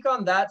can't speak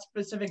on that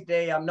specific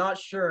day. I'm not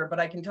sure, but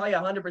I can tell you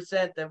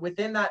 100% that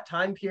within that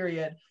time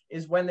period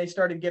is when they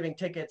started giving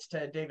tickets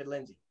to David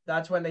Lindsay.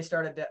 That's when they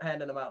started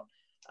handing them out.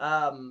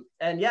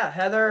 And yeah,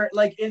 Heather,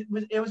 like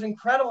it was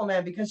incredible,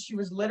 man, because she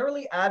was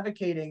literally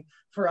advocating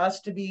for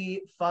us to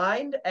be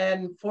fined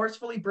and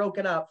forcefully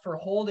broken up for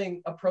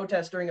holding a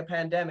protest during a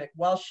pandemic,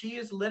 while she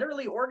is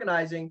literally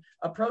organizing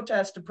a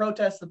protest to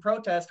protest the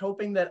protest,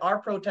 hoping that our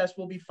protest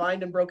will be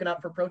fined and broken up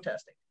for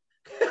protesting.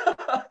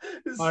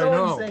 It's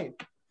so insane.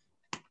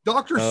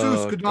 Dr.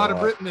 Seuss could not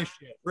have written this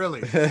shit,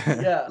 really.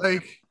 Yeah.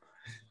 Like,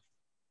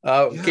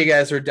 okay,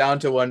 guys, we're down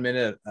to 1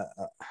 minute.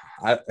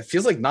 It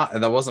feels like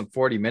that wasn't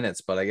 40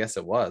 minutes, but I guess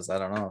it was. I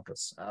don't know.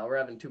 We're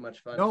having too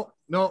much fun.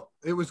 No,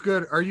 it was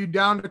good. Are you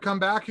down to come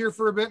back here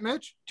for a bit,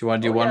 Mitch? Do you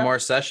want to do one more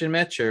session,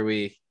 Mitch? Or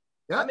we?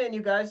 Yeah, I'm in,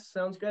 you guys.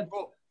 Sounds good.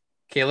 Cool.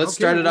 Okay, let's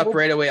start it up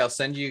right away. I'll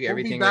send you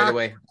everything right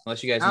away,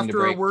 unless you guys need a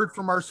break. After a word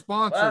from our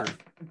sponsor.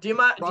 Do you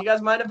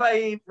guys mind if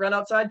I run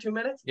outside 2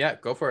 minutes? Yeah,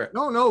 go for it.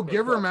 No,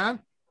 give her, man.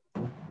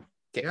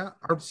 Okay. Yeah,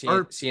 see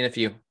you in a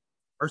few.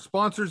 Our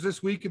sponsors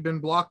this week have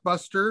been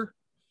Blockbuster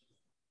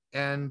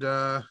and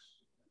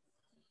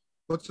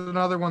what's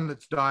another one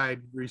that's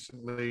died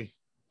recently?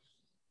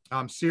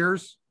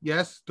 Sears.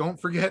 Yes, don't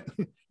forget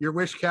your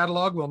Wish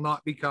catalog will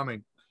not be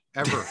coming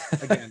ever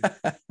again.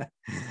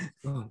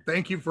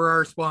 Thank you for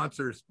our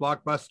sponsors,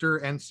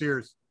 Blockbuster and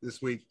Sears,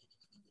 this week.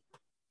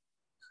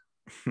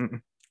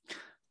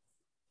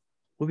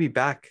 We'll be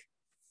back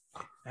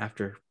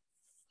after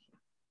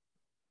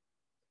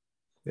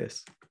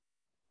this.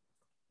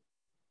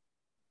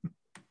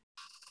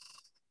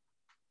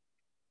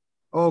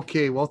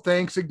 Okay, well,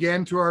 thanks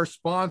again to our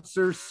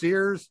sponsor,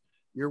 Sears.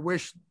 Your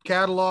Wish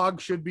catalog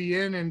should be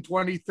in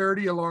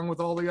 2030, along with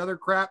all the other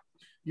crap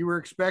you were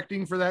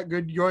expecting for that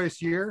good,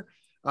 joyous year.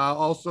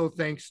 Also,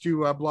 thanks to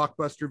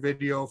Blockbuster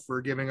Video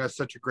for giving us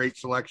such a great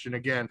selection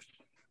again.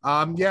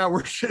 Yeah,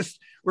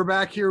 we're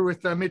back here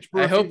with Mitch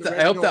Brooks. I hope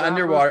the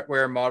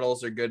underwear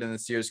models are good in the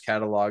Sears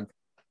catalog.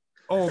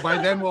 Oh,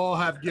 by then we'll all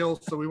have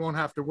gills, so we won't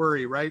have to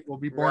worry, right? We'll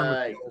be born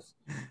with gills.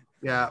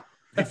 Yeah.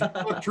 If you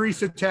look,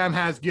 Teresa Tam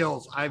has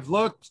gills. I've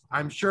looked,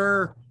 I'm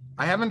sure.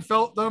 I haven't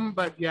felt them,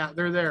 but yeah,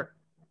 they're there.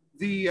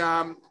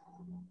 The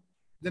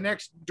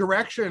next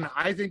direction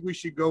I think we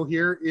should go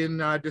here in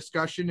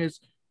discussion is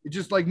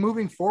just like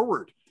moving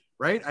forward,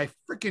 right? I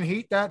freaking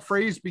hate that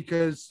phrase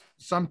because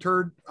some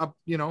turd up,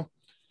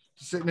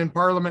 sitting in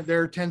Parliament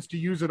there tends to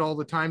use it all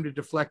the time to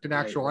deflect an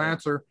actual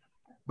answer.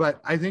 But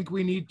I think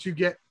we need to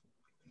get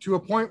to a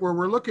point where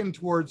we're looking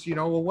towards,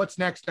 well, what's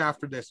next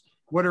after this?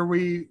 What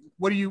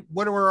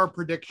are our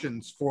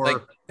predictions for?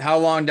 Like how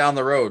long down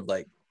the road?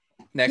 Like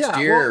next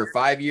year or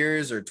 5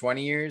 years or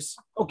 20 years?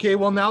 Okay,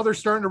 well, now they're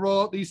starting to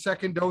roll out these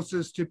second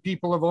doses to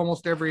people of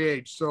almost every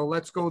age. So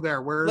let's go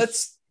there.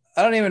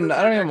 I don't even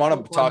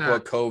want to talk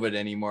about COVID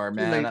anymore,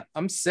 man.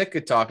 I'm sick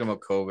of talking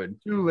about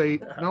COVID. Too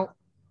late. No.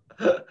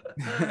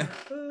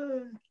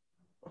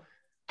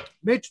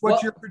 Mitch,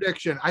 what's your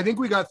prediction? I think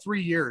we got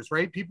 3 years,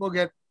 right? People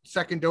get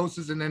second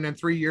doses, and then in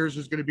 3 years,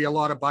 there's going to be a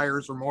lot of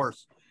buyer's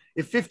remorse.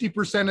 If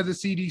 50% of the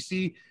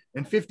CDC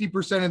and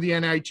 50% of the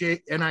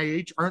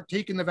NIH aren't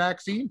taking the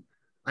vaccine,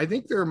 I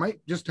think there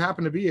might just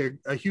happen to be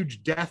a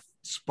huge death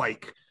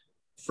spike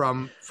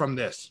from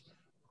this.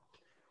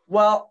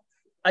 Well,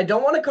 I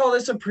don't want to call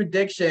this a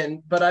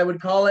prediction, but I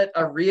would call it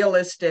a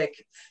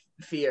realistic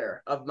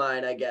fear of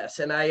mine, I guess.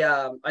 And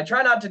I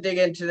try not to dig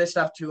into this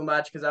stuff too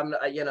much because I'm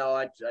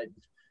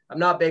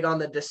not big on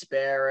the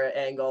despair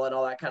angle and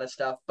all that kind of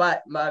stuff.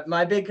 But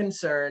my big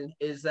concern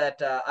is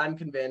that I'm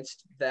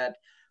convinced that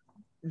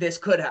this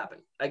could happen,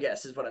 I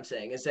guess is what I'm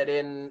saying, is that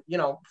in,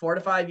 4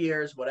 to 5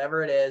 years,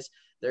 whatever it is,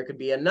 there could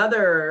be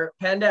another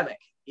pandemic,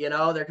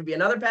 there could be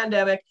another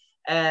pandemic.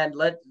 And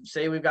let's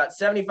say we've got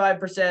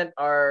 75%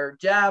 are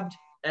jabbed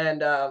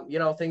and,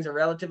 things are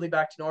relatively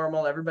back to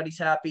normal. Everybody's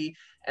happy.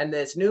 And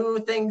this new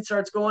thing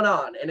starts going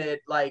on and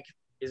it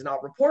is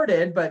not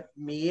reported, but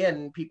me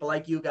and people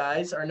like you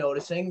guys are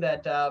noticing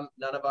that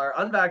none of our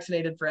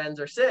unvaccinated friends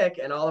are sick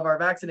and all of our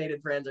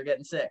vaccinated friends are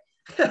getting sick.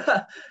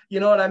 You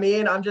know what I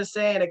mean? I'm just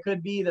saying it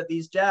could be that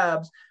these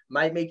jabs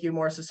might make you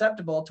more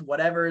susceptible to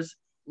whatever's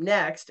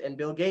next. And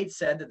Bill Gates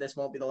said that this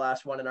won't be the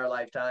last one in our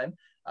lifetime.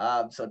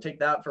 So take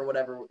that for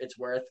whatever it's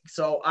worth.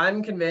 So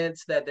I'm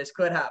convinced that this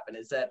could happen,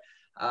 is that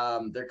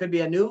there could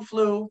be a new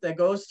flu that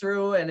goes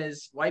through and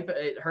is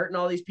hurting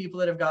all these people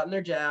that have gotten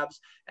their jabs,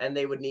 and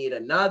they would need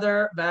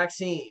another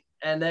vaccine.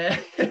 And then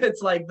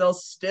it's like they'll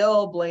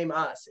still blame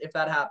us if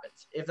that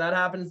happens. If that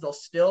happens, they'll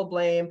still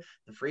blame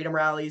the freedom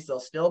rallies. They'll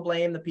still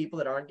blame the people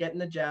that aren't getting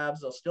the jabs.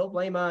 They'll still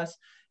blame us.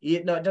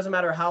 It doesn't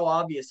matter how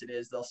obvious it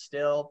is. They'll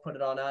still put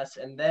it on us.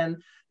 And then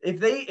if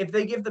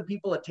they give the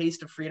people a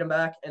taste of freedom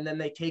back and then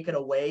they take it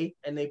away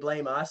and they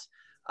blame us,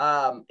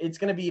 it's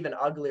going to be even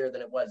uglier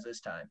than it was this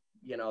time.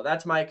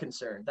 That's my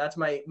concern. That's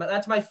my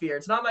fear.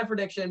 It's not my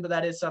prediction, but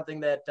that is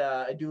something that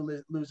I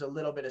do lose a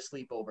little bit of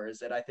sleep over, is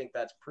that I think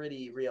that's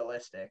pretty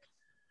realistic.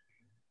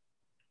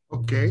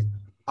 Okay.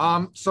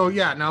 So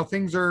yeah, now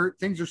things are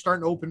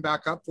starting to open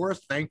back up for us,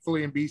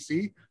 thankfully, in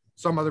BC.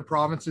 Some other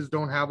provinces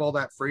don't have all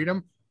that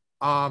freedom.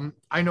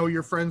 I know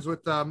you're friends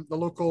with the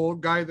local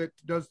guy that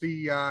does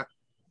the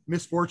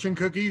misfortune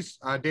cookies,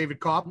 David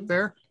Kopp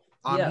there.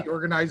 He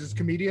organizes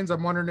comedians.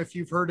 I'm wondering if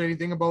you've heard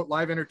anything about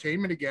live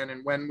entertainment again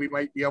and when we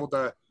might be able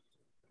to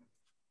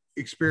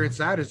experience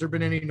that. Has there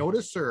been any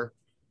notice, or?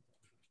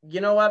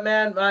 You know what,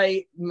 man?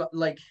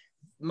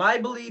 My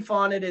belief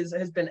on it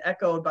has been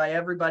echoed by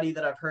everybody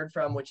that I've heard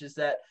from, which is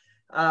that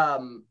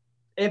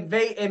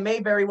it may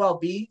very well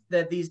be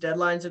that these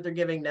deadlines that they're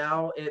giving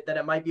now, that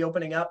it might be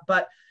opening up,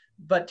 but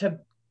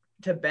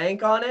to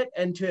bank on it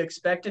and to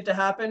expect it to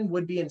happen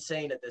would be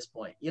insane at this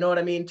point. You know what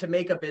I mean? To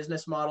make a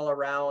business model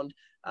around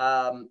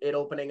it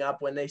opening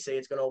up when they say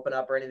it's going to open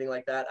up or anything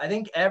like that. I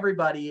think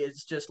everybody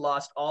has just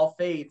lost all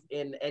faith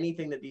in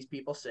anything that these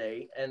people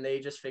say, and they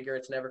just figure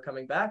it's never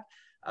coming back.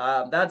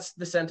 That's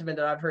the sentiment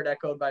that I've heard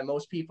echoed by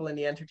most people in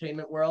the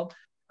entertainment world.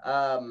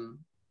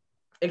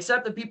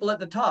 Except the people at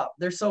the top.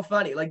 They're so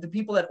funny. Like the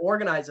people that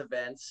organize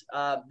events,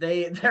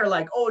 they're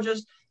like, oh,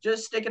 just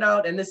stick it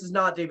out. And this is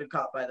not David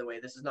Kopp, by the way.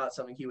 This is not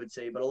something he would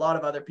say, but a lot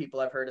of other people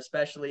I've heard,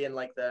 especially in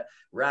like the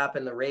rap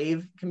and the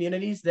rave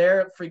communities,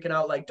 they're freaking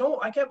out like,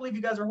 I can't believe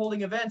you guys are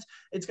holding events.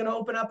 It's going to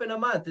open up in a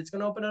month. It's going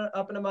to open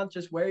up in a month.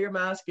 Just wear your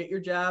mask, get your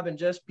jab, and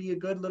just be a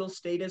good little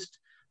statist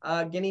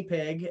guinea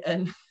pig,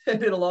 and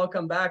it'll all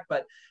come back.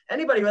 But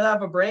anybody with half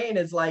a brain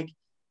is like,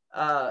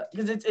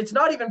 because it's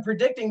not even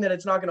predicting that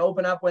it's not going to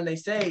open up when they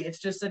say. It's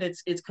just that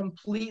it's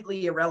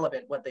completely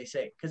irrelevant what they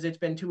say, because it's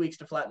been 2 weeks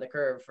to flatten the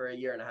curve for a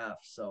year and a half.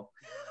 So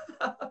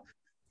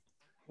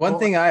one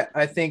thing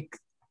I think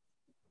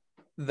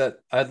that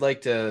I'd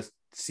like to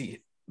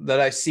see, that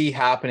I see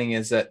happening,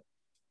 is that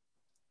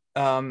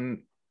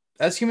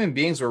as human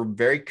beings, we're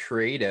very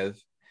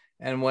creative,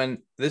 and when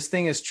this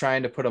thing is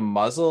trying to put a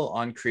muzzle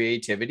on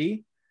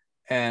creativity,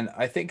 and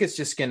I think it's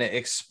just going to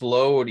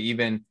explode.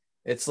 Even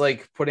it's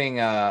like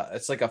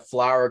it's like a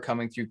flower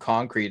coming through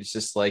concrete. It's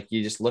just like,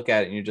 you just look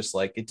at it and you're just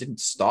like, it didn't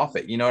stop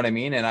it. You know what I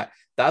mean? And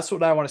that's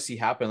what I want to see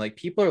happen. Like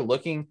people are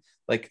looking,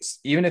 like,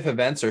 even if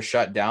events are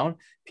shut down,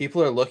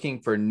 people are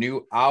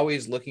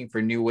always looking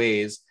for new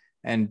ways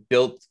and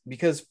built,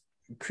 because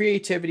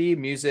creativity,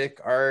 music,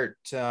 art,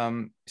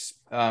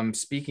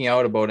 speaking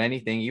out about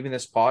anything, even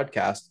this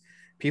podcast,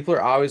 people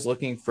are always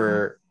looking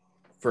for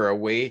a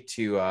way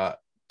to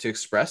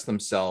express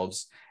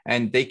themselves,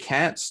 and they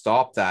can't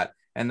stop that.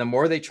 And the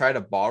more they try to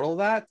bottle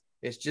that,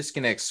 it's just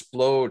going to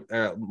explode.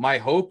 My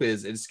hope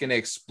is it's going to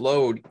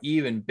explode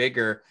even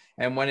bigger.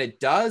 And when it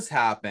does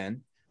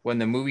happen, when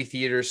the movie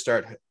theaters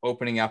start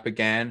opening up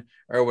again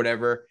or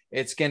whatever,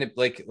 it's going to,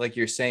 like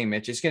you're saying,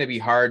 Mitch, it's going to be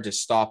hard to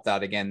stop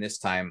that again this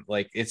time.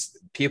 Like, it's,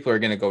 people are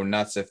going to go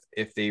nuts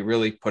if they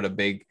really put a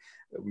big,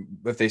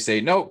 if they say,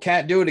 no,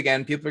 can't do it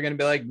again, people are going to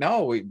be like,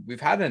 no,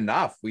 we've had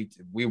enough. We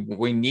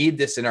need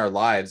this in our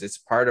lives. It's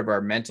part of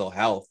our mental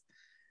health.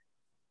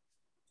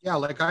 Yeah.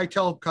 Like I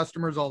tell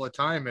customers all the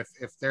time,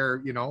 if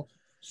they're,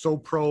 so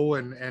pro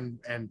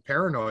and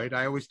paranoid,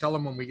 I always tell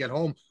them when we get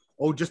home,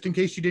 oh, just in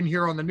case you didn't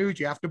hear on the news,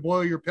 you have to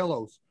boil your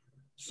pillows.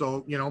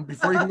 So,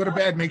 before you go to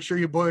bed, make sure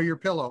you boil your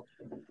pillow.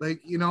 Like,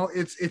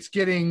 it's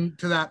getting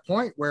to that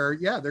point where,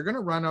 yeah, they're going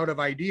to run out of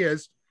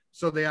ideas.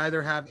 So they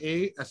either have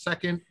a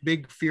second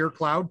big fear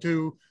cloud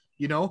to,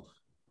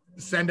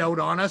 send out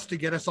on us to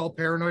get us all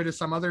paranoid of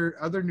some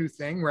other new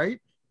thing. Right.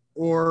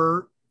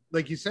 Or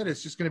like you said,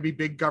 it's just going to be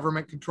big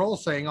government control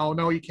saying, oh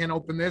no, you can't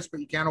open this, but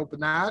you can't open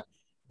that.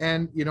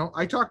 And,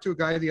 I talked to a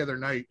guy the other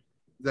night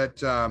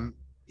that,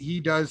 he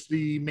does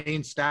the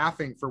main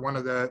staffing for one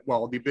of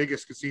the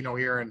biggest casino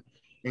here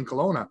in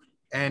Kelowna.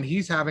 And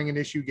he's having an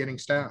issue getting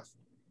staff.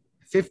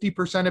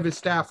 50% of his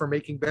staff are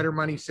making better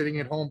money sitting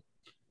at home,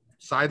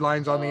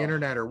 sidelines on the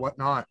internet or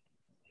whatnot.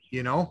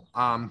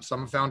 Some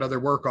have found other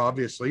work,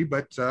 obviously,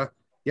 but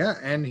yeah.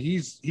 And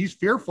he's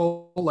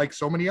fearful, like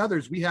so many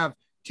others. We have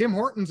Tim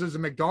Hortons as a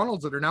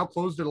McDonald's that are now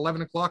closed at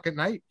 11 o'clock at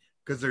night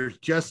because there's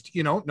just,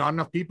 not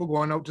enough people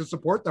going out to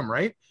support them.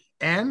 Right.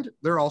 And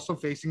they're also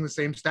facing the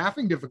same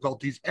staffing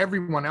difficulties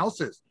everyone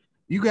else is.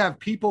 You have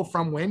people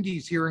from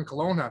Wendy's here in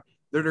Kelowna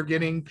that are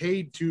getting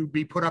paid to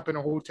be put up in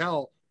a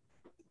hotel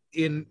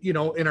in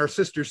our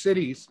sister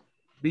cities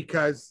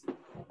because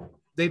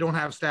they don't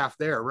have staff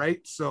there, right?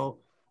 So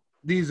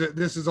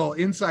this is all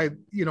inside,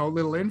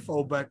 little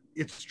info, but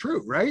it's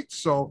true, right?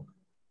 So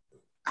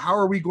how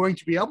are we going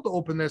to be able to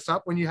open this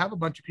up when you have a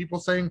bunch of people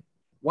saying,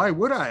 why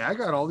would I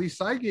got all these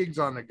side gigs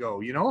on the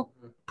go,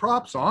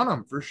 props on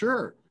them for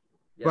sure.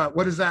 Yeah. But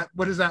what does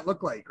that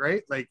look like,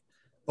 right? Like,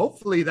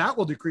 hopefully that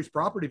will decrease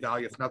property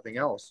value, if nothing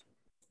else.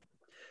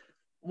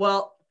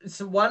 Well,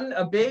 so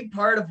a big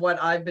part of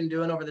what I've been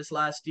doing over this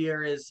last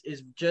year is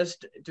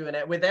just doing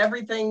it with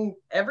everything.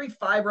 Every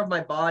fiber of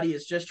my body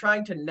is just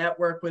trying to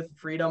network with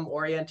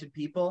freedom-oriented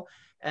people.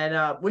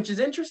 And which is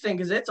interesting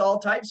because it's all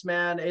types,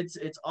 man. It's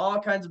all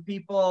kinds of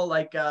people,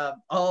 like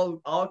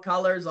all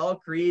colors, all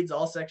creeds,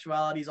 all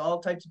sexualities, all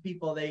types of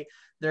people.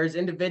 There's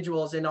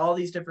individuals in all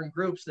these different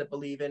groups that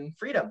believe in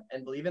freedom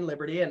and believe in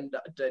liberty and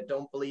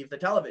don't believe the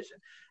television.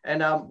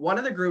 And one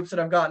of the groups that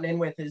I've gotten in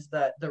with is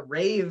the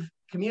rave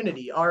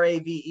community,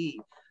 RAVE.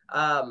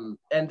 And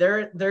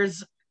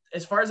there's,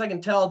 as far as I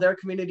can tell, their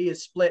community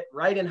is split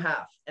right in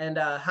half, and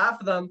half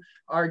of them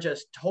are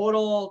just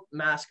total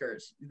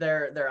maskers.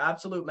 They're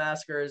absolute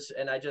maskers,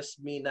 and I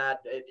just mean that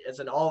as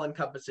an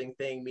all-encompassing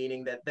thing,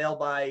 meaning that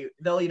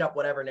they'll eat up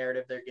whatever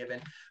narrative they're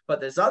given. But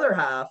this other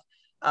half,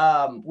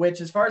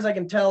 which, as far as I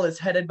can tell, is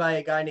headed by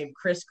a guy named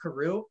Chris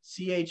Carew,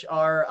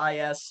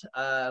 CHRIS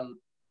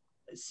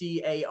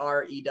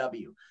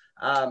CAREW.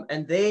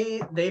 And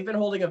they've been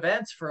holding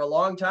events for a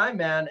long time,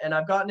 man. And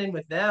I've gotten in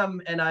with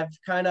them, and I'm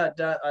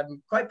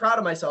quite proud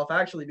of myself,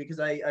 actually, because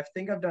I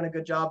think I've done a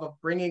good job of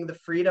bringing the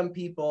freedom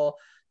people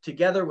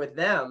together with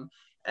them.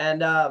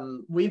 And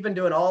we've been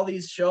doing all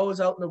these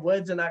shows out in the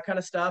woods and that kind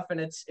of stuff. And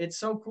it's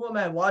so cool,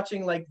 man,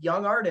 watching like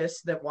young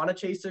artists that want to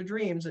chase their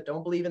dreams, that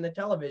don't believe in the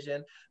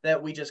television,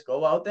 that we just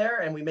go out there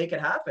and we make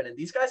it happen. And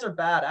these guys are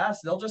badass.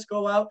 They'll just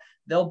go out,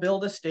 they'll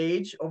build a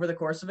stage over the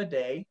course of a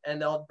day, and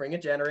they'll bring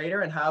a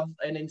generator and have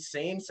an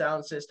insane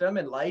sound system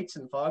and lights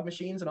and fog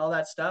machines and all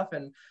that stuff.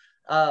 And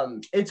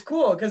it's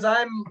cool because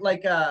I'm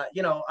like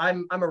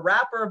I'm a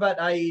rapper, but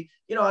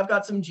I've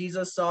got some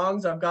Jesus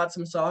songs, I've got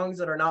some songs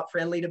that are not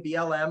friendly to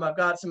BLM, I've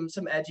got some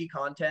edgy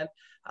content,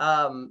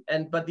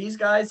 but these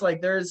guys,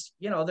 like, there's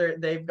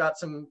they've got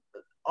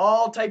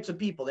all types of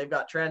people. They've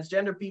got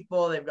transgender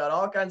people, they've got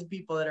all kinds of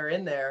people that are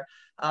in there,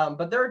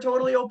 but they're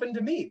totally open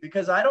to me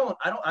because I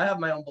have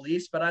my own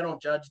beliefs, but I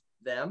don't judge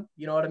them,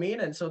 you know what I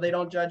mean? And so they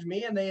don't judge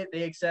me, and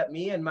they accept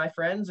me and my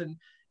friends, and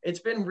it's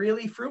been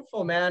really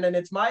fruitful, man. And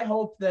it's my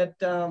hope that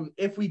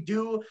if we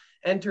do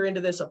enter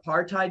into this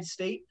apartheid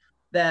state,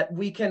 that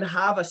we can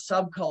have a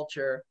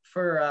subculture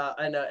for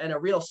and a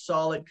real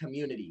solid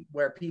community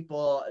where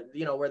people,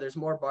 where there's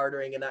more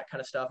bartering and that kind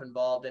of stuff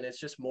involved, and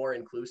it's just more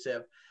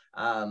inclusive.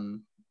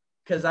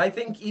 Because I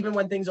think even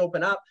when things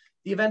open up,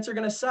 the events are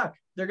going to suck.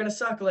 They're going to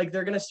suck. Like,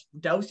 they're going to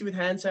douse you with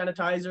hand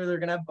sanitizer. They're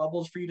going to have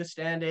bubbles for you to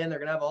stand in. They're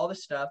going to have all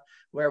this stuff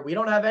where we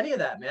don't have any of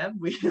that, man.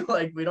 We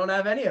don't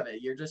have any of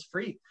it. You're just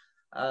free.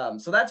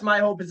 So that's my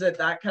hope, is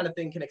that kind of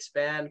thing can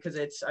expand, because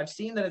I've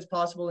seen that it's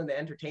possible in the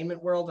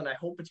entertainment world, and I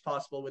hope it's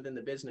possible within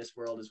the business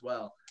world as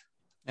well.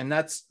 And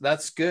that's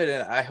good.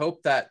 And I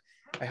hope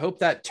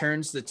that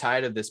turns the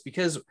tide of this,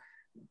 because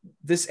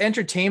this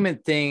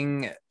entertainment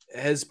thing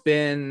has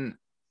been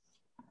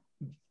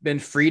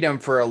freedom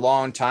for a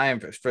long time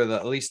for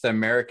at least the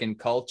American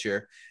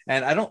culture.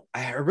 And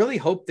I really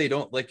hope they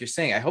don't, like you're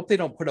saying, I hope they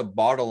don't put a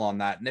bottle on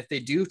that. And if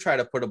they do try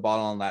to put a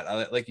bottle on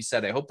that, like you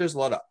said, I hope there's a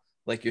lot of,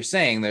 like you're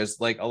saying, there's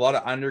like a lot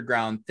of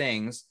underground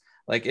things.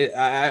 Like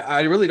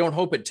I really don't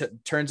hope it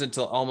turns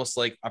into almost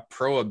like a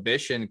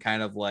prohibition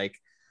kind of like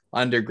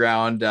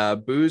underground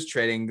booze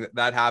trading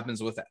that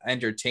happens with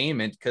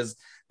entertainment, because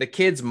the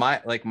kids,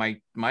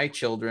 my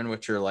children,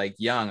 which are like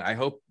young, I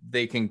hope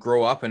they can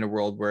grow up in a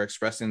world where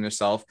expressing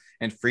themselves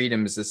and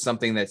freedoms is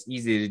something that's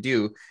easy to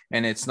do,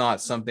 and it's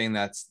not something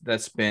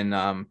that's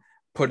been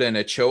put in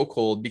a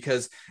chokehold.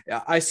 Because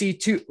I see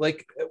two,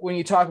 like when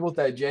you talk about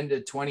the agenda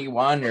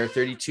 21 or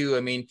 32, I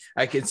mean,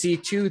 I can see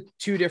two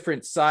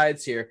different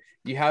sides here.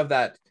 You have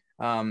that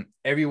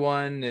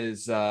everyone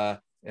is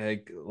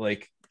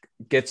like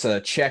gets a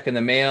check in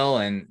the mail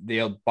and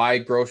they'll buy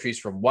groceries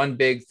from one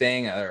big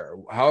thing or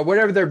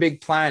whatever their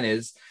big plan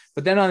is.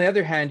 But then on the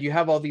other hand, you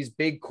have all these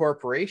big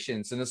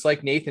corporations, and it's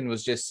like Nathan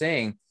was just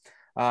saying,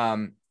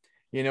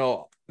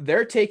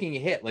 they're taking a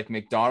hit, like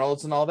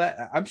McDonald's and all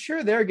that. I'm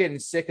sure they're getting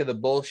sick of the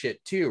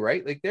bullshit too,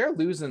 right? Like they're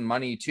losing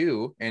money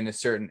too in a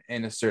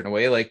certain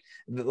way. Like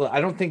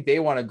I don't think they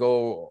want to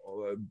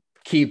go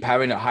keep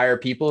having to hire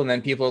people, and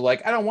then people are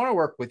like, I don't want to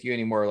work with you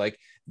anymore. Like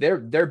they're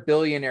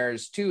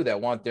billionaires too that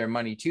want their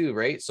money too,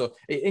 right? So,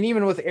 and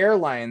even with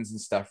airlines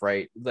and stuff,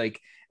 right? Like,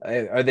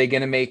 are they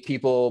going to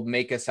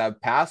make us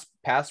have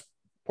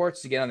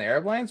passports to get on the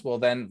airlines? Well,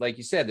 then, like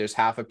you said, there's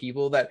half of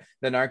people that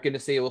aren't going to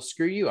say, well,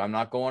 screw you, I'm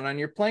not going on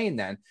your plane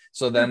then.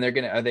 So then they're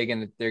going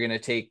to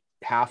take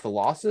half the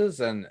losses,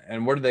 and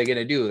what are they going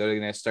to do? They're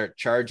going to start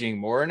charging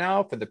more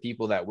now for the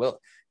people that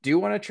do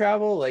want to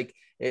travel. Like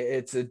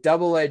it's a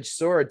double-edged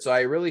sword. So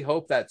I really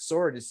hope that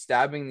sword is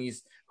stabbing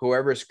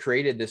whoever's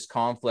created this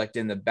conflict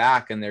in the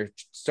back, and they're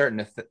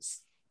starting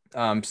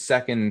to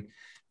second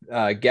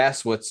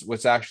guess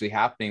what's actually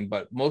happening.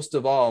 But most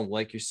of all,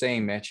 like you're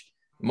saying, Mitch,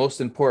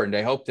 most important,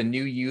 I hope the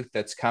new youth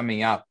that's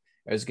coming up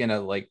is going to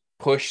like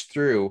push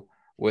through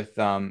with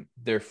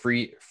their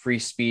free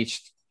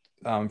speech,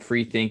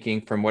 free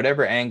thinking from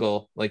whatever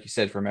angle, like you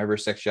said, from ever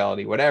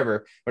sexuality,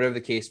 whatever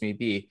the case may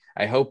be.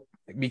 I hope,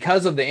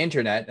 because of the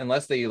internet,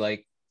 unless they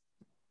like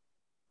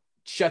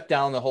shut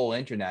down the whole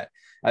internet,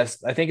 I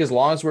think as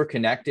long as we're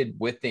connected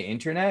with the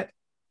internet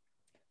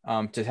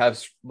to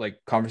have like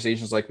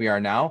conversations like we are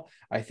now,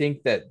 I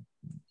think that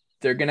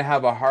they're going to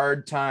have a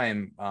hard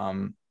time.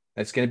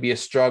 It's going to be a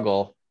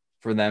struggle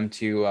for them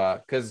to,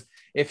 because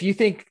if you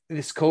think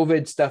this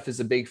COVID stuff is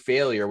a big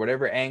failure,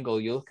 whatever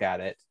angle you look at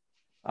it,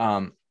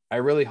 I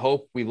really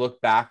hope we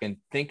look back and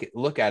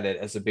look at it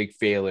as a big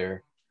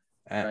failure.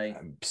 Right.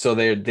 So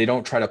they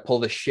don't try to pull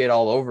the shit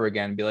all over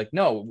again and be like,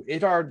 no,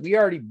 we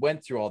already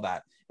went through all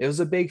that. It was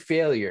a big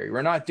failure.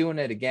 We're not doing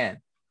it again.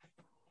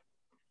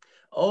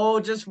 Oh,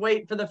 just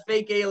wait for the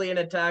fake alien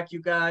attack,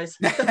 you guys.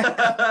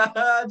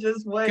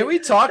 Just wait. Can we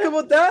talk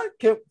about that?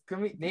 Can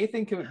we,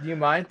 Nathan? Do you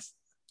mind?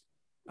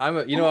 I'm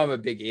a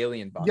big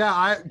alien buff.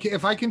 Yeah,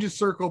 if I can just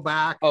circle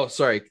back. Oh,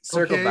 sorry.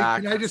 Circle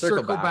back. Can I just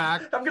circle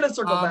back? I'm gonna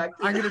circle back.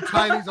 I'm gonna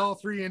tie these all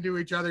three into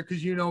each other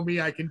because you know me,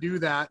 I can do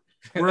that.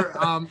 We're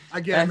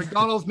again,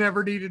 McDonald's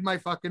never needed my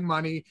fucking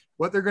money.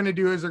 What they're gonna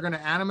do is they're gonna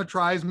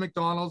animatrize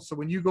McDonald's. So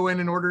when you go in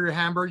and order your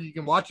hamburger, you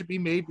can watch it be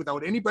made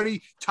without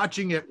anybody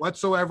touching it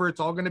whatsoever. It's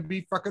all gonna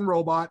be fucking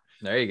robot.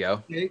 There you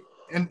go. Okay?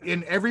 And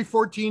in every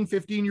 14,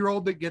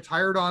 15-year-old that gets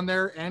hired on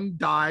there and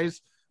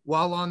dies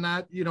while on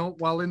that,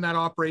 while in that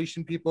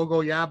operation, people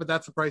go, yeah, but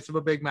that's the price of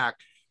a Big Mac.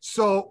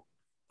 So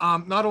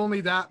not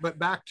only that, but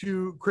back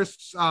to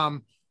Chris,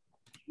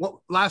 what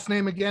last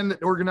name again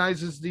that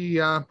organizes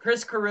the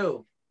Chris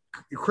Carew.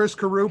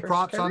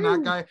 Props on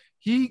that guy.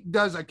 He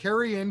does a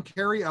carry in,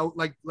 carry out,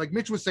 like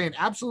Mitch was saying,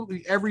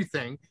 absolutely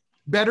everything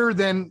better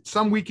than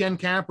some weekend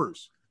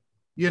campers.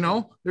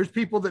 There's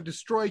people that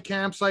destroy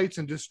campsites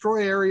and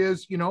destroy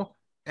areas,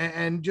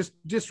 and just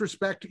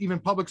disrespect even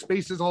public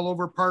spaces all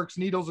over parks,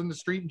 needles in the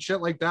street and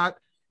shit like that.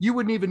 You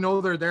wouldn't even know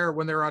they're there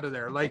when they're out of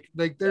there. Like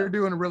they're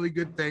doing a really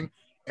good thing,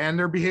 and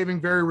they're behaving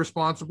very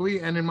responsibly.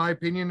 And in my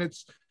opinion,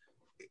 it's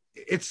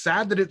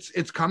sad that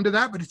it's come to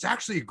that, but it's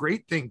actually a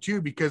great thing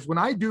too, because when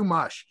I do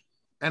mush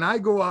and I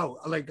go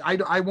out, like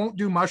I won't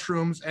do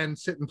mushrooms and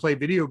sit and play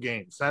video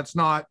games. That's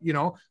not,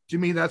 to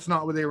me, that's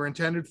not what they were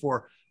intended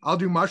for. I'll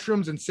do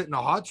mushrooms and sit in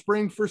a hot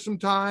spring for some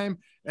time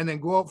and then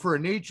go out for a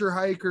nature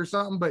hike or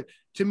something. But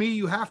to me,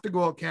 you have to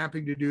go out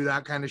camping to do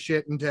that kind of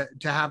shit and to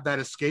have that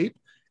escape.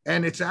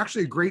 And it's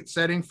actually a great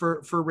setting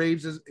for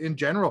raves in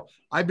general.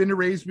 I've been to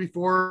raves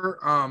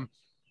before.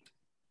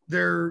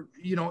 They're,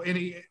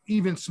 any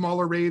even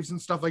smaller raves and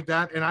stuff like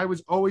that. And I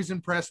was always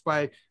impressed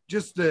by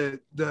just the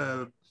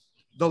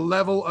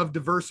level of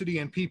diversity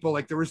in people.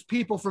 Like there was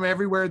people from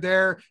everywhere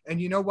there, and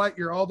you know what?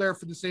 You're all there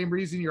for the same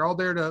reason. You're all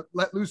there to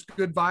let loose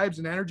good vibes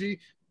and energy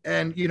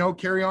and,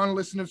 carry on and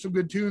listen to some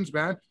good tunes,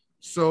 man.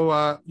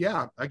 So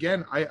yeah,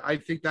 again, I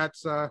think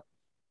that's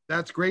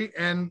great.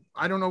 And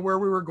I don't know where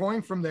we were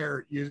going from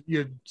there. You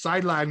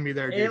sidelined me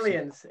there.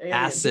 Aliens.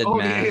 Acid,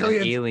 man.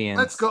 Aliens.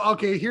 Let's go.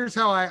 Okay. Here's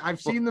how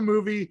I've seen the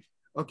movie.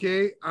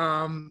 Okay.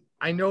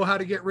 I know how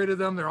to get rid of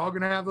them. They're all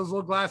going to have those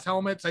little glass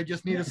helmets. I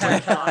just need a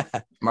slingshot.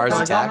 Mars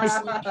I got my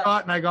attacks.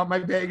 slingshot and I got my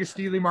bag of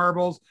Steely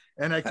marbles,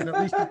 and I can at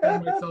least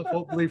defend myself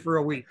hopefully for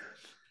a week.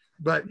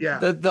 But yeah,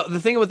 the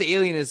thing about the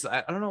alien is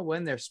I don't know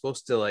when they're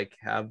supposed to like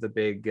have the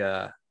big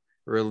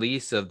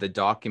release of the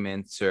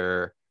documents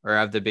or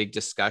have the big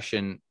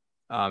discussion.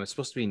 It's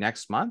supposed to be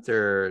next month,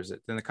 or is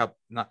it in the cup?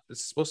 Not,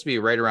 it's supposed to be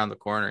right around the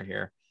corner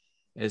here.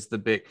 Is the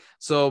big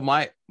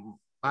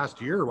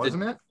last year,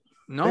 wasn't it?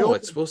 No,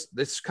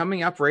 it's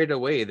coming up right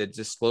away. The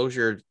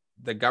disclosure,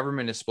 the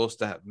government is supposed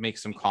to make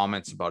some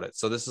comments about it.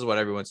 So this is what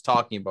everyone's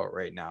talking about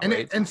right now,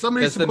 right? And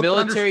somebody's the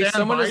military,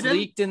 someone Biden? has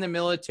leaked in the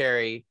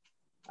military.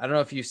 I don't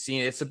know if you've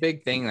seen it. It's a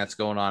big thing that's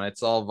going on.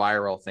 It's all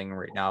viral thing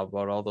right now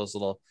about all those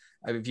little.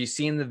 Have you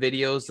seen the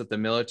videos that the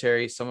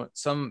military, some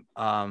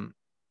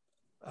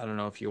I don't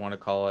know if you want to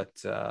call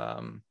it.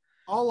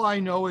 All I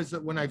know is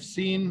that when I've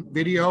seen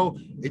video,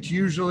 it's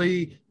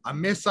usually a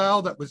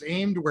missile that was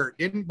aimed where it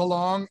didn't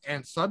belong,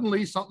 and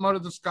suddenly something out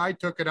of the sky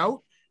took it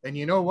out. And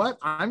you know what?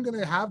 I'm going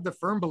to have the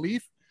firm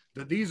belief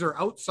that these are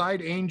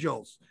outside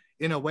angels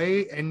in a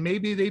way, and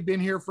maybe they've been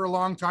here for a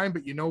long time,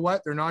 but you know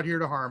what? They're not here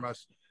to harm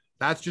us.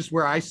 That's just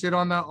where I sit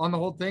on the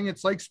whole thing.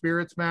 It's like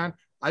spirits, man.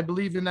 I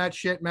believe in that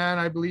shit, man.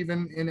 I believe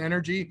in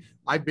energy.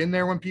 I've been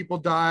there when people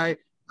die.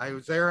 I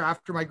was there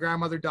after my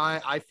grandmother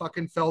died. I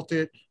fucking felt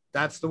it.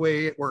 That's the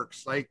way it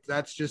works. Like,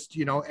 that's just,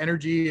 you know,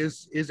 energy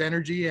is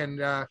energy. And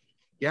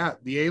yeah,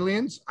 the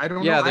aliens, I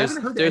don't know. I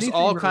haven't heard there's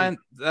all really.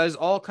 There's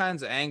all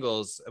kinds of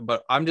angles,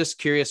 but I'm just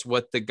curious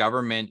what the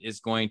government is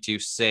going to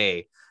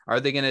say. Are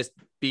they going to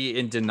be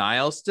in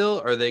denial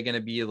still? Or are they going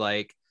to be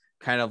like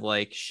kind of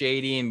like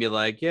shady and be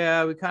like,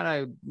 yeah, we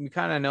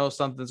kind of know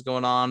something's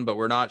going on, but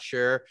we're not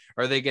sure?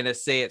 Or are they going to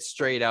say it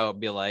straight out,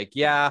 be like,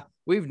 yeah,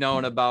 we've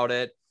known about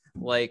it?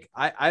 Like,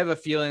 I have a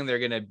feeling they're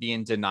going to be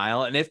in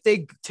denial. And if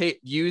they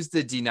use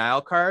the denial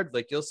card,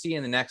 like you'll see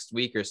in the next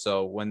week or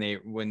so, when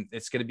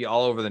it's going to be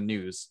all over the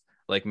news,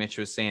 like Mitch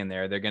was saying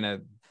there, they're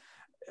going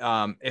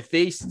to, if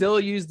they still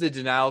use the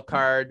denial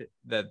card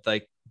that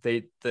like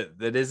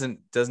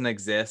doesn't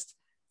exist,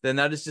 then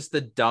that is just the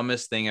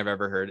dumbest thing I've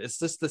ever heard. It's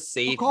just the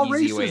safe,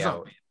 easy way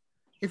out.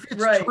 If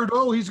it's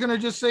Trudeau, he's going to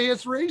just say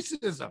it's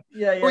racism.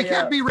 Yeah. You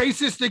can't be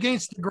racist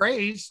against the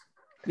Greys.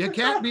 You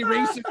can't be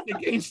racist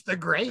against the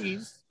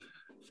Greys.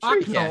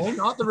 Fuck no,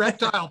 not the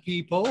reptile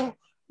people.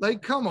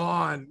 Like, come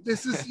on.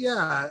 This is,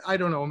 yeah, I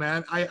don't know,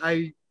 man.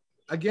 I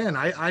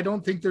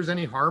don't think there's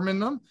any harm in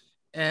them.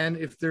 And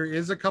if there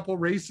is a couple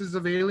races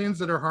of aliens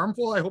that are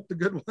harmful, I hope the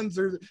good ones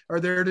are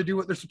there to do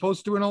what they're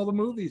supposed to in all the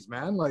movies,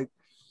 man. Like,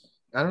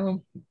 I don't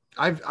know.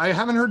 I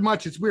haven't heard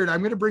much. It's weird.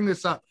 I'm going to bring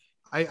this up.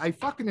 I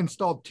fucking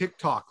installed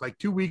TikTok like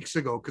 2 weeks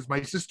ago because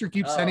my sister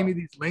keeps sending me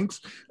these links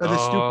of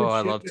this stupid shit.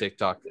 I love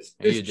TikTok.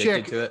 Are you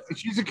addicted to it?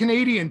 She's a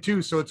Canadian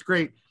too, so it's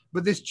great.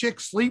 But this chick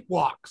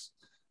sleepwalks.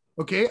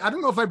 Okay. I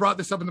don't know if I brought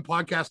this up in the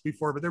podcast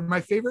before, but they're my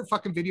favorite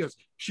fucking videos.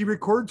 She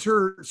records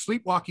her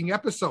sleepwalking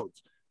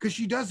episodes because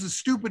she does the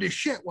stupidest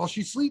shit while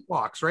she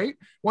sleepwalks, right?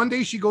 One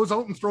day she goes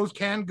out and throws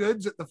canned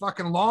goods at the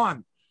fucking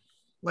lawn.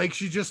 Like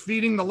she's just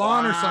feeding the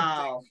lawn or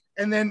something.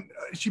 And then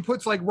she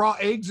puts like raw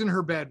eggs in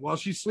her bed while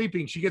she's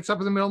sleeping. She gets up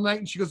in the middle of the night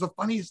and she goes, the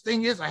funniest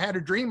thing is I had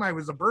a dream I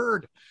was a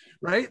bird,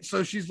 right?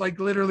 So she's like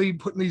literally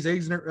putting these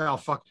eggs in her. Oh,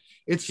 fuck.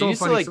 It's so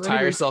funny. To like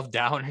tie herself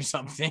down or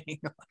something.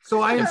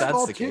 So I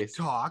installed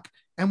TikTok.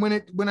 And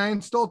when I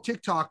installed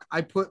TikTok,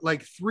 I put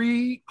like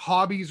 3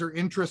 hobbies or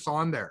interests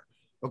on there.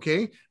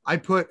 Okay. I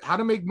put how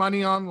to make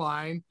money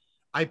online.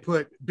 I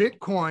put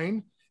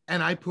Bitcoin,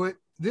 and I put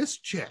this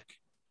chick.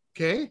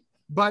 Okay.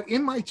 But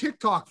in my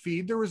TikTok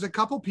feed, there was a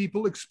couple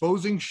people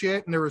exposing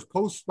shit, and there was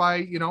posts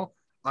by,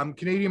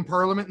 Canadian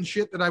Parliament and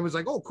shit that I was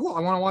like, oh, cool. I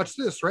want to watch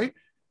this. Right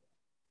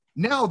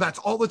now, that's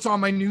all that's on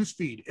my news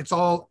feed. It's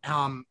all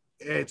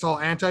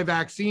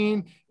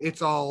anti-vaccine.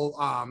 It's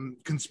all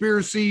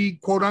conspiracy,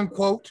 quote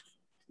unquote,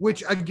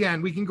 which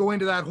again, we can go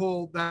into that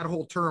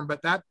whole term,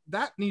 but that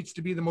needs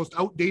to be the most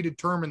outdated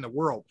term in the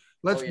world.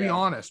 Let's be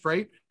honest.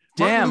 Right.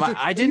 Damn,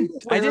 I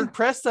didn't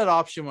press that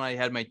option when I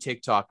had my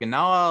TikTok, and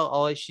now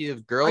all I see is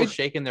girls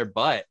shaking their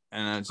butt,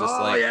 and it's just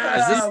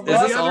is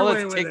this all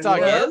that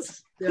TikTok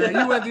is?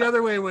 Yeah, you went the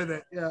other way with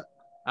it. Yeah,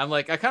 I'm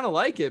like, I kind of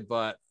like it,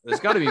 but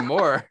there's got to be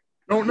more.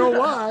 Don't know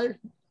why.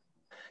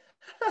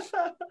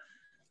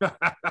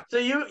 So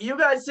you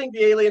guys think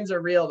the aliens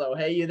are real, though?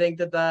 Hey, you think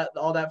that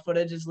all that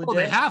footage is legit? Well,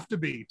 they have to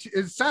be.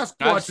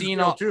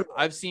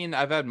 Sasquatch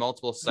I've had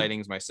multiple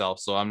sightings myself,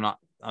 so I'm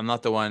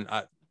not the one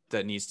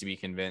that needs to be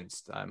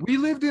convinced. We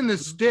lived in the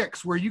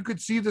sticks where you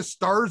could see the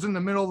stars in the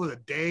middle of the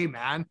day,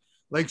 man.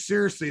 Like,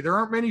 seriously, there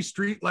aren't many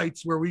street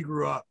lights where we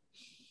grew up.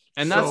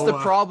 And that's the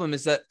problem,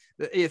 is that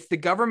if the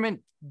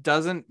government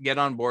doesn't get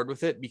on board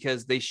with it,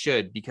 because they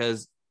should,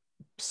 because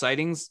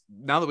sightings,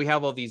 now that we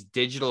have all these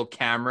digital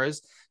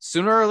cameras,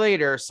 sooner or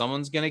later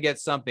someone's going to get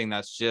something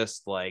that's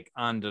just like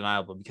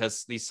undeniable,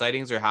 because these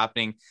sightings are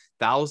happening.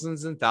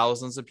 Thousands and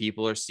thousands of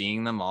people are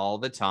seeing them all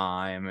the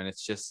time, and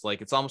it's just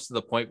like, it's almost to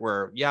the point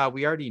where, yeah,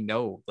 we already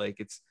know. Like,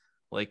 it's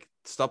like,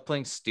 stop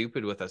playing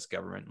stupid with us,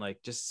 government.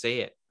 Like, just say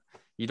it.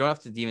 You don't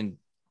have to even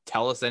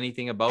tell us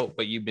anything about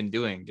what you've been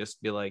doing.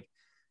 Just be like,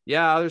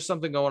 yeah, there's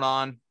something going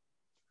on.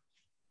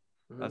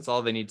 Mm-hmm. That's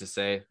all they need to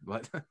say.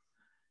 But then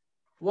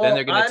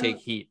they're going to take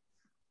heat.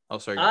 Oh,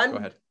 sorry, go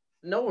ahead.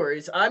 No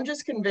worries. I'm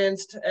just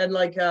convinced, and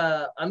like,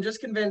 I'm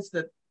just convinced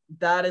that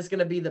that is going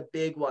to be the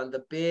big one,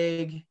 the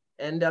big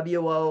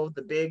NWO,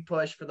 the big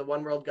push for the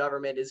one world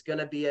government is going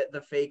to be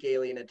the fake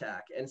alien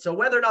attack. And so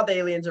whether or not the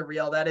aliens are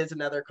real, that is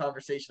another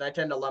conversation. I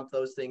tend to lump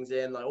those things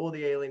in like, oh,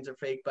 the aliens are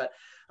fake, but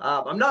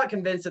I'm not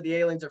convinced that the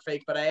aliens are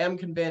fake, but I am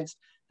convinced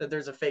that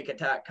there's a fake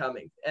attack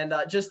coming. And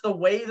just the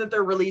way that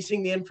they're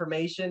releasing the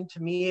information,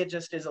 to me, it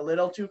just is a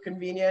little too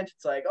convenient.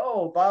 It's like,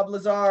 oh, Bob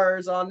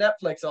Lazar's on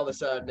Netflix all of a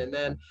sudden. And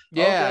then,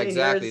 Yeah, okay,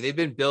 exactly. They've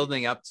been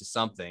building up to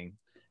something.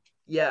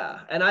 yeah,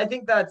 and I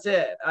think that's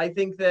it. I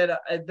think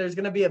that there's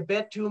going to be a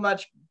bit too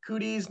much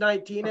Cooties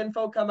 19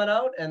 info coming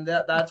out, and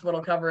that's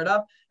what'll cover it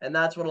up, and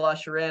that's what'll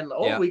usher in.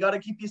 Oh, we got to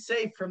keep you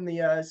safe from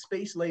the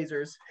space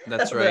lasers.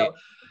 That's right.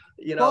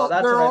 You know, well,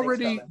 that's they're what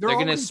already they're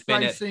going to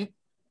spin it.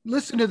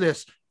 Listen to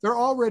this. They're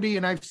already,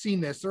 and I've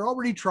seen this. They're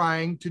already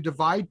trying to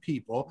divide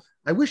people.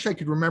 I wish I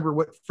could remember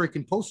what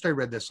freaking post I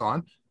read this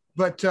on,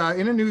 but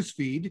in a news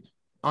feed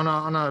on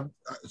a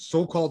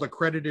so-called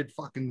accredited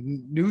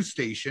fucking news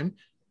station.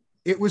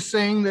 It was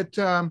saying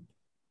that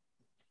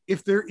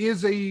if there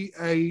is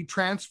a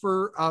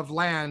transfer of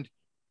land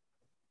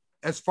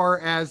as far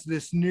as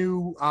this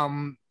new,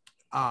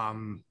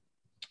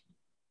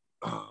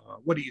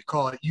 what do you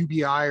call it,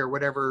 UBI or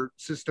whatever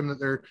system that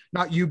they're,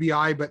 not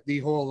UBI, but the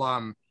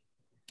whole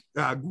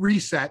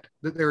reset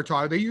that they were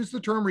talking, they used the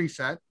term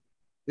reset.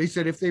 They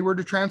said if they were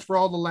to transfer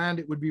all the land,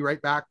 it would be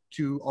right back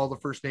to all the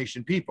First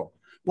Nation people.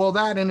 Well,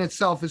 that in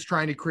itself is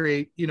trying to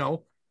create, you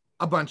know,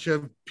 a bunch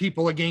of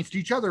people against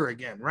each other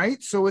again,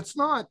 right? So it's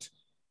not,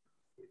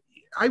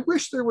 I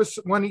wish there was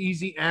one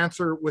easy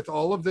answer with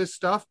all of this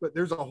stuff, but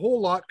there's a whole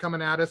lot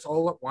coming at us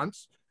all at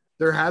once.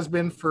 There has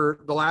been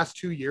for the last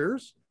 2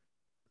 years.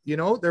 You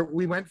know,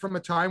 we went from a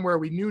time where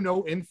we knew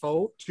no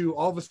info to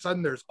all of a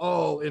sudden there's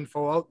all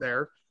info out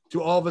there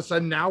to all of a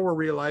sudden now we're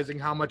realizing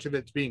how much of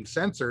it's being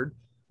censored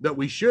that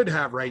we should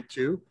have right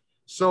to.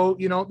 So,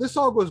 you know, this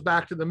all goes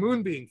back to the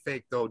moon being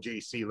fake though,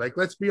 JC. Like,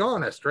 let's be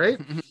honest, right?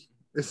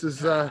 This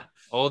is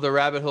oh, the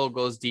rabbit hole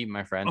goes deep,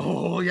 my friend.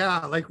 Oh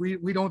yeah, like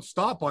we don't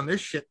stop on this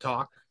shit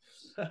talk.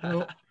 You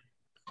know?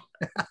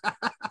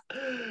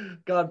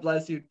 God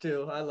bless you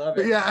too. I love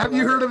it. Yeah, have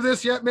you heard of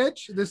this yet,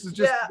 Mitch? This is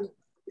just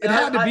it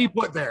had to be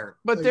put there.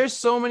 But like, there's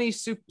so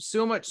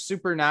much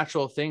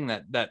supernatural thing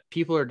that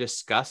people are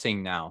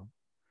discussing now.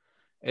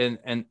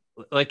 And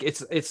like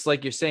it's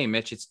like you're saying,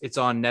 Mitch, it's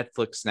on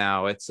Netflix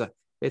now. It's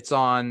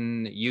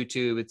on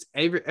YouTube. It's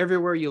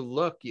everywhere you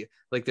look.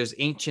 Like there's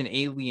Ancient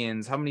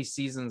Aliens. How many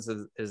seasons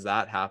has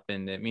that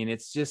happened? I mean,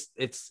 it's just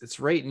it's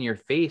right in your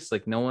face.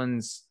 Like no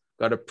one's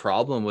got a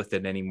problem with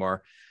it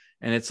anymore,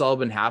 and it's all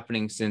been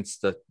happening since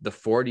the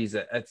 40s.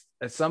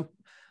 At some,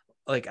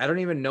 like I don't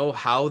even know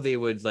how they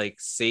would like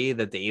say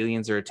that the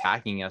aliens are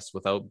attacking us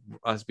without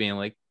us being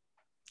like,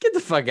 get the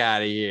fuck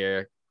out of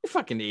here, you're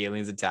fucking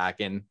aliens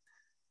attacking.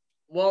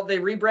 Well, they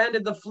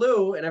rebranded the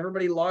flu and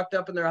everybody locked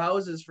up in their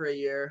houses for a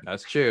year.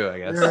 That's true, I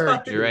guess.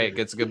 You're right.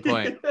 That's a good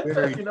point.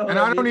 You know, and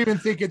I don't even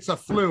think it's a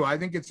flu. I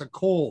think it's a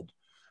cold.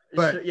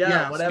 But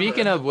yeah. Whatever.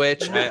 Speaking of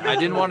which, I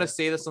didn't want to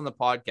say this on the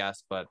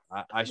podcast, but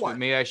I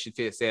should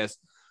say this.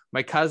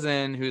 My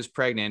cousin who's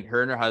pregnant,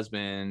 her and her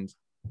husband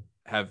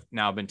have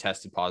now been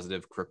tested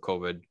positive for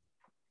COVID.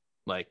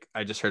 Like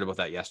I just heard about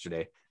that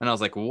yesterday. And I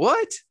was like,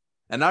 what?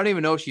 And I don't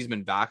even know if she's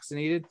been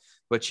vaccinated,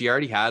 but she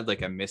already had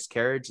like a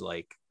miscarriage,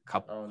 like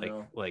couple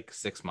like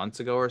 6 months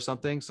ago or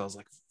something. So I was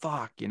like,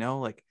 fuck, you know,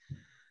 like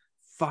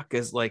fuck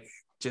is like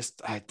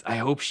just I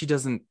hope she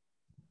doesn't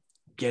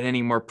get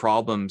any more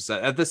problems.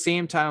 At the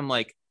same time,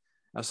 like,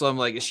 so I'm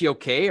like, is she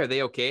okay? Are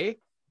they okay?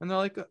 And they're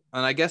like, and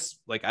I guess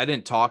like I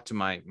didn't talk to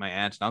my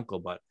aunt and uncle,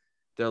 but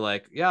they're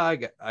like, yeah,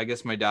 I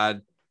guess my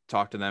dad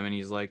talked to them and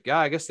he's like, yeah,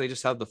 I guess they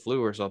just have the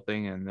flu or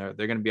something and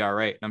they're gonna be all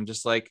right. And I'm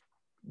just like,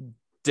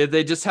 did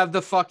they just have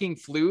the fucking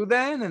flu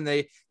then? And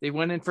they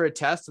went in for a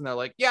test and they're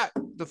like, yeah,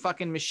 the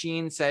fucking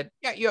machine said,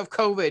 yeah, you have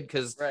COVID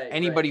because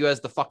anybody who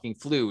has the fucking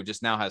flu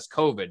just now has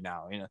COVID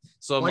now, you know?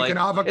 So I'm like an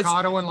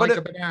avocado and like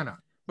a banana.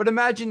 But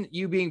imagine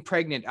you being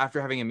pregnant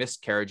after having a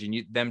miscarriage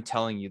and them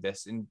telling you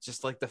this and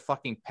just like the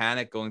fucking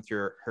panic going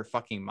through her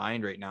fucking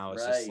mind right now.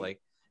 It's just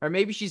like, or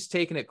maybe she's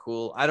taking it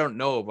cool. I don't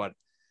know, but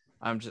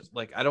I'm just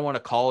like, I don't want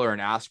to call her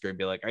and ask her and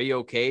be like, are you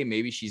okay?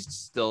 Maybe she's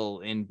still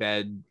in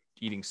bed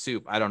eating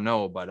soup. I don't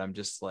know, but I'm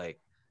just like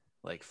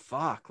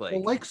fuck.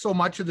 Like so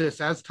much of this,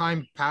 as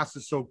time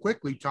passes so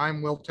quickly,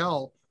 time will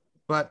tell.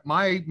 But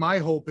my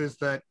hope is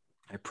that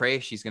I pray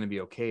she's going to be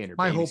okay. And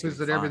my hope is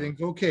that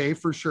everything's okay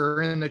for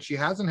sure, and that she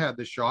hasn't had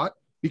the shot.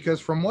 Because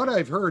from what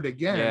I've heard,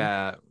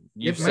 again,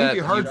 it may be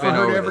hard for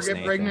her to ever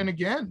get pregnant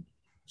again.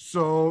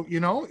 So you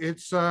know,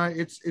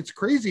 it's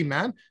crazy,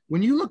 man.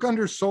 When you look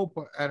under soap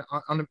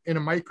in a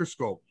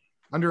microscope,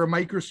 under a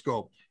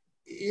microscope,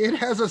 it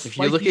has a. If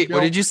you look at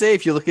what did you say?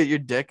 If you look at your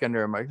dick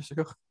under a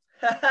microscope,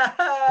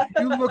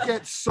 you look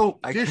at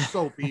soap, dish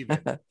soap, even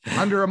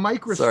under a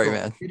microscope. Sorry,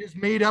 man. It is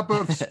made up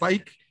of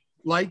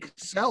spike-like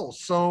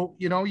cells. So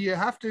you know you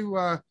have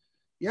to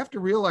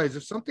realize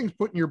if something's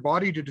put in your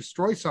body to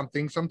destroy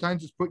something,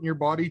 sometimes it's put in your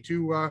body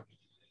to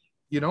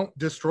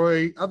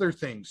destroy other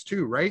things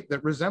too, right?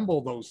 That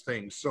resemble those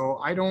things. So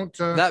I don't.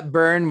 That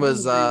burn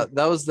was the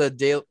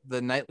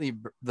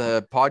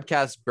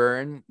podcast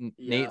burn. Yeah.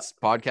 Nate's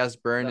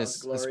podcast burn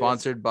is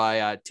sponsored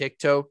by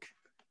TikTok.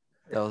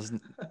 That was.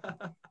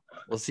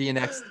 We'll see you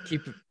next.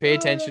 Pay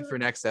attention for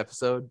next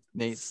episode.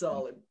 Nate's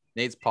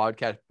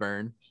podcast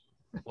burn.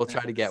 We'll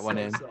try to get one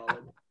in.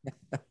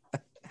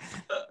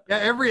 Yeah,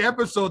 every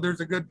episode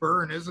there's a good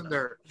burn, isn't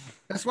there?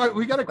 That's why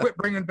we got to quit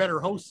bringing better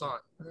hosts on.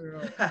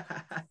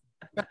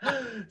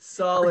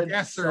 Solid.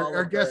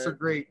 Our guests are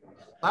great.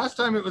 Last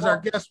time it was our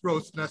guest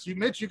roasting us.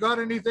 Mitch, you got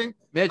anything?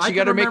 Mitch, you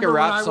got to make a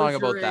rap song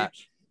about that.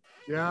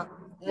 Yeah.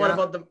 What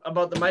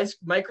about the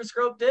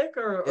microscope dick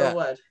or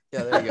what?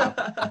 Yeah, there you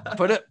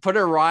go. Put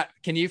a rot.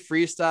 Can you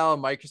freestyle a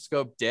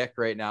microscope dick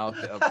right now?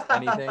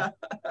 Anything?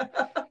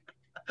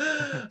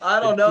 I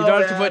don't know. You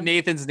don't have to put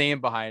Nathan's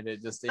name behind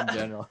it, just in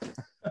general.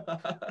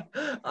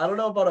 I don't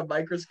know about a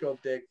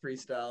microscope dick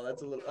freestyle.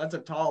 That's a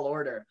tall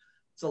order.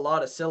 It's a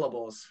lot of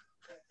syllables.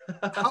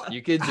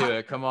 You could do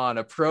it. Come on,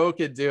 a pro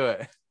could do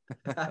it.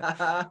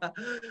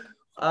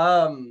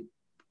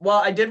 Well,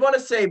 I did want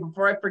to say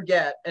before I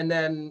forget, and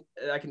then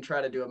I can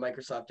try to do a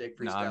Microsoft dick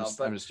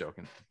freestyle. I'm just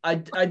joking. I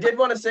did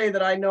want to say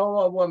that I know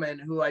a woman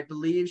who I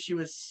believe she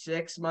was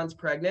 6 months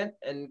pregnant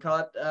and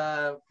caught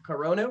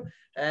corona,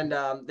 and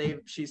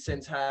she's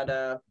since had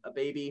a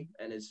baby,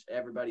 and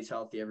everybody's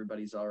healthy,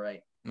 everybody's all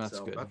right. That's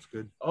good. That's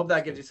good. I hope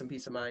that gives you some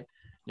peace of mind.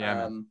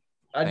 Yeah.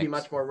 I'd be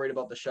much more worried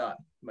about the shot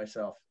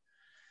myself.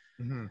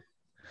 Mm-hmm.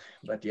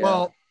 But yeah.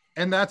 Well,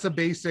 and that's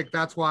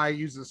that's why I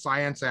use the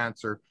science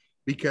answer.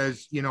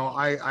 Because,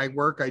 I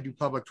work, I do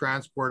public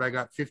transport. I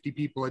got 50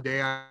 people a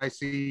day I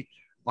see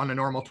on a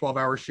normal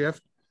 12-hour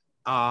shift.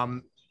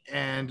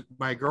 And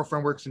my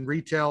girlfriend works in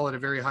retail at a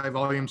very high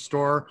volume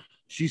store.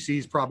 She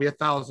sees probably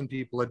 1,000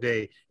 people a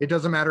day. It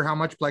doesn't matter how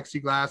much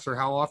plexiglass or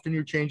how often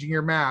you're changing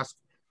your mask.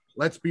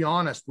 Let's be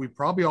honest, we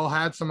probably all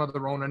had some of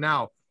the Rona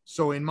now.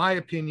 So in my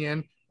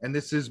opinion, and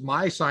this is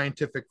my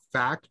scientific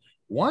fact,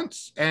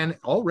 once and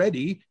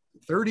already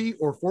 30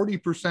 or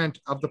 40%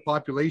 of the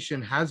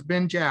population has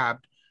been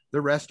jabbed.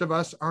 The rest of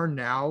us are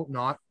now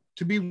not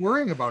to be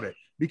worrying about it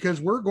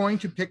because we're going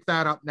to pick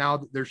that up now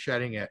that they're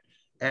shedding it.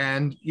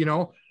 And,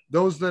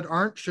 those that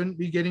aren't shouldn't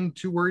be getting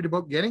too worried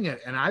about getting it.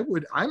 And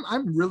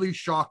I'm really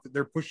shocked that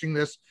they're pushing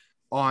this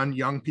on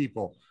young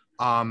people,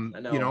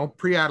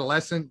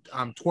 pre-adolescent,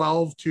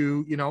 12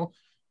 to,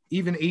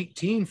 even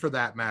 18 for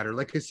that matter.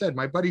 Like I said,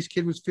 my buddy's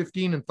kid was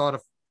 15 and thought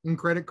a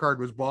credit card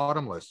was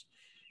bottomless.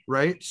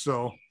 Right.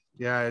 So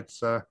yeah,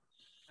 it's, and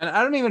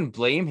I don't even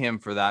blame him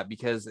for that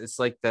because it's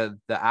like the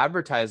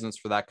advertisements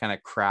for that kind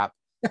of crap.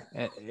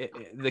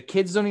 The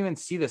kids don't even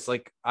see this.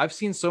 Like I've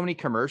seen so many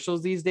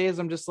commercials these days.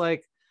 I'm just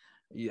like,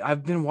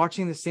 I've been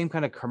watching the same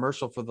kind of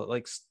commercial for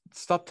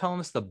stop telling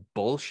us the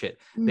bullshit.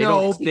 They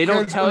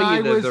don't tell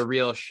you the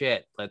real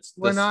shit.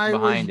 When I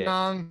was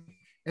young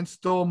and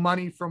stole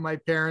money from my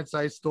parents,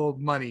 I stole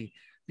money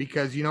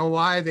because you know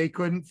why? They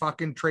couldn't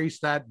fucking trace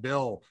that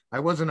bill. I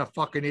wasn't a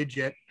fucking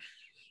idiot.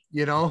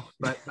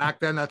 But back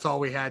then that's all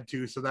we had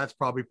to. So that's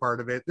probably part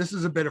of it. This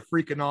is a bit of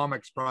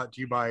Freakonomics brought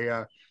to you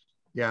by,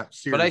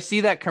 Sears. But I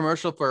see that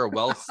commercial for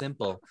Well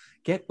Simple.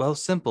 Get well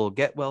simple.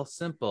 Get well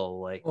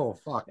simple. Like, oh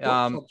fuck.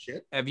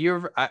 Shit. Have you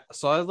ever?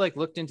 So I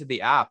looked into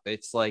the app.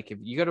 It's like if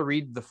you got to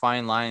read the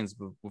fine lines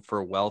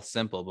for Well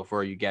Simple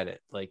before you get it.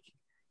 Like,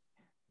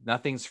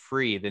 nothing's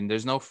free. Then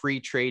there's no free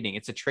trading.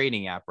 It's a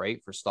trading app,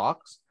 right? For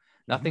stocks.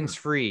 Nothing's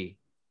free.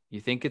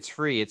 You think it's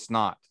free? It's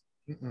not.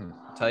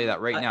 I'll tell you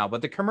that right now,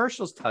 but the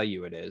commercials tell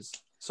you it is.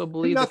 So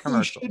believe the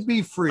commercials. Should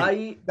be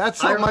free. That's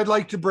something I'd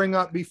like to bring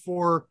up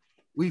before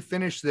we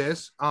finish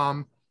this.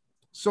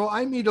 So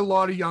I meet a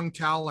lot of young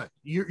talent.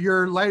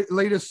 Your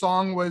latest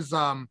song was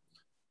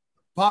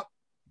Pop.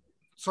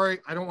 Sorry,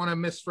 I don't want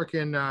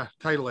to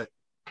title it.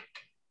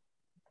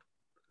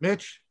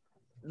 Mitch.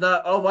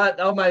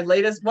 My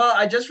latest. Well,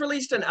 I just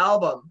released an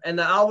album, and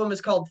the album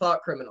is called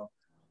Thought Criminal.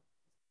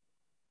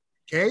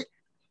 Okay.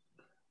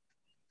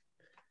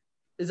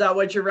 Is that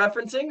what you're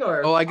referencing,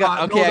 or? Oh, I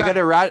got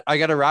a rap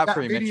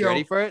for you, Mitch. You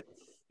ready for it?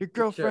 Your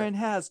girlfriend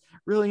has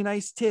really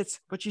nice tits,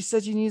 but she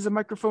says you need a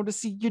microphone to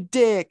see your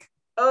dick.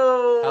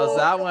 Oh, how's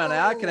that one?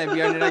 Can I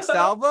be on your next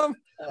album?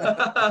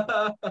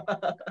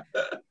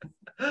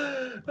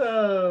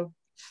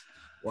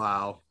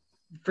 Wow.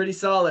 Pretty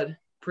solid.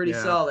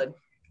 Solid.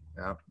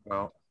 Yeah.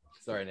 Well,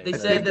 sorry, Nate. They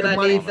said that I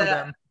need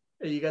that.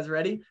 Are you guys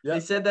ready? Yep. They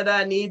said that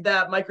I need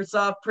that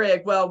Microsoft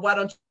prick. Well, why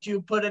don't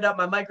you put it up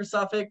my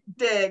Microsoft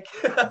dick?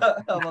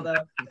 How about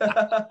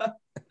that?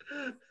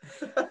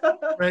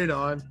 Right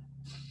on.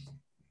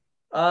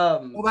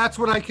 Well, that's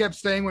what I kept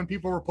saying when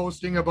people were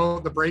posting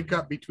about the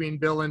breakup between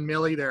Bill and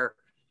Millie there.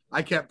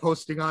 I kept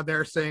posting on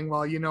there saying,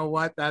 well, you know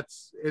what?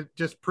 It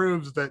just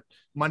proves that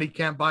money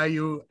can't buy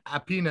you a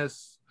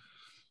penis.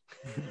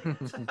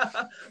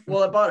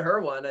 Well, I bought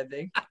her one, I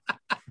think.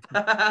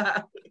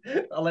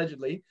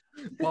 Allegedly.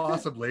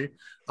 Possibly.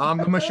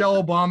 The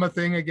Michelle Obama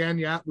thing again.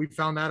 Yeah, we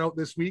found that out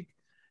this week.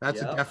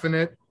 That's a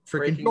definite.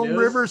 Freaking Bill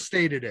Rivers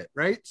stated it,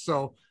 right?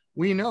 So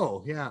we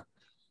know. Yeah.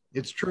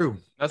 It's true.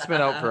 That's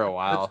been out for a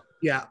while.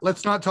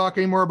 Let's not talk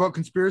anymore about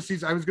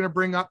conspiracies. I was going to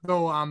bring up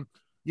though,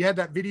 you had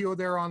that video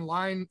there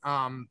online,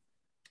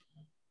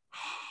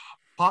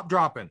 pop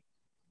dropping.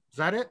 Is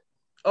that it?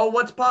 Oh,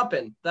 what's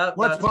popping?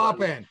 What's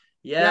popping?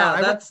 Yeah,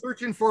 I that's was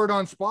searching for it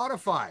on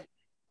Spotify.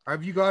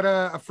 Have you got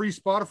a free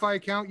Spotify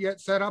account yet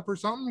set up or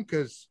something?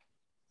 Because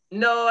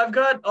no, I've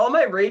got all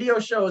my radio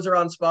shows are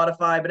on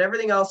Spotify, but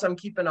everything else I'm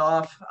keeping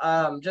off.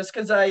 Just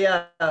because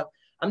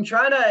I'm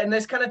trying to, and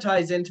this kind of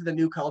ties into the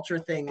new culture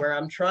thing where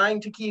I'm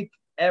trying to keep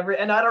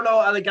and I don't know,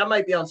 like I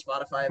might be on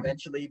Spotify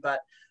eventually, but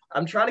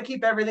I'm trying to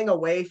keep everything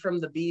away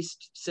from the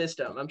Beast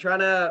system. I'm trying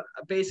to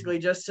basically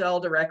just sell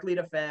directly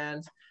to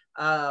fans.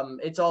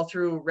 It's all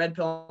through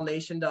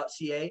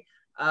redpillnation.ca.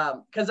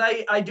 Because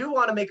I do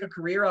want to make a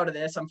career out of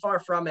this. I'm far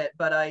from it,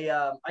 but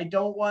I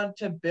don't want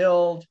to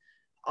build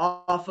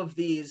off of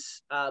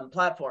these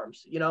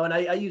platforms, you know, and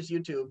I use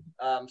YouTube,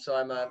 so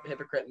I'm a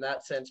hypocrite in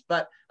that sense,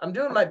 but I'm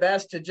doing my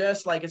best to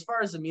just like, as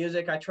far as the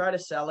music, I try to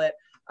sell it.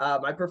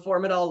 I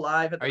perform it all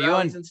live at the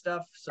rallies and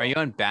stuff. So. Are you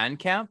on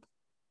Bandcamp?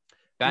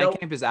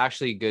 Bandcamp is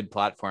actually a good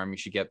platform you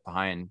should get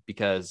behind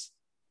because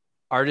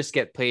artists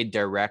get paid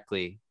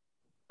directly.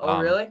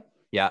 Oh, really?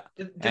 Yeah.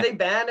 Do they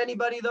ban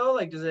anybody though?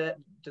 Like, do they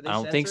I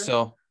don't think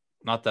so.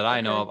 Not that I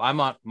know of. I'm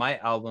on my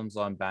album's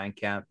on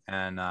Bandcamp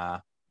and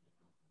I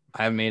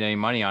haven't made any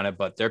money on it,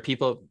 but they're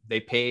people, they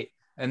pay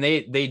and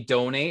they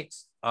donate.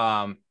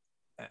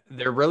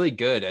 They're really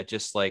good at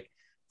just like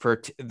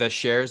for the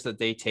shares that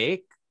they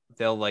take,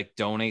 they'll like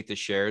donate the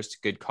shares to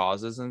good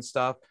causes and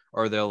stuff,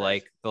 or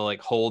they'll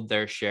hold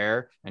their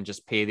share and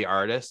just pay the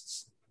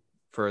artists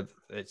for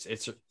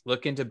it's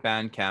look into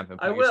Bandcamp.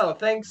 I will.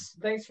 Thanks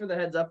for the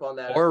heads up on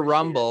that. Or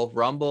Rumble.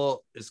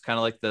 Rumble is kind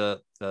of like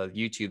the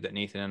YouTube that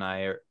Nathan and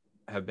I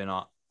have been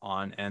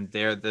on, and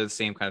they're the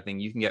same kind of thing.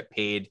 You can get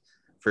paid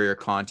for your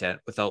content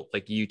without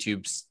like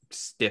YouTube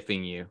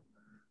stiffing you.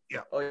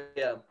 Yeah. Oh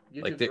yeah.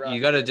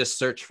 You got to just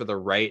search for the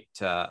right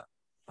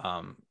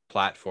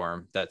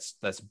platform that's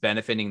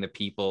benefiting the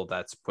people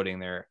that's putting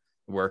their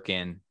work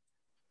in.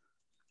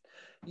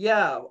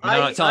 Yeah. I'm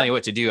not telling you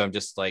what to do. I'm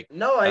just like,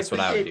 no, that's what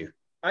I would do.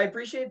 I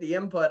appreciate the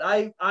input.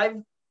 I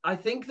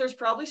think there's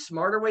probably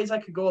smarter ways I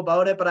could go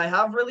about it, but I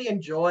have really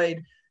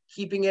enjoyed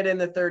keeping it in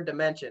the third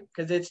dimension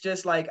because it's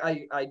just like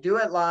I do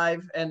it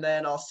live and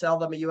then I'll sell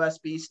them a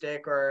USB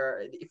stick,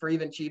 or for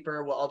even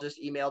cheaper, I'll just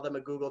email them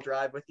a Google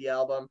Drive with the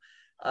album.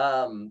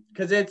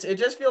 Because it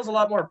just feels a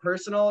lot more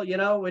personal, you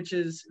know, which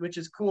is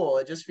cool.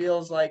 It just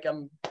feels like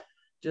I'm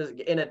just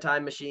in a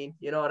time machine,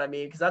 you know what I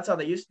mean? Because that's how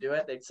they used to do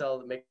it. They'd sell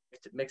the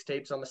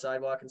mixtapes on the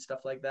sidewalk and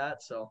stuff like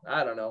that. So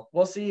I don't know.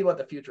 We'll see what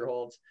the future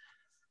holds.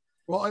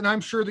 Well, and I'm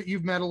sure that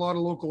you've met a lot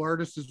of local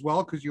artists as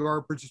well because you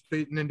are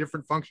participating in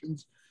different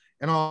functions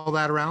and all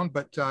that around.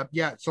 But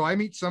so I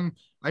meet some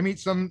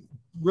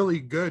really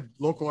good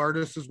local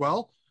artists as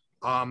well.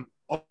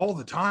 All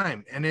the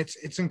time, and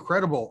it's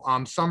incredible.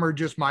 Some are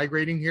just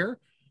migrating here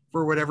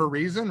for whatever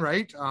reason,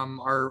 right?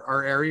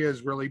 Our area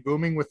is really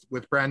booming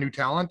with brand new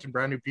talent and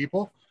brand new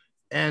people,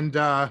 and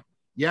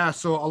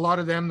so a lot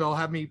of them, they'll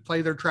have me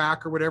play their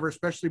track or whatever,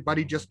 especially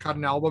Buddy just cut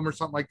an album or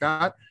something like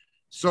that.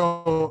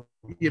 So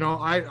you know,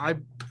 I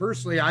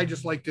personally, I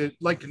just like to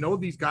know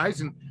these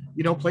guys and,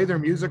 you know, play their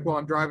music while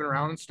I'm driving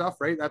around and stuff,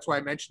 right? That's why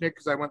I mentioned it,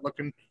 because I went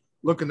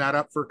looking that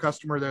up for a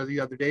customer there the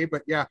other day.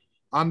 But yeah.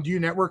 Do you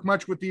network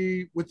much with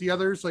the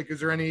others? Like, is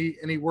there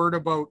any word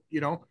about,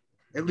 you know,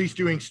 at least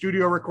doing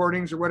studio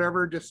recordings or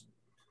whatever? Just,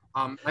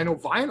 I know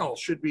vinyl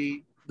should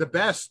be the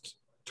best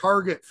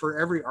target for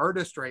every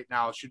artist right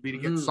now. It should be to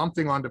get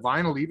something onto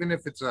vinyl, even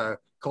if it's a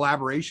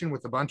collaboration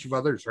with a bunch of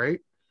others, right?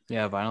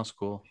 Yeah, vinyl's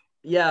cool.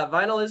 Yeah,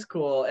 vinyl is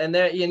cool, and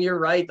you're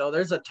right though.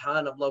 There's a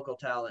ton of local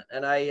talent,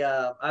 and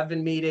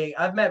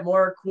I've met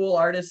more cool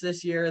artists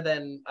this year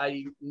than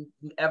I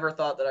ever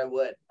thought that I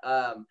would.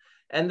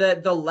 And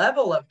the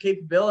level of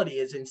capability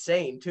is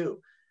insane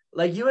too.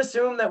 Like, you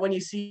assume that when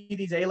you see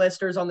these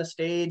A-listers on the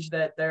stage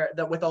that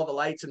with all the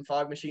lights and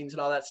fog machines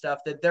and all that stuff,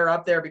 that they're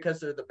up there because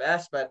they're the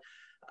best. But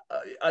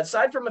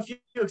aside from a few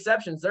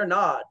exceptions, they're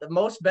not. The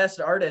most best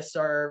artists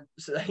are,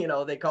 you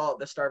know, they call it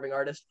the starving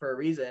artist for a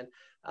reason.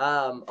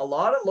 A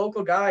lot of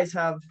local guys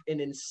have an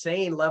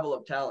insane level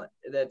of talent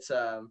that's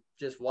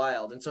just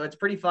wild. And so it's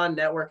pretty fun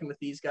networking with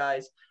these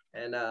guys.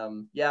 And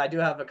I do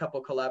have a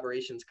couple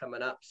collaborations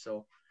coming up.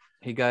 So.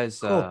 Hey guys,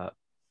 cool.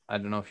 I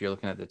don't know if you're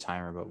looking at the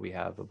timer, but we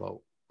have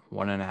about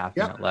 1.5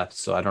 minutes left.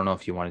 So I don't know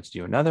if you wanted to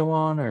do another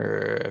one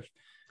or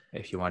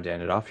if you wanted to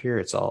end it off here.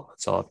 It's all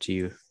up to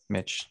you,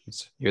 Mitch.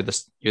 You're the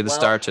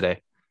star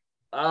today.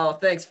 Oh,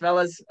 thanks,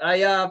 fellas.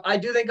 I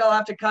do think I'll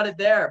have to cut it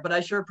there, but I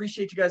sure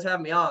appreciate you guys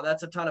having me on.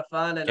 That's a ton of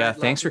fun. And yeah,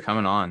 thanks for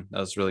coming on. That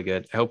was really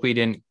good. I hope we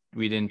didn't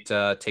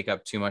take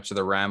up too much of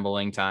the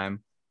rambling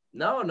time.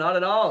 No, not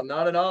at all.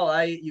 Not at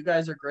all. You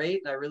guys are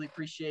great, and I really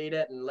appreciate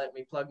it. And let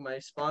me plug my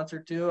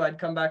sponsor too. I'd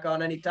come back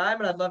on anytime,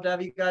 and I'd love to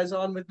have you guys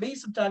on with me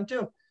sometime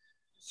too.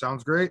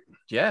 Sounds great.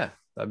 Yeah,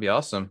 that'd be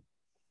awesome.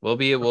 We'll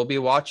be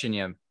watching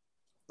you.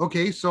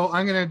 Okay, so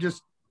I'm gonna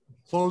just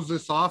close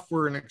this off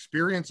for an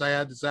experience I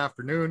had this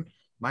afternoon,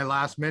 my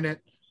last minute.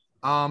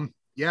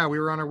 yeah, we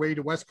were on our way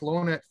to West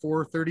Kelowna at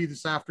 4:30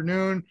 this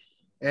afternoon,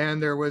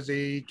 and there was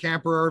a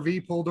camper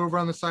RV pulled over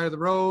on the side of the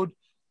road,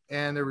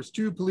 and there was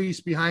 2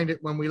 police behind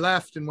it when we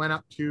left and went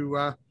up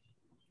to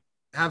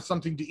have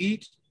something to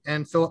eat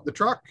and fill up the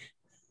truck.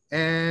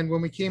 And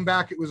when we came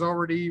back, it was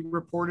already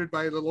reported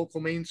by the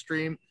local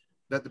mainstream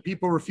that the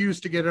people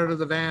refused to get out of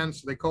the van,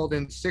 so they called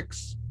in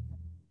 6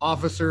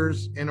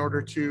 officers in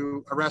order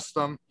to arrest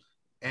them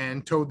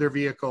and towed their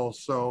vehicle.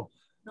 So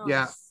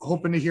yeah,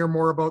 hoping to hear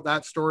more about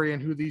that story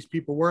and who these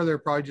people were. They're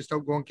probably just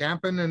out going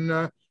camping,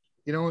 and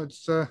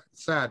it's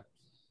sad.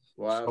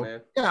 Wow, So,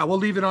 man. yeah, we'll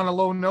leave it on a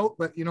low note,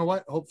 but you know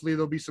what? Hopefully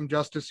there'll be some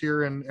justice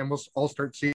here, and we'll all start seeing